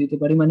বসায় দিতে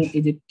পারি, মানে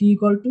এই যে T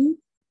equal to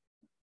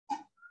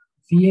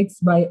VX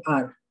by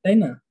আর, তাই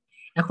না।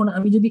 এখন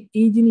আমি যদি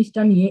এই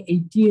জিনিসটা নিয়ে এই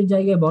টি এর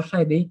জায়গায়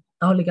বসায় দেই,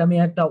 তাহলে কি আমি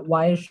একটা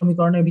ওয়াই এর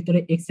সমীকরণের ভিতরে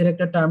এক্স এর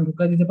একটা টার্ম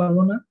ঢুকাই দিতে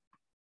পারবো না?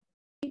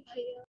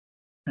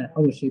 হ্যাঁ,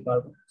 অবশ্যই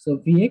পারবো। So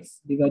VX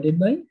divided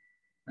by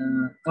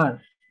R.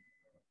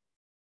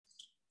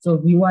 So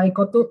VY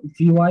কত,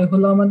 ভিওয়াই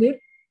হলো আমাদের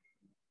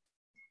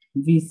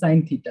ভি সাইন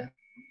থিটা,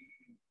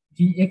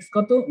 ভিএক্স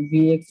কত,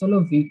 ভিএক্স হলো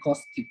ভি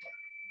কস থিটা।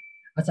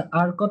 আচ্ছা,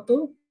 আর কত,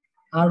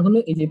 আর হলো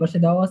এই যে পাশে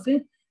দেওয়া আছে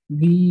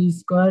V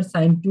square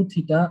sine 2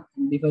 theta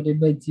divided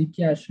by জি,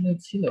 কি আসলে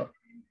ছিল,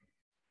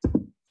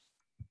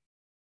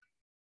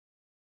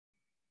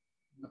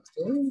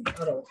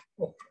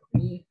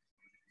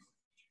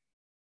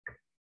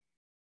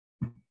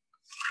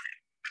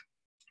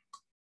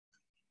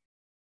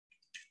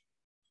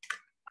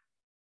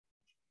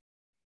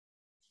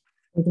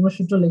 তোমরা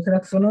সূত্র লিখে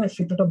রাখছো না,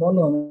 সূত্রটা বলো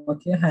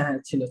আমাকে। হ্যাঁ হ্যাঁ,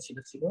 ছিল ছিল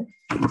ছিল,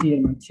 জি এর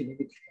মান ছিল।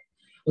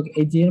 ওকে,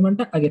 এই জি এর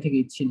মানটা আগে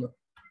থেকেই ছিল,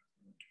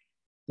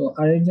 তো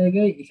আর এর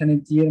জায়গায় এখানে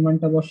জি এর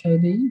মানটা বসায়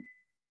দেই।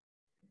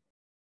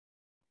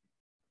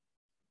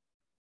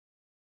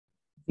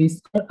 ভি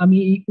স্কয়ার, আমি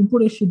এই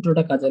উপরের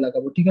সূত্রটা কাজে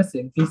লাগাবো, ঠিক আছে,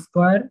 ভি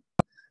স্কয়ার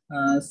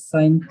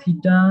সাইন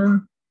থিটা,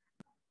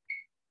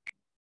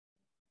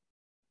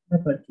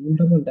 ব্যাপার কি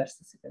উল্টা পাল্টা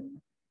আসতেছে কেন?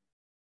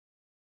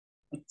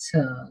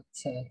 আচ্ছা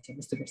আচ্ছা আচ্ছা,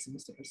 বুঝতে পারছি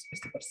বুঝতে পারছি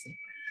বুঝতে পারছি।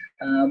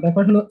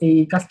 ব্যাপার হলো এই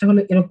কাজটা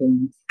হলো এরকম,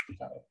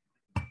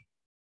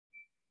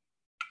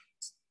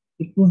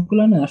 এই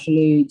প্রুফগুলো না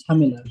আসলে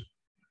ঝামেলার।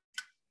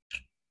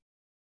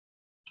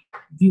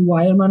 ভি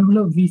ওয়াই এর মান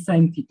হলো ভি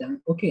সাইন থিটা।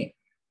 ওকে,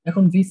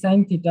 এখন ভি সাইন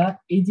থিটা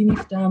এই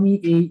জিনিসটা আমি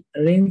এই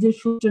রেঞ্জের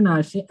সূত্রে না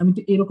আসে আমি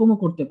তো এরকমও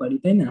করতে পারি,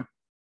 তাই না।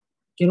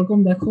 কিরকম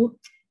দেখো,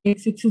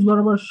 এক্স এক্সিস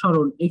বরাবর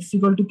সরল, এক্স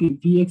ইকুয়াল টু কি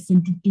ভি এক্স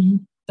ইনটু টি,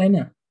 তাই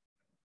না।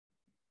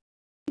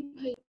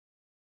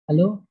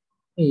 হ্যালো,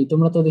 এই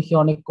তোমরা তো দেখি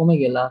অনেক কমে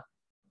গেলা।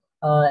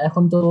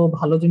 এখন তো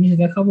ভালো জিনিস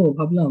দেখাবো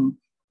ভাবলাম,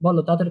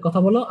 বলো তাড়াতাড়ি কথা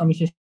বলো, আমি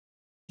শেষ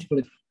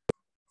করে দিই।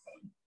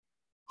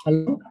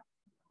 হ্যালো,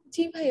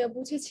 জি ভাইয়া,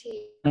 বুঝেছি।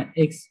 হ্যাঁ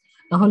এক্স,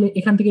 তাহলে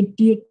এখান থেকে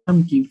টি এর টার্ম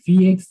কি, V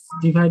x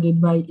divided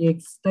by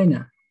x, তাই না।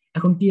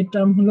 এখন টি এর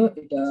টার্ম হলো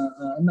এটা,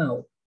 নাও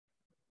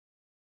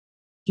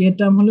টি এর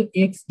টার্ম হলো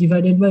x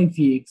divided by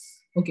V x.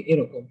 ওকে,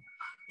 এরকম।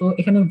 তো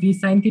এখানে ভি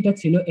সাইন থিটা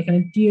ছিল, এখানে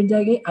টি এর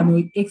জায়গায় আমি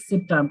ওই এক্স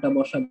এর টার্মটা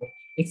বসাবো।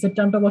 এক্স এর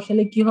টার্মটা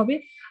বসালে কি হবে,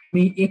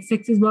 আমি এক্স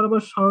এক্সিস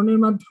বরাবর সরণের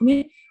মাধ্যমে,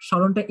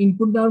 সরণটা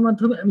ইনপুট দেওয়ার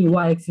মাধ্যমে আমি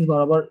ওয়াই এক্সিস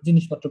বরাবর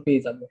জিনিসপত্র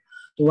পেয়ে যাব।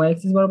 তো ওয়াই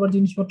এক্সিস বরাবর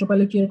জিনিসপত্র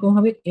পেলে কি এরকম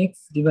হবে, x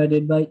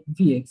divided by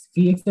V x.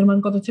 V x এর মান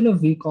কত ছিল,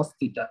 V cos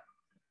theta,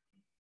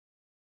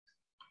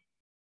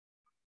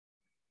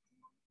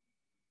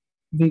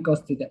 V cos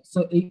theta. So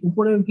এই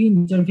উপরের ভি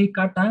নিচের ভি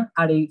কাটা,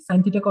 আর এই সাইন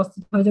থিটা কস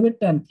থিটা হয়ে যাবে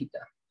tan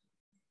theta,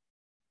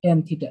 tan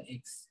theta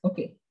x.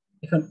 ওকে,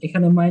 এখন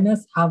এখানে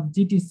মাইনাস হাফ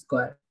জিটি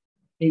স্কোয়ার,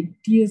 এই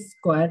টি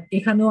স্কোয়ার,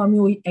 এখানেও আমি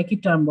ওই একই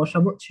টার্ম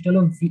বসাবো, সেটা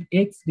হলো V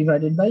x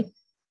divided by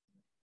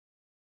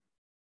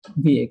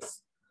V x.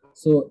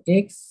 So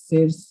x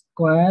এর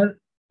স্কোয়ার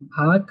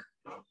ভাগ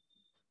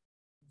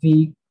ভি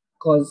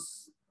কস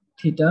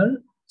থিটার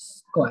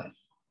স্কোয়ার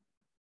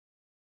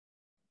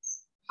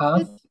হাফ,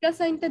 থিটা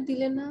সাইনটা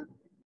দিলে না?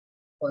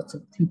 আচ্ছা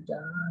থিটা,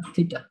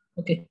 থিটা,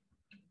 ওকে,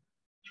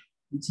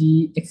 জি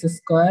এক্স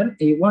স্কোয়ার,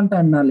 এই ওয়ানটা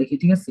না লিখি,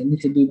 ঠিক আছে,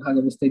 নিচে দুই ভাগ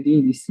অবস্থায় দিয়ে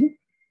দিচ্ছি,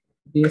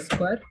 B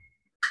square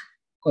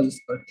cos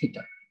square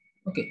theta.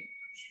 ওকে,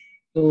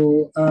 তো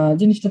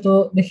জিনিসটা তো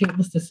দেখে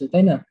বুঝতেছো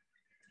তাই না,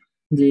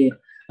 যে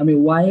আমি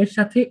ওয়াই এর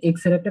সাথে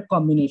এক্স এর একটা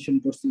কম্বিনেশন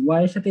করছি।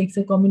 ওয়াই এর সাথে এক্স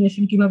এর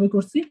কম্বিনেশন কিভাবে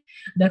করছি,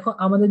 দেখো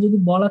আমাদের যদি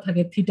বলা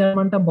থাকে থিটার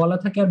মানটা বলা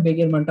থাকে আর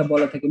বেগের মানটা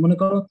বলা থাকে, মনে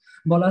করো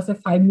বলা আছে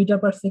 5 মিটার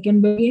পার সেকেন্ড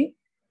বেগে,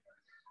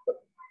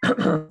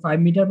 5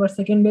 মিটার পার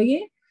সেকেন্ড বেগে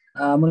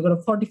মনে করো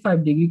 45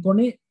 ডিগ্রি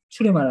কোণে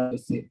ছুড়ে মারা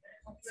হয়েছে,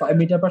 5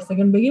 মিটার পার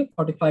সেকেন্ড বেগে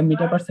 45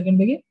 মিটার পার সেকেন্ড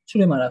বেগে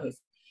ছুড়ে মারা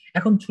হয়েছে।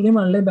 এখন ছুড়ে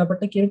মারলে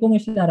ব্যাপারটা কিরকম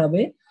এসে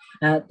দাঁড়াবে,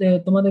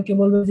 তোমাদেরকে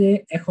বলবে যে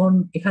এখন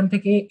এখান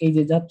থেকে এই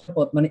যে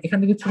যাত্রাপথ, মানে এখান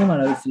থেকে ছুড়ে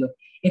মারা হয়েছিল,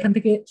 এখান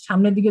থেকে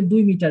সামনের দিকে 2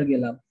 মিটার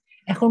গেলাম,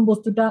 এখন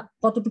বস্তুটা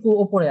কতটুকু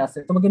উপরে আছে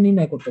তোমাকে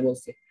নির্ণয় করতে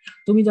বলছে।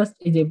 তুমি জাস্ট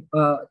এই যে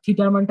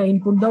থিটার মানটা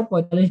ইনপুট দাও,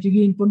 45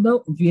 ডিগ্রি ইনপুট দাও,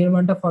 ভি এর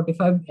মানটা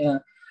 45,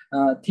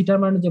 থিটার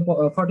মান যে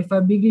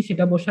 45 ডিগ্রি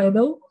সেটা বসায়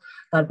দাও,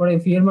 তারপরে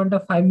ভি এর মানটা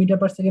 5 মিটার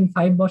পার সেকেন্ড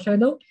 5 বসায়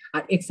দাও,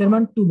 আর এক্স এর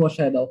মান 2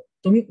 বসায় দাও,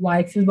 তুমি ওয়াই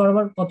এক্সিস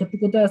বরাবর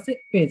কতটুকুতে আছে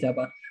পেয়ে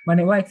যাবা।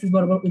 মানে ওয়াই এক্সিস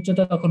বরাবর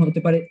উচ্চতা তখন হতে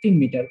পারে 3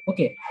 মিটার।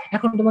 ওকে,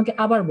 এখন তোমাকে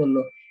আবার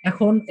বললো,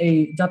 এখন এই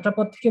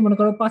যাত্রাপথ থেকে মনে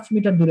করো 5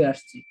 মিটার দূরে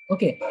আসছি।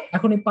 ওকে,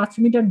 এখন এই 5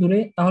 মিটার দূরে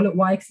তাহলে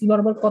ওয়াই এক্সিস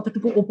বরাবর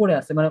কতটুকু উপরে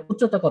আছে, মানে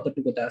উচ্চতা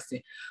কতটুকুতে আছে।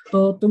 তো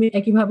তুমি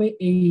একইভাবে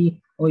এই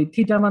ওই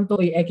থিটার মান তো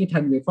ওই একই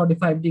থাকবে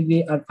 45 ডিগ্রি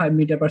আর 5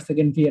 মিটার পার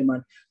সেকেন্ড ভি এর মান,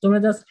 তোমরা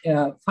জাস্ট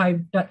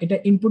 5টা এটা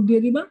ইনপুট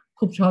দিয়ে দিবা,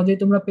 খুব সহজেই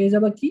তোমরা পেয়ে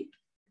যাবা কি,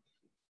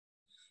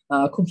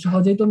 খুব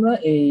সহজেই তোমরা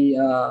এই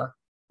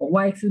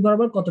ওয়াই এক্সিস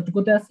বরাবর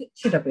কতটুকুতে আছে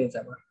সেটা পেয়ে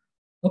যাবা।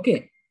 ওকে,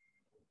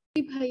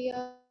 কি ভাইয়া?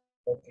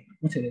 ওকে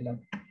মুছে দিলাম।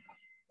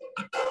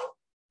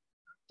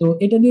 তো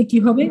এটা দিয়ে কি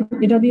হবে,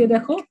 এটা দিয়ে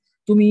দেখো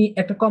তুমি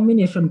একটা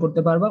কম্বিনেশন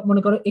করতে পারবা,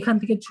 মনে করো এখান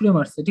থেকে ছুঁড়ে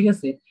মারছে, ঠিক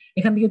আছে,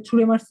 এখান থেকে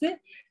ছুঁড়ে মারছে,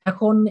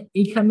 এখন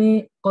এইখানে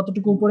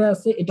কতটুকু উপরে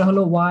আছে এটা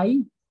হলো ওয়াই,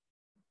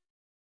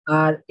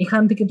 আর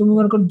এখান থেকে তুমি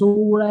মনে করো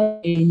দৌড়ায়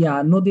এই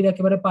নদীর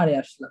একেবারে পাড়ে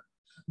আসলা,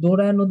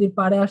 দৌড়ায় নদীর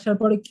পাড়ে আসার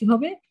পরে কি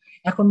হবে,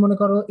 এখন মনে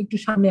করো একটু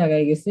সামনে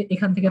আগায় গেছে,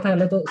 এখান থেকে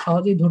তাহলে তো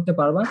সহজেই ধরতে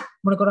পারবা,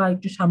 মনে করো আর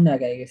একটু সামনে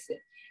আগায় গেছে,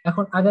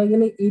 এখন আগায়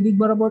গেলে এই দিক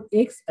বরাবর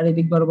এক্স আর এই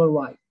দিক বরাবর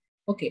ওয়াই।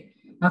 ওকে,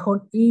 এখন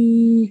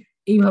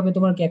এইভাবে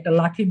তোমার কি একটা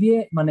লাঠি দিয়ে,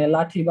 মানে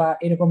লাঠি বা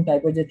এরকম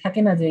টাইপের যে থাকে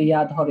না যে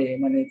ধরে,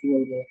 মানে কি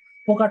বলবো,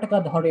 পোকা টোকা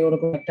ধরে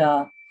ওরকম একটা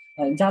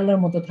জালের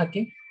মতো থাকে,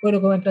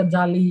 ওইরকম একটা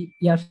জালি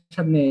ইয়ার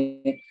সামনে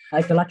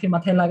একটা লাঠির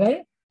মাথায় লাগায়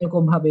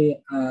এরকম ভাবে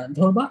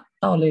ধরবা,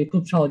 তাহলে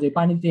খুব সহজে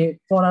পানিতে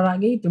পড়ার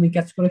আগেই তুমি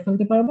ক্যাচ করে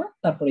ফেলতে পারবা,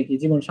 তারপরে কি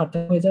জীবন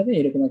সার্থক হয়ে যাবে,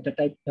 এরকম একটা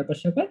টাইপ ব্যাপার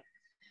স্যাপার।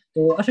 তো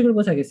আশা করি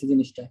বোঝা গেছে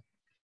জিনিসটা,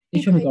 এই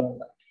কি ভাই?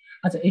 সমীকরণটা।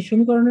 আচ্ছা, এই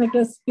সমীকরণের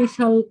একটা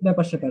স্পেশাল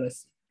ব্যাপার স্যাপার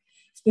আছে।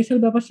 স্পেশাল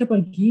ব্যাপার স্যাপার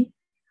কি,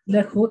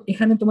 দেখো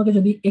এখানে তোমাকে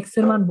যদি এক্স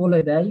এর মান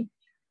বলে দেয়,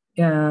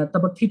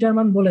 তারপর থিটার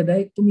মান বলে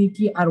দেয়, তুমি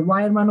কি আর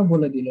ওয়াই এর মানও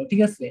বলে দিল,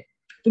 ঠিক আছে,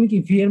 তুমি কি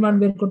ভি এর মান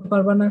বের করতে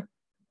পারবা না?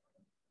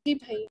 জি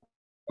ভাইয়া।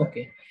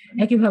 ওকে,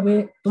 একইভাবে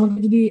তোমাকে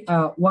যদি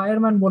ওয়াই এর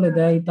মান বলে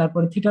দেয়,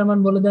 তারপরে থিটার মান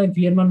বলে দেয়,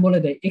 ভি এর মান বলে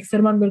দেয়, এক্স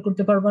এর মান বের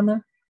করতে পারবা না?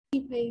 জি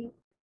ভাইয়া।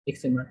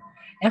 এক্স এর মান।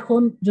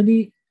 এখন যদি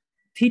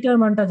থিটার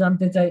মানটা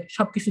জানতে চাই,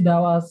 সবকিছু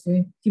দেওয়া আছে,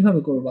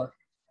 কিভাবে করবা?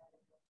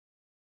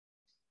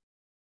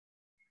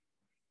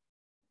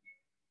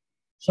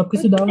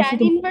 সবকিছু দেওয়া আছে ট্যান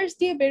তো, ইনভার্স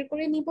দিয়ে বের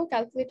করে নিব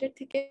ক্যালকুলেটর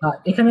থেকে।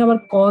 এখানে আবার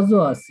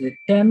কজও আছে,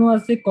 ট্যানও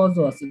আছে,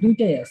 কজও আছে,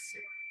 দুইটাই আছে,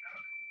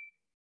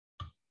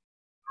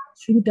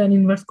 শুধু ট্যান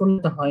ইনভার্স করলে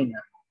তো হয় না।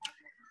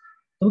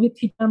 তোমাকে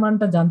থিটার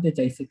মানটা জানতে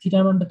চাইছে,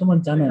 থিটার মানটা তোমার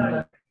জানা নেই।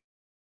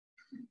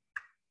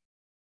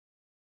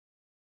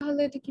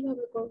 তাহলে এটা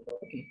কিভাবে করব?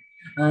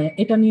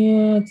 এটা নিয়ে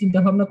চিন্তা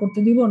ভাবনা করতে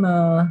দিব না,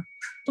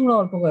 তোমরা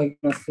অল্প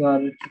কয়েকদিন আছো,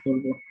 আর কি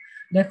করবো,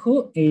 দেখো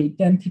এই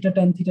ট্যান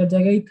থিটার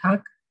জায়গায়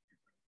থাক।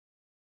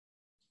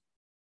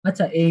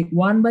 আচ্ছা, এই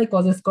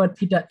 1/cos স্কয়ার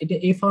থিটা এটা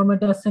এই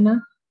ফরম্যাটে আছে না,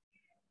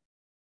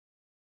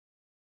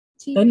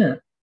 জি তাই না?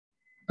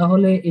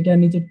 তাহলে এটা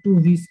নিচে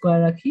 2v স্কয়ার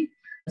রাখি।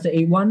 আচ্ছা,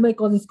 এই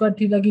 1/cos স্কয়ার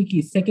থিটা কি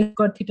সেকেন্ড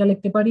স্কয়ার থিটা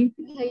লিখতে পারি?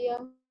 ভাইয়া।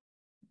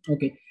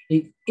 ওকে,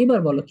 এবার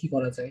বলো কি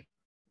করা যায়।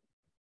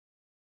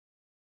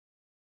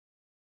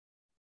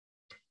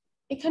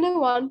 এখানে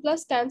 1 প্লাস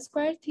tan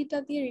স্কয়ার থিটা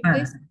দিয়ে হ্যাঁ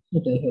রিপ্লেস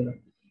সেটাই হলো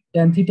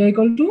tan থিটা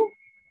ইকুয়াল টু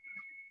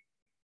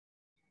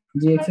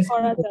যে এক্স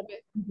করা যাবে।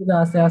 স্কয়ার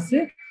আছে আছে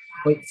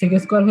ওই sec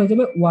স্কয়ার হয়ে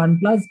যাবে 1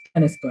 প্লাস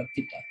tan স্কয়ার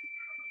থিটা।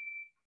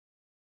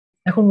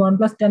 এখন 1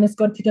 প্লাস tan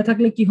স্কয়ার থিটা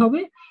থাকলে কি হবে,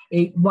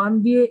 এই 1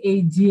 দিয়ে এই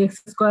gx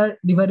square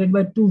divided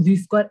by 2v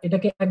square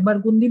এটাকে একবার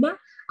গুণ দিবা,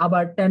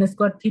 আবার tan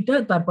স্কয়ার থিটা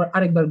তারপর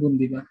আরেকবার গুণ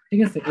দিবা, ঠিক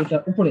আছে? এটা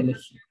উপরে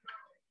লিখি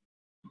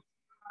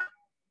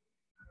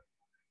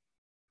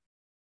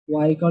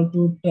y equal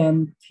to tan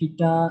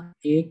theta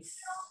x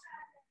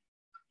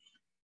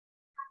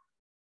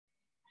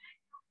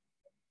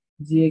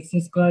gx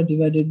square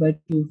divided by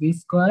 2v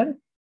square,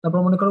 তারপর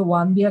মনে করো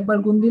 1 দিয়ে একবার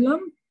গুণ দিলাম,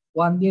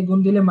 1 দিয়ে গুণ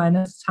দিলে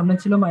মাইনাস সামনে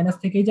ছিল মাইনাস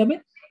থেকেই যাবে,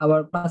 আবার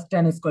প্লাস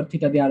tan স্কয়ার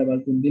থিটা দিয়ে আরেকবার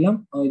গুণ দিলাম,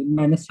 ওই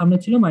মাইনাস সামনে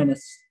ছিল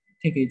মাইনাস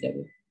থেকেই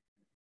যাবে।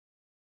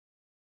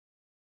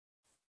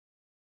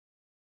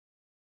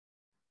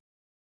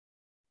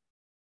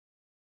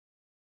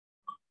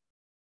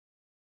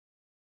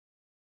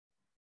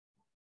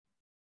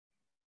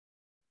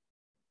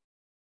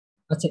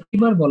 আচ্ছা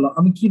এবার বলো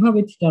আমি কিভাবে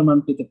থিটার মান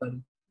পেতে পারি,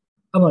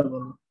 আবার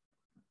বলো।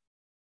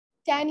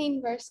 tan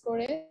ইনভার্স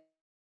করে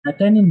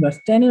tan ইনভার্স,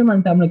 tan এর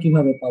মানটা আমরা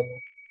কিভাবে পাবো?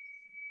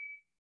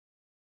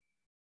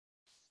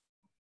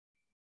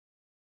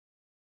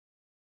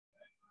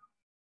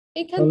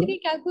 এখান বলো। থেকে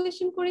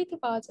ক্যালকুলেশন করেই তো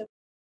পাওয়া যাবে।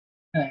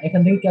 হ্যাঁ এখান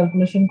থেকে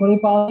ক্যালকুলেশন করে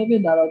পাওয়া যাবে,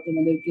 দাঁড়াও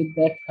তোমাদেরকে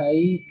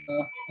দেখাই।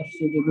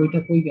 আশ্চর্য বইটা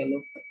কই গেল।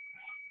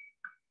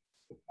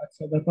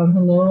 আচ্ছা ব্যাপার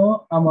হলো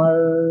আমার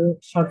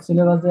শর্ট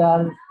সিলেবাসে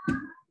আর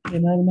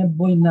জেনারেল ম্যাথ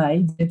বই নাই,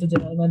 যেহেতু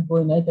জেনারেল ম্যাথ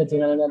বই নাই তাই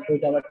জেনারেল ম্যাথ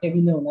বইটা আমার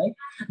টেবিলেও নাই।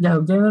 যাই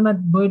হোক জেনারেল ম্যাথ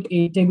বই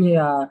এই টেবিলে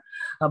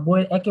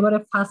বইয়ের একেবারে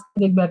ফার্স্ট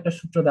দেখবে একটা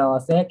সূত্র দেওয়া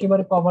আছে,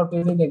 একেবারে কভার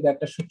পেজে দেখবে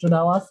একটা সূত্র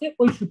দেওয়া আছে,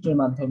 ওই সূত্রের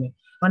মাধ্যমে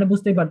মানে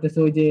বুঝতেই পারতেছে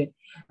ওই যে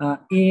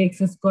ax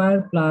square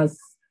plus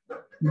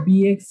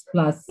bx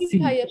plus c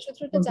ভাইয়া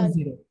সূত্রটা জানি।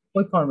 0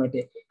 ওই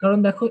ফরম্যাটে। কারণ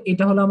দেখো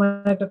এটা হলো আমার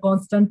একটা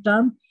কনস্ট্যান্ট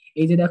টার্ম,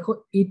 এই যে দেখো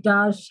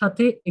এটার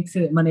সাথে এক্স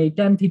মানে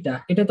tan থিটা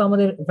এটা তো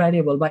আমাদের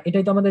ভ্যারিয়েবল বা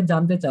এটাই তো আমাদের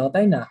জানতে চাও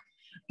তাই না?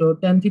 তো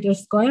tan থিটার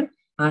স্কয়ার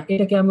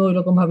এটাকে আমি ওই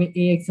রকম ভাবে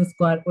ax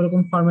স্কয়ার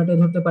ওরকম ফরম্যাটে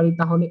ধরতে পারি,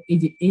 তাহলে এই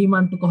যে এই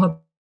মানটুকু হবে,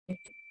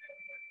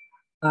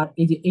 আর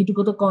এই যে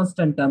এইটুকু তো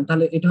কনস্ট্যান্ট টার্ম,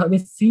 তাহলে এটা হবে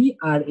c,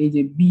 আর এই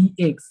যে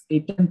bx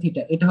এই tan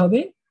থিটা এটা হবে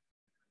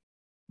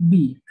b,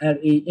 আর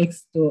এই x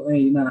তো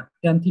এই না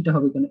tan থিটা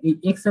হবে কেন, এই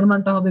x এর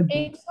মানটা হবে b।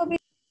 x হবে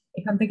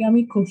এখান থেকে আমি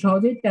খুব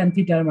সহজেই tan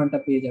থিটার মানটা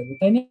পেয়ে যাব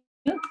তাই না?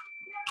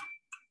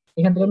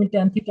 এখান থেকে আমি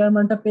tan থিটার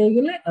মানটা পেয়ে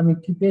গেলে আমি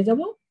কি পেয়ে যাব,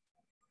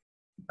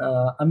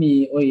 আমি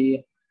ওই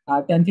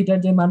tan থিটার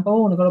যে মান পাবো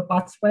মনে করো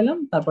 5 পাইলাম,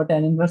 তারপর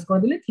tan ইনভার্স করে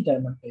দিলে থিটার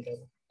মান পেয়ে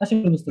যাবো। আশা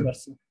করি বুঝতে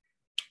পারছি।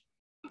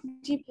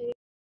 জি ভাইয়া।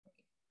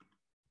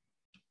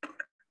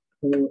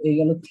 তো এই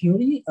গেল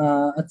থিওরি।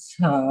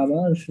 আচ্ছা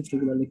আবার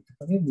সূত্রগুলো লিখতে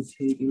হবে,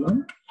 বুঝিয়ে দিলাম।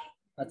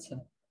 আচ্ছা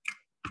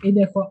এই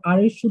দেখো আর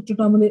এর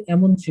সূত্রটা আমাদের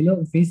এমন ছিল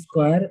ভি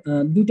স্কয়ার,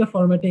 দুইটা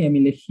ফরম্যাটে আমি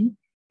লিখি,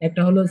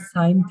 একটা হলো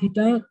সাইন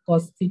থিটা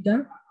কস থিটা,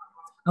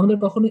 আমাদের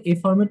কখনো এই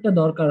ফরম্যাটটা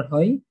দরকার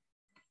হয়,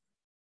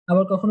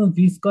 আবার কখনো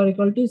V square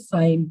equal to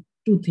sign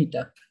 2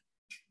 theta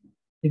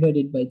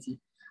divided by জি।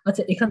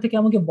 আচ্ছা এখান থেকে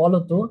আমাকে বলো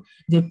তো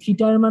যে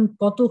থিটার মান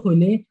কত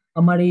হইলে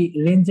আমার এই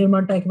রেঞ্জের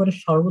মানটা একেবারে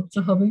সর্বোচ্চ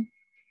হবে?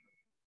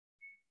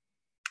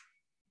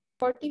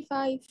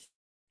 45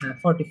 হ্যাঁ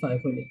 45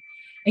 হলে।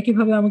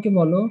 একইভাবে আমাকে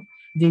বলো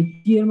যে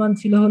টি এর মান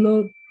ছিল হলো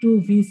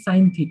 2v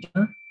sin theta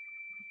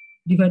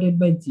divided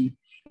by জি,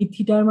 এই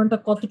থিটার মানটা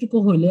কতটুকু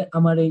হইলে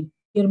আমার এই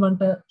টি এর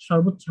মানটা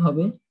সর্বোচ্চ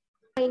হবে?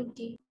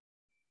 90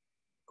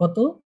 কত?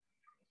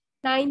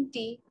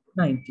 90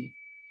 90।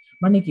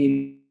 মানে কি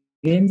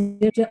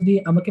রেঞ্জের যদি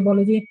আমাকে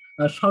বলে যে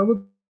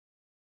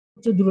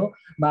সর্বোচ্চ দূর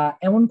বা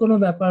এমন কোনো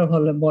ব্যাপার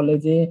হলে বলে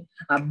যে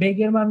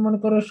বেগের মান মনে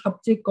করো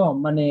সবচেয়ে কম,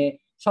 মানে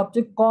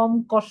সবচেয়ে কম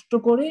কষ্ট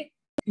করে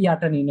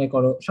ইয়াটা নির্ণয়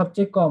করো,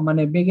 সবচেয়ে কম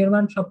মানে বেগের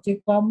মান সবচেয়ে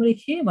কম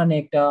রেখে মানে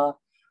একটা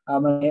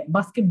মানে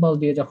বাস্কেটবল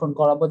দিয়ে যখন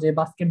করাবো যে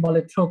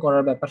বাস্কেটবলে থ্রো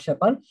করার ব্যাপার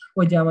স্যাপার,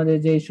 ওই যে আমাদের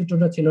যে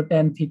সূত্রটা ছিল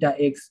tan থিটা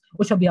এক্স,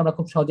 ওইসব দিয়ে আমরা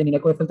খুব সহজে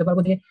নির্ণয় করে ফেলতে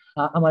পারবো যে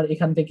আমার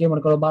এখান থেকে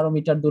মনে করো 12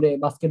 মিটার দূরে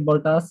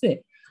বাস্কেটবলটা আছে,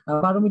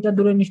 12 মিটার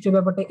দূরে নিশ্চয়ই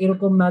ব্যাপারটা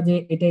এরকম না যে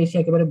এটা এসে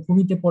একেবারে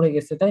ভূমিতে পড়ে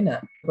গেছে তাই না?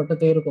 ব্যাপারটা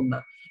তো এরকম না,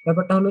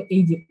 ব্যাপারটা হলো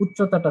এই যে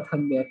উচ্চতাটা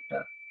থাকবে একটা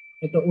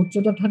একটা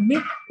উচ্চতা থাকবে,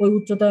 ওই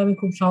উচ্চতায় আমি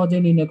খুব সহজে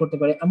নির্ণয় করতে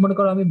পারি। মনে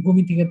করো আমি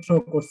ভূমি থেকে থ্রো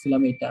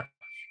করছিলাম এটা,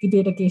 কিন্তু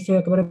এটা কি এসে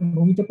একেবারে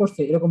ভূমিতে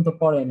পড়ছে এরকম তো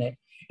পড়ে নাই,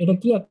 এটা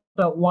কি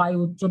একটা ওয়াই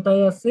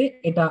উচ্চতায় আছে,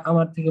 এটা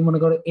আমার থেকে মনে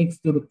করো এক্স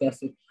দূরত্বে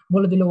আছে,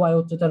 বলে দিল ওয়াই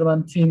উচ্চতার মান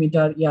 3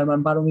 মিটার, ইয়ার মান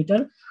 12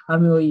 মিটার,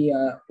 আমি ওই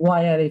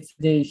ওয়াই আর এক্স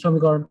যে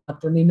সমীকরণ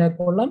মাত্র নির্ণয়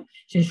করলাম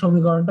সেই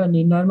সমীকরণটা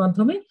নির্ণয়ের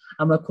মাধ্যমে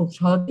আমরা খুব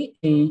সহজেই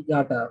এই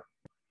ইয়াটা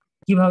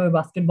কিভাবে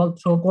বাস্কেটবল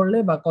থ্রো করলে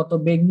বা কত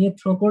বেগ নিয়ে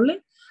থ্রো করলে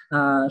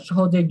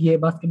সহজে গিয়ে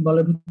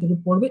বাস্কেটবলের ভিতরে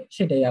পড়বে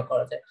সেটাই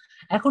করা যায়।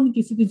 এখন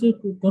কিছু কিছু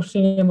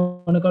কোশ্চেন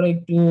মনে করো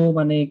একটু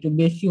মানে একটু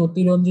বেশি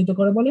অতিরঞ্জিত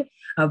করে বলে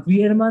ভি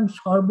এর মান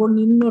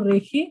সর্বনিম্ন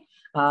রেখে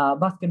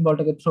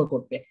বাস্কেটবলটাকে থ্রো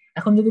করতে।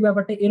 এখন যদি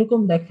ব্যাপারটা এরকম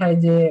দেখায়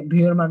যে ভি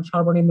এর মান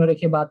সর্বনিম্ন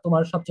রেখে বা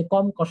তোমার সবচেয়ে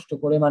কম কষ্ট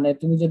করে, মানে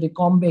তুমি যদি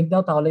কম বেগ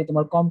দাও তাহলে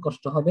তোমার কম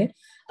কষ্ট হবে,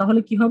 তাহলে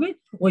কি হবে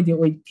ওই যে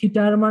ওই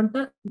থিটার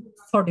মানটা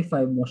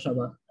 45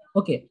 বসাবা,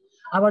 ওকে।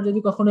 আবার যদি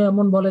কখনো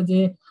এমন বলে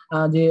যে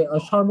যে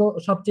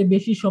সবচেয়ে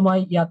বেশি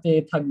সময় ইয়াতে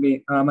থাকবে,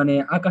 মানে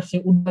আকাশে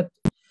উড়বে,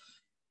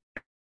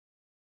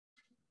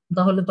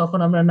 তাহলে তখন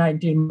আমরা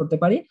 90 করতে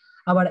পারি।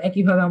 আবার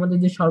একইভাবে আমাদের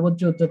যে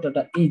সর্বোচ্চ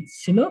উচ্চতাটা এইচ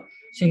ছিল,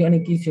 সেখানে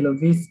কি ছিল,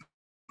 V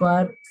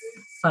square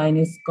sine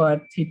square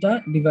theta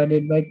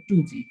divided by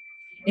 2g।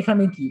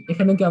 এখানে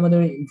কি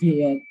আমাদের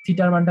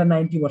থিটার মানটা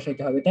 90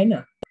 বসাইতে হবে, তাই না?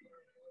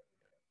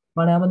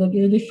 মানে আমাদেরকে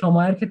যদি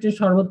সময়ের ক্ষেত্রে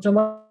সর্বোচ্চ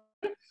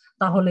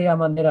তাহলে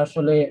আমাদের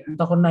আসলে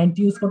তখন 90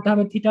 ইউজ করতে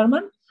হবে থিটার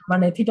মান।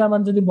 মানে থিটার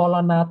মান যদি বলা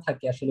না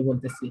থাকে আসলে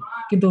বলতেছি,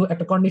 কিন্তু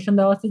একটা কন্ডিশন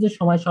দেওয়া আছে যে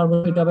সময়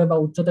সর্বোচ্চ হইতে হবে বা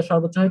উচ্চতা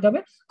সর্বোচ্চ হইতে হবে,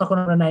 তখন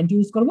আমরা 90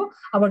 ইউজ করব।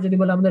 আবার যদি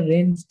বলে আমাদের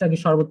রেঞ্জটাকে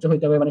সর্বোচ্চ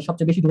হইতে হবে, মানে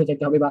সবচেয়ে বেশি দূরে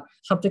যেতে হবে বা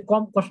সবচেয়ে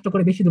কম কষ্ট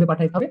করে বেশি দূরে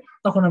পাঠাইতে হবে,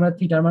 তখন আমরা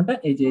থিটার মানটা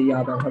এই যে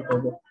ব্যবহার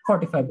করব,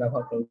 45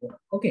 ব্যবহার করব।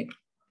 ওকে।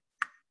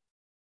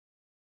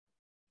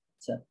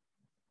 আচ্ছা,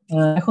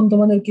 এখন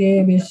তোমাদেরকে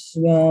বেশ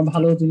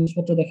ভালো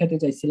জিনিসপত্র দেখাতে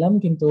চাইছিলাম,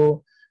 কিন্তু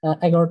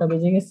 11টা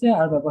বেজে গেছে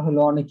আর ব্যাপার হলো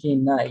অনেকেই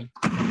নাই।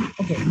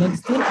 ওকে,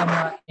 নেক্সট দিন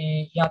আমরা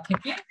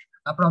থেকে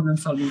প্রবলেম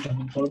সলভিং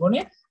টপিক করবো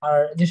না। আর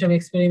যেসব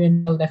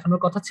এক্সপেরিমেন্টাল দেখানোর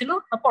কথা ছিল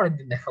পরের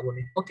দিন দেখাবো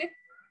না। ওকে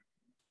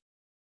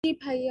জি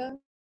ভাইয়া।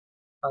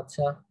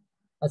 আচ্ছা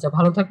আচ্ছা,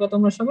 ভালো থাকবে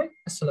তোমরা সবাই।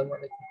 আসসালামু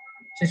আলাইকুম।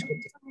 শেষ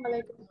করতেছি।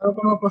 ওয়ালাইকুম। আরো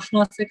কোনো প্রশ্ন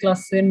আছে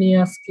ক্লাসে নিয়ে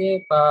আজকে,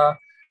 বা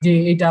যে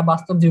এটা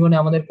বাস্তব জীবনে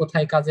আমাদের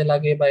কোথায় কাজে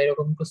লাগে বা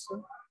এরকম কিছু?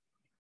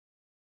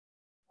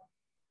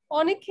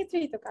 অনেক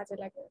ক্ষেত্রেই তো কাজে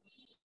লাগে।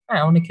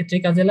 হ্যাঁ, অনেক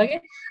ক্ষেত্রেই কাজে লাগে।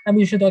 আমি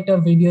শুধু একটা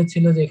ভিডিও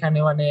ছিল যেখানে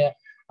মানে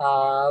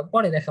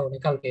পরে দেখাবো না,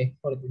 কালকে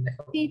পরের দিন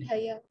দেখাবো। জি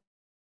ভাইয়া।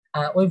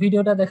 ওই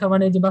ভিডিওটা দেখা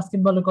মানে যে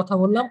বাস্কেটবলের কথা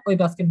বললাম, ওই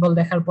বাস্কেটবল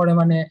দেখার পরে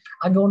মানে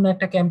আগে অন্য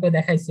একটা ক্যাম্পে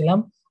দেখাইছিলাম,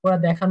 ওরা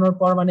দেখানোর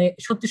পর মানে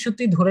সত্যি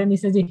সত্যি ধরে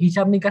নিছে যে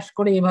হিসাব নিকাশ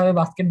করে এভাবে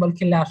বাস্কেটবল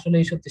খেললে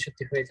আসলেই সত্যি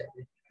সত্যি হয়ে যাবে।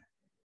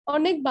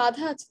 অনেক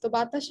বাধা আছে তো,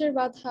 বাতাসের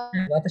বাধা।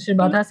 হ্যাঁ, বাতাসের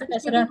বাধা আছে।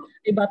 তাছাড়া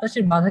এই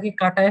বাতাসের বাধাকে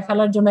কাটায়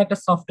ফেলার জন্য একটা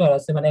সফটওয়্যার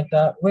আছে, মানে একটা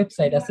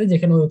ওয়েবসাইট আছে,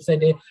 যেখানে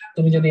ওয়েবসাইটে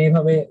তুমি যদি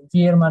এইভাবে ভি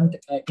এর মান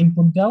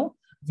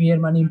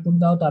ইনপুট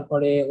দাও,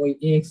 তারপরে ওই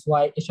এক্স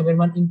ওয়াই এসবের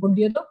মান ইনপুট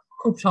দিয়ে দাও,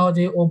 খুব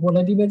সহজে ও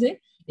বলে দিবে যে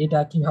এটা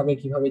কিভাবে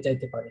কিভাবে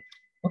যাইতে পারে।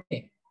 ওকে,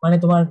 মানে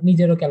তোমার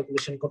নিজেরও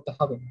ক্যালকুলেশন করতে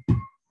হবে না।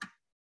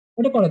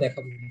 ওটা করে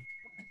দেখাবো।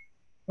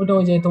 ওটা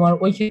ওই যে তোমার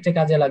ওই ক্ষেত্রে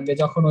কাজে লাগবে,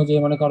 যখন ওই যে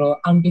মনে করো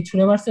আংটি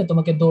ছুঁড়ে মারছে,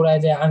 তোমাকে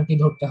দৌড়ায় যায় আংটি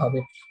ধরতে হবে,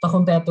 তখন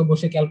তো এত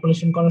বসে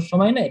ক্যালকুলেশন করার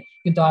সময় নেই,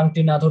 কিন্তু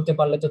আংটি না ধরতে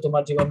পারলে তো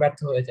তোমার জীবন ব্যর্থ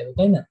হয়ে যাবে,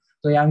 তাই না?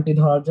 তো এই আংটি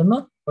ধরার জন্য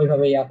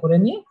ওইভাবে করে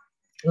নিয়ে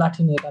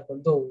লাঠি নিয়ে তারপর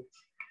দৌড়।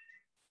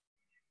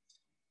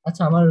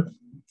 আচ্ছা, আমার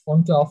ফোন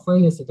কি অফ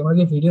হয়ে গেছে? তোমরা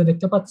কি ভিডিও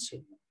দেখতে পাচ্ছি?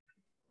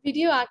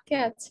 ভিডিও আটকে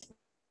আছে।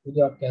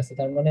 ভিডিও আটকে আছে,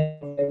 তার মানে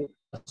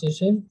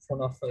শেষে ফোন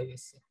অফ হয়ে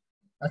গেছে।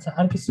 আচ্ছা,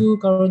 আর কিছু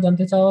কারো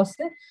জানতে চাওয়া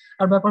আছে?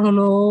 আর ব্যাপার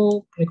হলো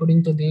রেকর্ডিং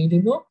তো দিয়ে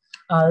দিব।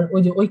 আর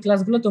ওই যে ওই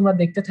ক্লাসগুলো তোমরা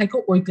দেখতে থাকো,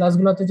 ওই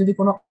ক্লাসগুলোতে যদি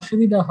কোনো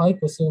অসুবিধা হয়,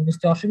 কোশ্চেন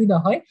বুঝতে অসুবিধা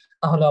হয়,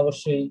 তাহলে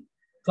অবশ্যই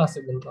ক্লাসে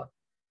বলবা।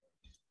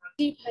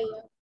 জি ভাইয়া।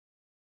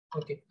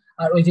 ওকে।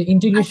 আর ওই যে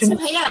ইন্টিগ্রেশন,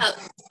 আচ্ছা ভাইয়া,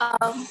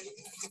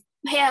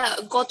 ভাইয়া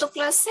গত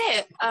ক্লাসে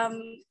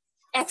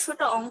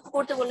 100টা অঙ্ক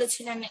করতে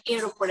বলেছিলেন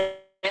এর উপরে,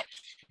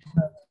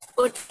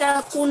 ওটা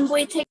কোন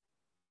বই থেকে?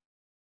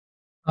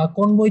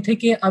 কোন বই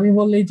থেকে আমি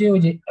বললেই যে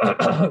ওই যে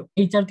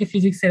এইচআরকে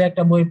ফিজিক্স এর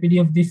একটা বই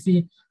পিডিএফ দিছি,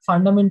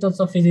 ফান্ডামেন্টালস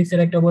অফ ফিজিক্স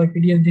এর একটা বই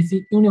পিডিএফ দিছি,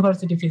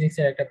 ইউনিভার্সিটি ফিজিক্স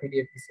এর একটা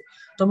পিডিএফ দিছি।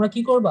 তোমরা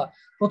কি করবা,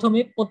 প্রথমে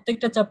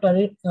প্রত্যেকটা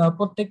চ্যাপ্টারের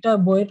প্রত্যেকটা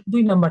বইয়ের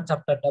 2 নাম্বার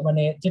চ্যাপ্টারটা,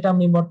 মানে যেটা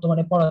আমি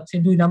বর্তমানে পড়াচ্ছি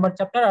 2 নাম্বার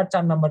চ্যাপ্টার আর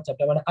 4 নাম্বার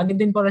চ্যাপ্টার, মানে আগের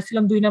দিন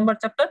পড়াচ্ছিলাম 2 নাম্বার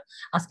চ্যাপ্টার,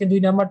 আজকে 2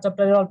 নাম্বার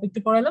চ্যাপ্টারের অল্প একটু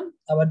পড়াইলাম,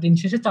 আবার দিন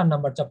শেষে 4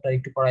 নাম্বার চ্যাপ্টার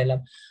একটু পড়াইলাম।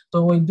 তো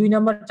ওই 2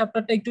 নাম্বার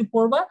চ্যাপ্টারটা একটু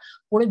পড়বা,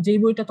 পড়ে যেই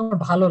বইটা তোমার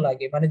ভালো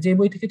লাগে, মানে যে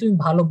বই থেকে তুমি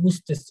ভালো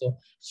বুঝতেছো,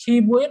 সেই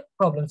বইয়ের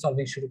প্রবলেম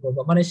সলভিং শুরু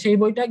করবা, মানে সেই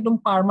বইটা একদম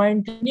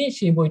পার্মানেন্ট নিয়ে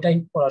সেই বইটাই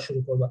পড়া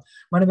শুরু করবা।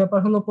 মানে ব্যাপার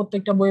হলো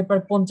প্রত্যেকটা বইয়ে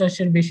প্রায়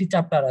 50-এর বেশি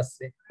চ্যাপ্টার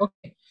আছে।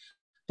 ওকে,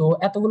 তো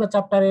এতগুলো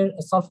চ্যাপ্টারের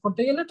সলভ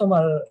করতে গেলে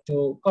তোমার একটু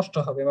কষ্ট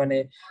হবে, মানে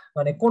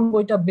মানে কোন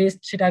বইটা বেস্ট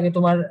সেটা আগে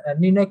তোমার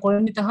নির্ণয় করে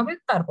নিতে হবে,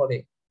 তারপরে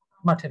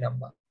মাঠে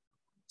নামবা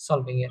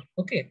সলভিং এর।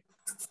 ওকে।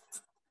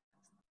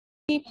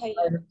 জি ভাইয়া।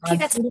 আর আর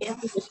ঠিক আছে ভাইয়া।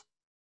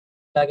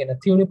 লাগে না,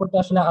 থিওরি পড়তে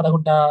আসলে আধা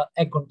ঘন্টা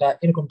 1 ঘন্টা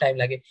এরকম টাইম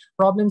লাগে।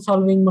 প্রবলেম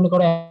সলভিং মনে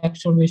করো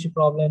 100-র বেশি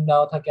প্রবলেম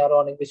দেওয়া থাকে, আরো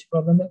অনেক বেশি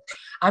প্রবলেম।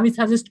 আমি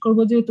সাজেস্ট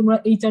করবো যে তোমরা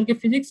এইচআরকে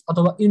ফিজিক্স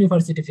অথবা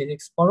ইউনিভার্সিটি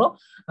ফিজিক্স পড়ো।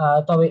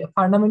 তবে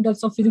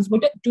ফান্ডামেন্টালস অফ ফিজিক্স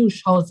বইটা একটু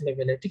সহজ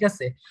লেভেলের, ঠিক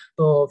আছে?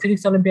 তো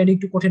ফিজিক্স অলিম্পিয়াডে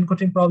একটু কঠিন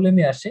কঠিন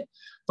প্রবলেমই আসে।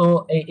 তো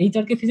এই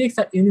এইচআরকে ফিজিক্স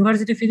আর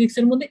ইউনিভার্সিটি ফিজিক্স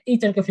এর মধ্যে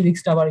এইচআরকে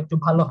ফিজিক্সটা আবার একটু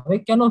ভালো হবে।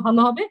 কেন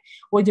ভালো হবে?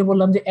 ওই যে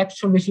বললাম যে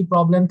 100-র বেশি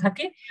প্রবলেম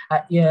থাকে, আর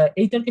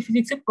এইচআরকে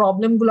ফিজিক্সে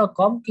প্রবলেম গুলো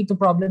কম, কিন্তু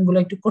প্রবলেম গুলো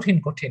একটু কঠিন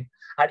কঠিন।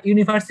 আর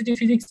ইউনিভার্সিটি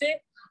ফিজিক্সে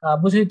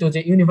বুঝেই তো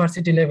যে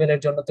ইউনিভার্সিটি লেভেলের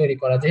জন্য তৈরি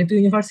করা, যেহেতু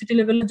ইউনিভার্সিটি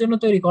লেভেলের জন্য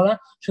তৈরি করা,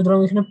 সুতরাং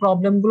এখানে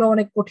প্রবলেম গুলো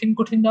অনেক কঠিন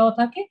কঠিন দেওয়া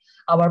থাকে,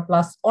 আবার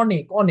প্লাস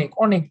অনেক অনেক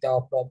অনেক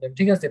দেওয়া প্রবলেম,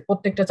 ঠিক আছে?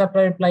 প্রত্যেকটা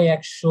চ্যাপ্টারে প্রায়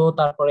 100,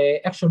 তারপরে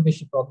 100-র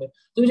বেশি প্রবলেম।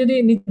 তুমি যদি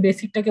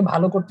বেসিকটাকে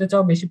ভালো করতে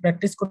চাও, বেশি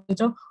প্র্যাকটিস করতে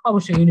চাও,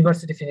 অবশ্যই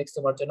ইউনিভার্সিটি ফিজিক্স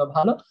তোমার জন্য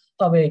ভালো।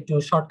 তবে একটু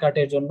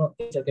শর্টকাটের জন্য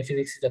এইচআরকে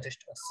ফিজিক্স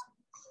যথেষ্ট আছে।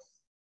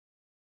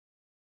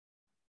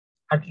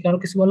 আর কি কারো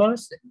কিছু বলার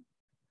আছে?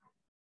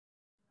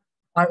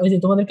 আর ওই যে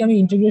তোমাদেরকে আমি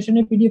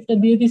ইন্টিগ্রেশনের পিডিএফটা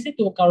দিয়ে দিছি,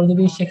 তো কারো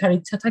যদি শেখার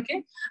ইচ্ছা থাকে,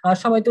 আর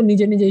সবাই তো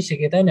নিজে নিজেই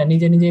শেখে তাই না,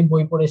 নিজে নিজেই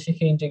বই পড়ে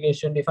শেখে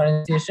ইন্টিগ্রেশন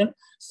ডিফারেন্সিয়েশন।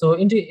 সো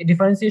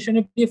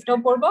ডিফারেন্সিয়েশনের পিডিএফটাও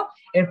পড়বা,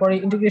 এরপরে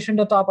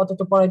ইন্টিগ্রেশনটা তো আপাতত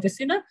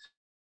পড়াইতেছি না,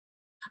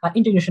 আর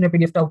ইন্টিগ্রেশনের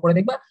পিডিএফটাও পড়ে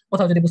দেখবা।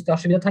 কোথাও যদি বুঝতে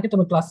অসুবিধা থাকে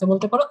তুমি ক্লাসে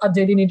বলতে পারো, আর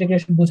যেদিন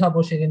ইন্টিগ্রেশন বুঝাবো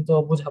সেদিন তো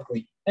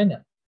বুঝাবোই, তাই না?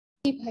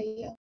 জি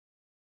ভাইয়া।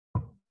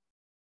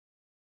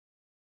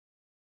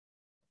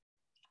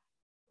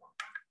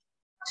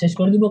 শেষ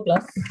করে দিব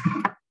ক্লাস।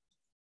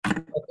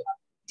 ওকে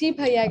জি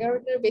ভাইয়া,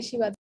 11টার বেশি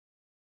বাজে।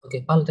 ওকে,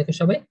 ভালো থেকো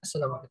সবাই,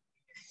 আসসালামু আলাইকুম।